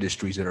are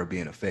industries that are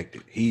being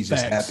affected. He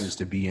just happens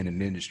to be in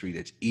an industry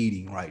that's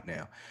eating right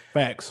now.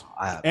 Facts.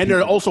 And there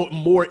are also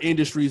more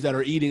industries that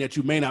are eating that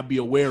you may not be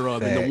aware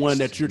of, and the one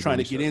that you're trying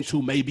to get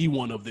into may be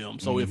one of them.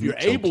 So if you're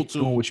able to,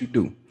 doing what you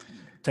do,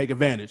 take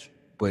advantage.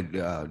 But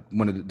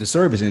one of the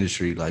service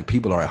industry, like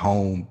people are at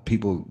home,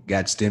 people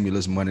got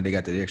stimulus money, they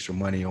got the extra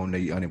money on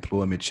their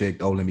unemployment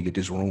check. Oh, let me get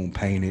this room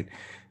painted.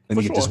 Let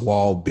me get this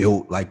wall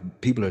built.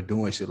 Like people are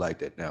doing shit like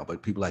that now.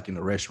 But people like in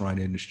the restaurant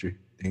industry,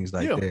 things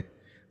like that,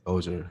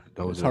 those are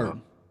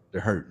hurting.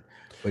 They're hurting.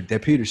 But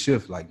that Peter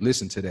Schiff, like,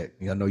 listen to that.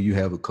 I know you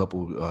have a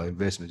couple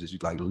investments that you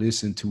like.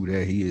 Listen to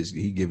that.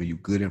 He giving you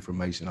good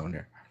information on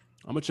there.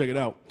 I'm gonna check it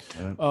out.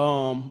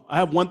 I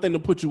have one thing to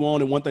put you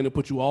on and one thing to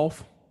put you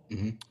off.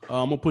 I'm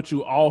gonna put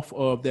you off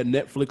of that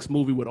Netflix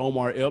movie with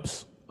Omar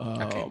Epps.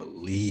 I can't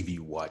believe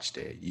you watched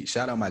that.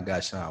 Shout out my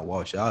guy Sean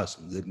Walsh. Y'all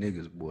some good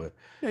niggas, boy.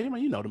 Yeah,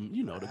 you know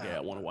the guy. I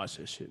want to watch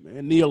that shit,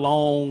 man. Nia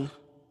Long,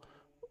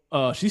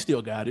 she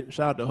still got it.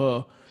 Shout out to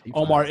her.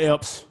 Omar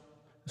Epps.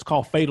 It's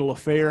called Fatal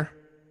Affair.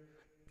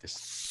 It's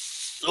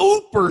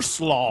super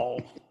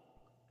slow.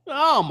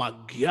 Oh my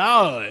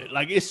God!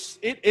 Like it's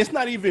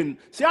not even.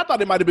 See, I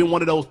thought it might have been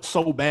one of those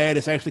so bad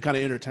it's actually kind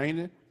of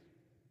entertaining.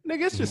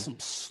 Nigga, it's just some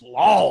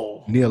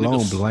slaw. Nia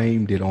Long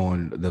blamed it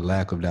on the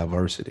lack of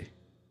diversity.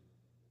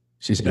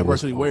 She said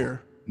diversity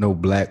where? No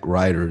black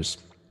writers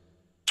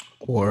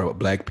or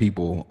black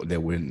people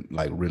that were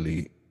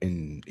really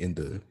in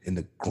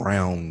the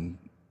ground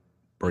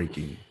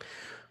breaking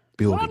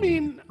building. Well, I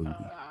mean,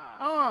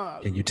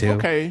 can you tell?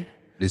 Okay.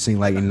 It seemed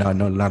like not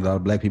a lot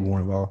of black people were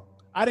involved.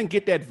 I didn't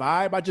get that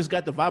vibe. I just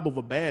got the vibe of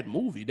a bad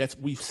movie that's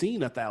we've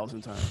seen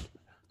 1,000 times.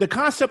 The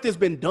concept has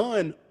been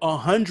done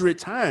 100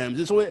 times.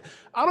 And so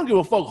I don't give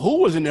a fuck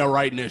who was in there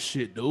writing this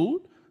shit,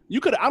 dude. You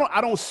could.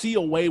 I don't see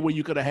a way where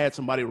you could have had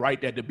somebody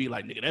write that to be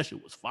like, nigga, that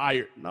shit was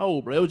fired. No,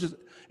 bro. It was just.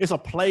 It's a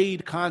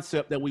played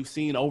concept that we've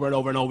seen over and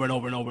over and over and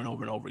over and over and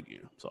over and over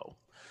again. So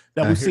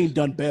that we've seen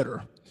done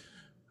better.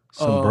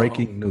 Some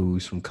breaking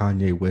news from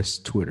Kanye West's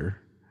Twitter.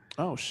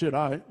 Oh shit!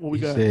 All right, what we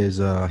got? He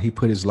says he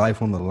put his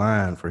life on the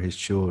line for his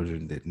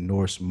children. That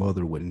North's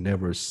mother would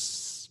never.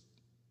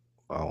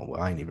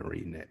 I ain't even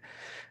reading that.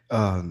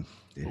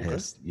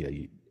 Has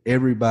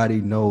everybody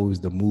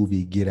knows the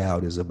movie Get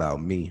Out is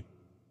about me.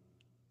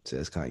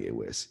 Says Kanye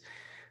West.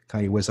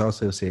 Kanye West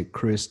also said,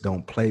 Chris,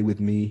 don't play with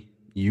me.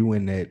 You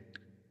and that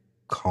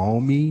call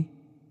me,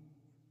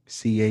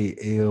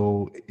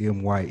 CALMYE,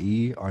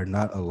 are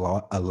not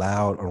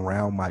allowed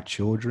around my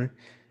children.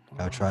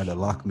 Y'all tried to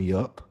lock me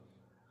up.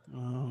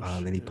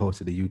 Then he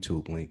posted the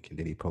YouTube link, and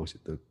then he posted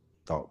the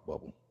thought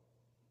bubble.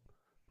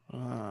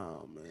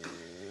 Oh man.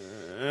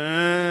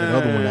 That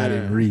other one I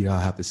didn't read. I'll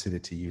have to send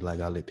it to you. Like,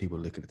 I'll let people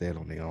look at that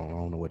on their own. I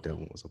don't know what that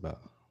one was about.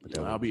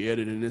 I'll be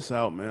editing this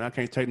out, man. I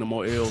can't take no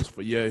more L's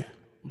for Ye.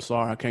 I'm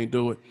sorry, I can't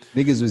do it.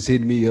 Niggas was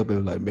hitting me up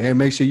and like, man,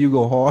 make sure you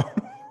go hard.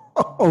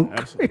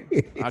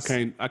 I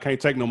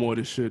can't take no more of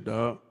this shit,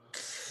 dog.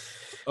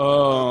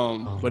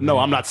 But no,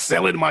 I'm not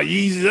selling my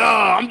Yeezys.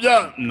 I'm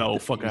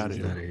just fuck out of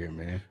here,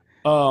 man.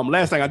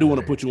 Last thing I do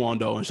want to put you on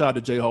though, and shout out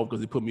to J Hope because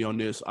he put me on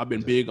this. I've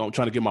been big on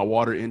trying to get my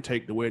water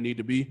intake to where it need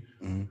to be.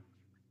 Mm-hmm.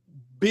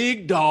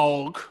 Big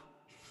Dog,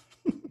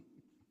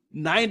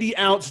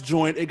 90-ounce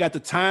joint. It got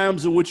the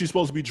times in which you're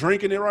supposed to be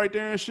drinking it right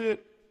there and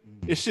shit.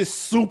 It's just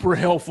super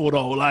helpful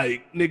though.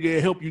 Like, nigga,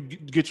 it help you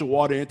get your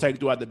water intake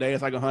throughout the day.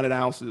 It's like 100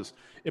 ounces.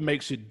 It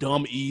makes it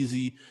dumb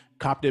easy.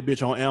 Cop that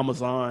bitch on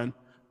Amazon.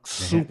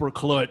 Super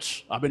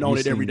clutch. I've been on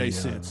it every day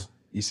since.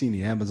 You seen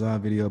the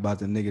Amazon video about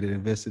the nigga that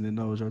invested in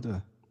those right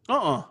there?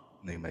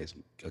 They made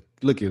some.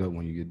 Look it up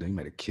when you get done. He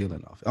made a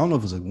killing off it. I don't know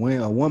if it was a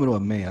woman or a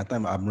man.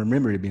 I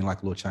remember it being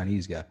like a little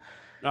Chinese guy.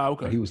 Oh,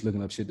 okay. But he was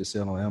looking up shit to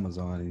sell on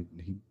Amazon, and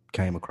he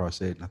came across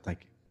it. And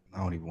I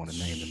don't even want to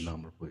name the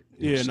number, but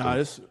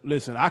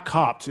listen, I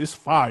copped. It's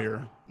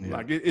fire. Yeah.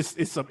 Like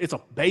it's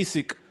a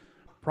basic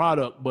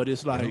product, but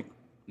it's like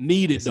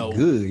needed though.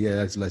 Good,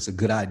 yeah. It's a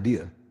good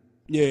idea.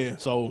 Yeah.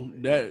 So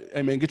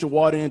get your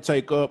water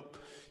intake up.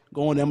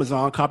 Go on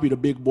Amazon, copy the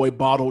Big Boy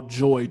Bottled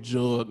Joy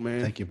Jug,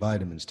 man. Take your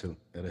vitamins too.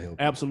 That'll help.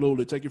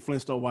 Absolutely. Take your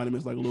Flintstone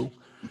vitamins like Lou.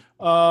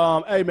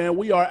 Hey, man,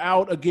 we are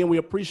out. Again, we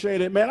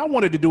appreciate it. Man, I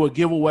wanted to do a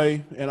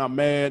giveaway, and I'm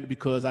mad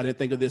because I didn't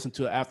think of this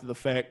until after the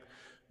fact.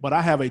 But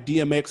I have a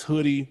DMX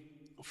hoodie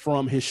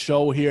from his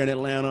show here in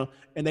Atlanta,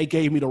 and they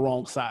gave me the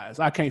wrong size.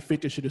 I can't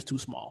fit this shit. It's too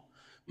small.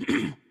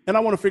 And I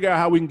want to figure out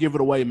how we can give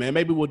it away, man.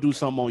 Maybe we'll do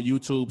something on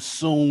YouTube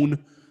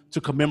soon to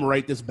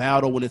commemorate this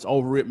battle when it's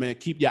over it, man.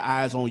 Keep your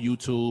eyes on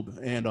YouTube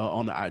and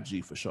on the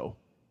IG for sure.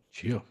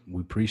 Sure. We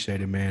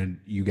appreciate it,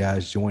 man. You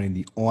guys joining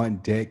the On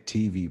Deck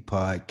TV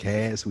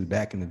podcast. We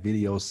back in the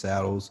video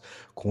saddles,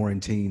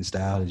 quarantine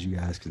style, as you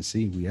guys can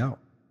see. We out.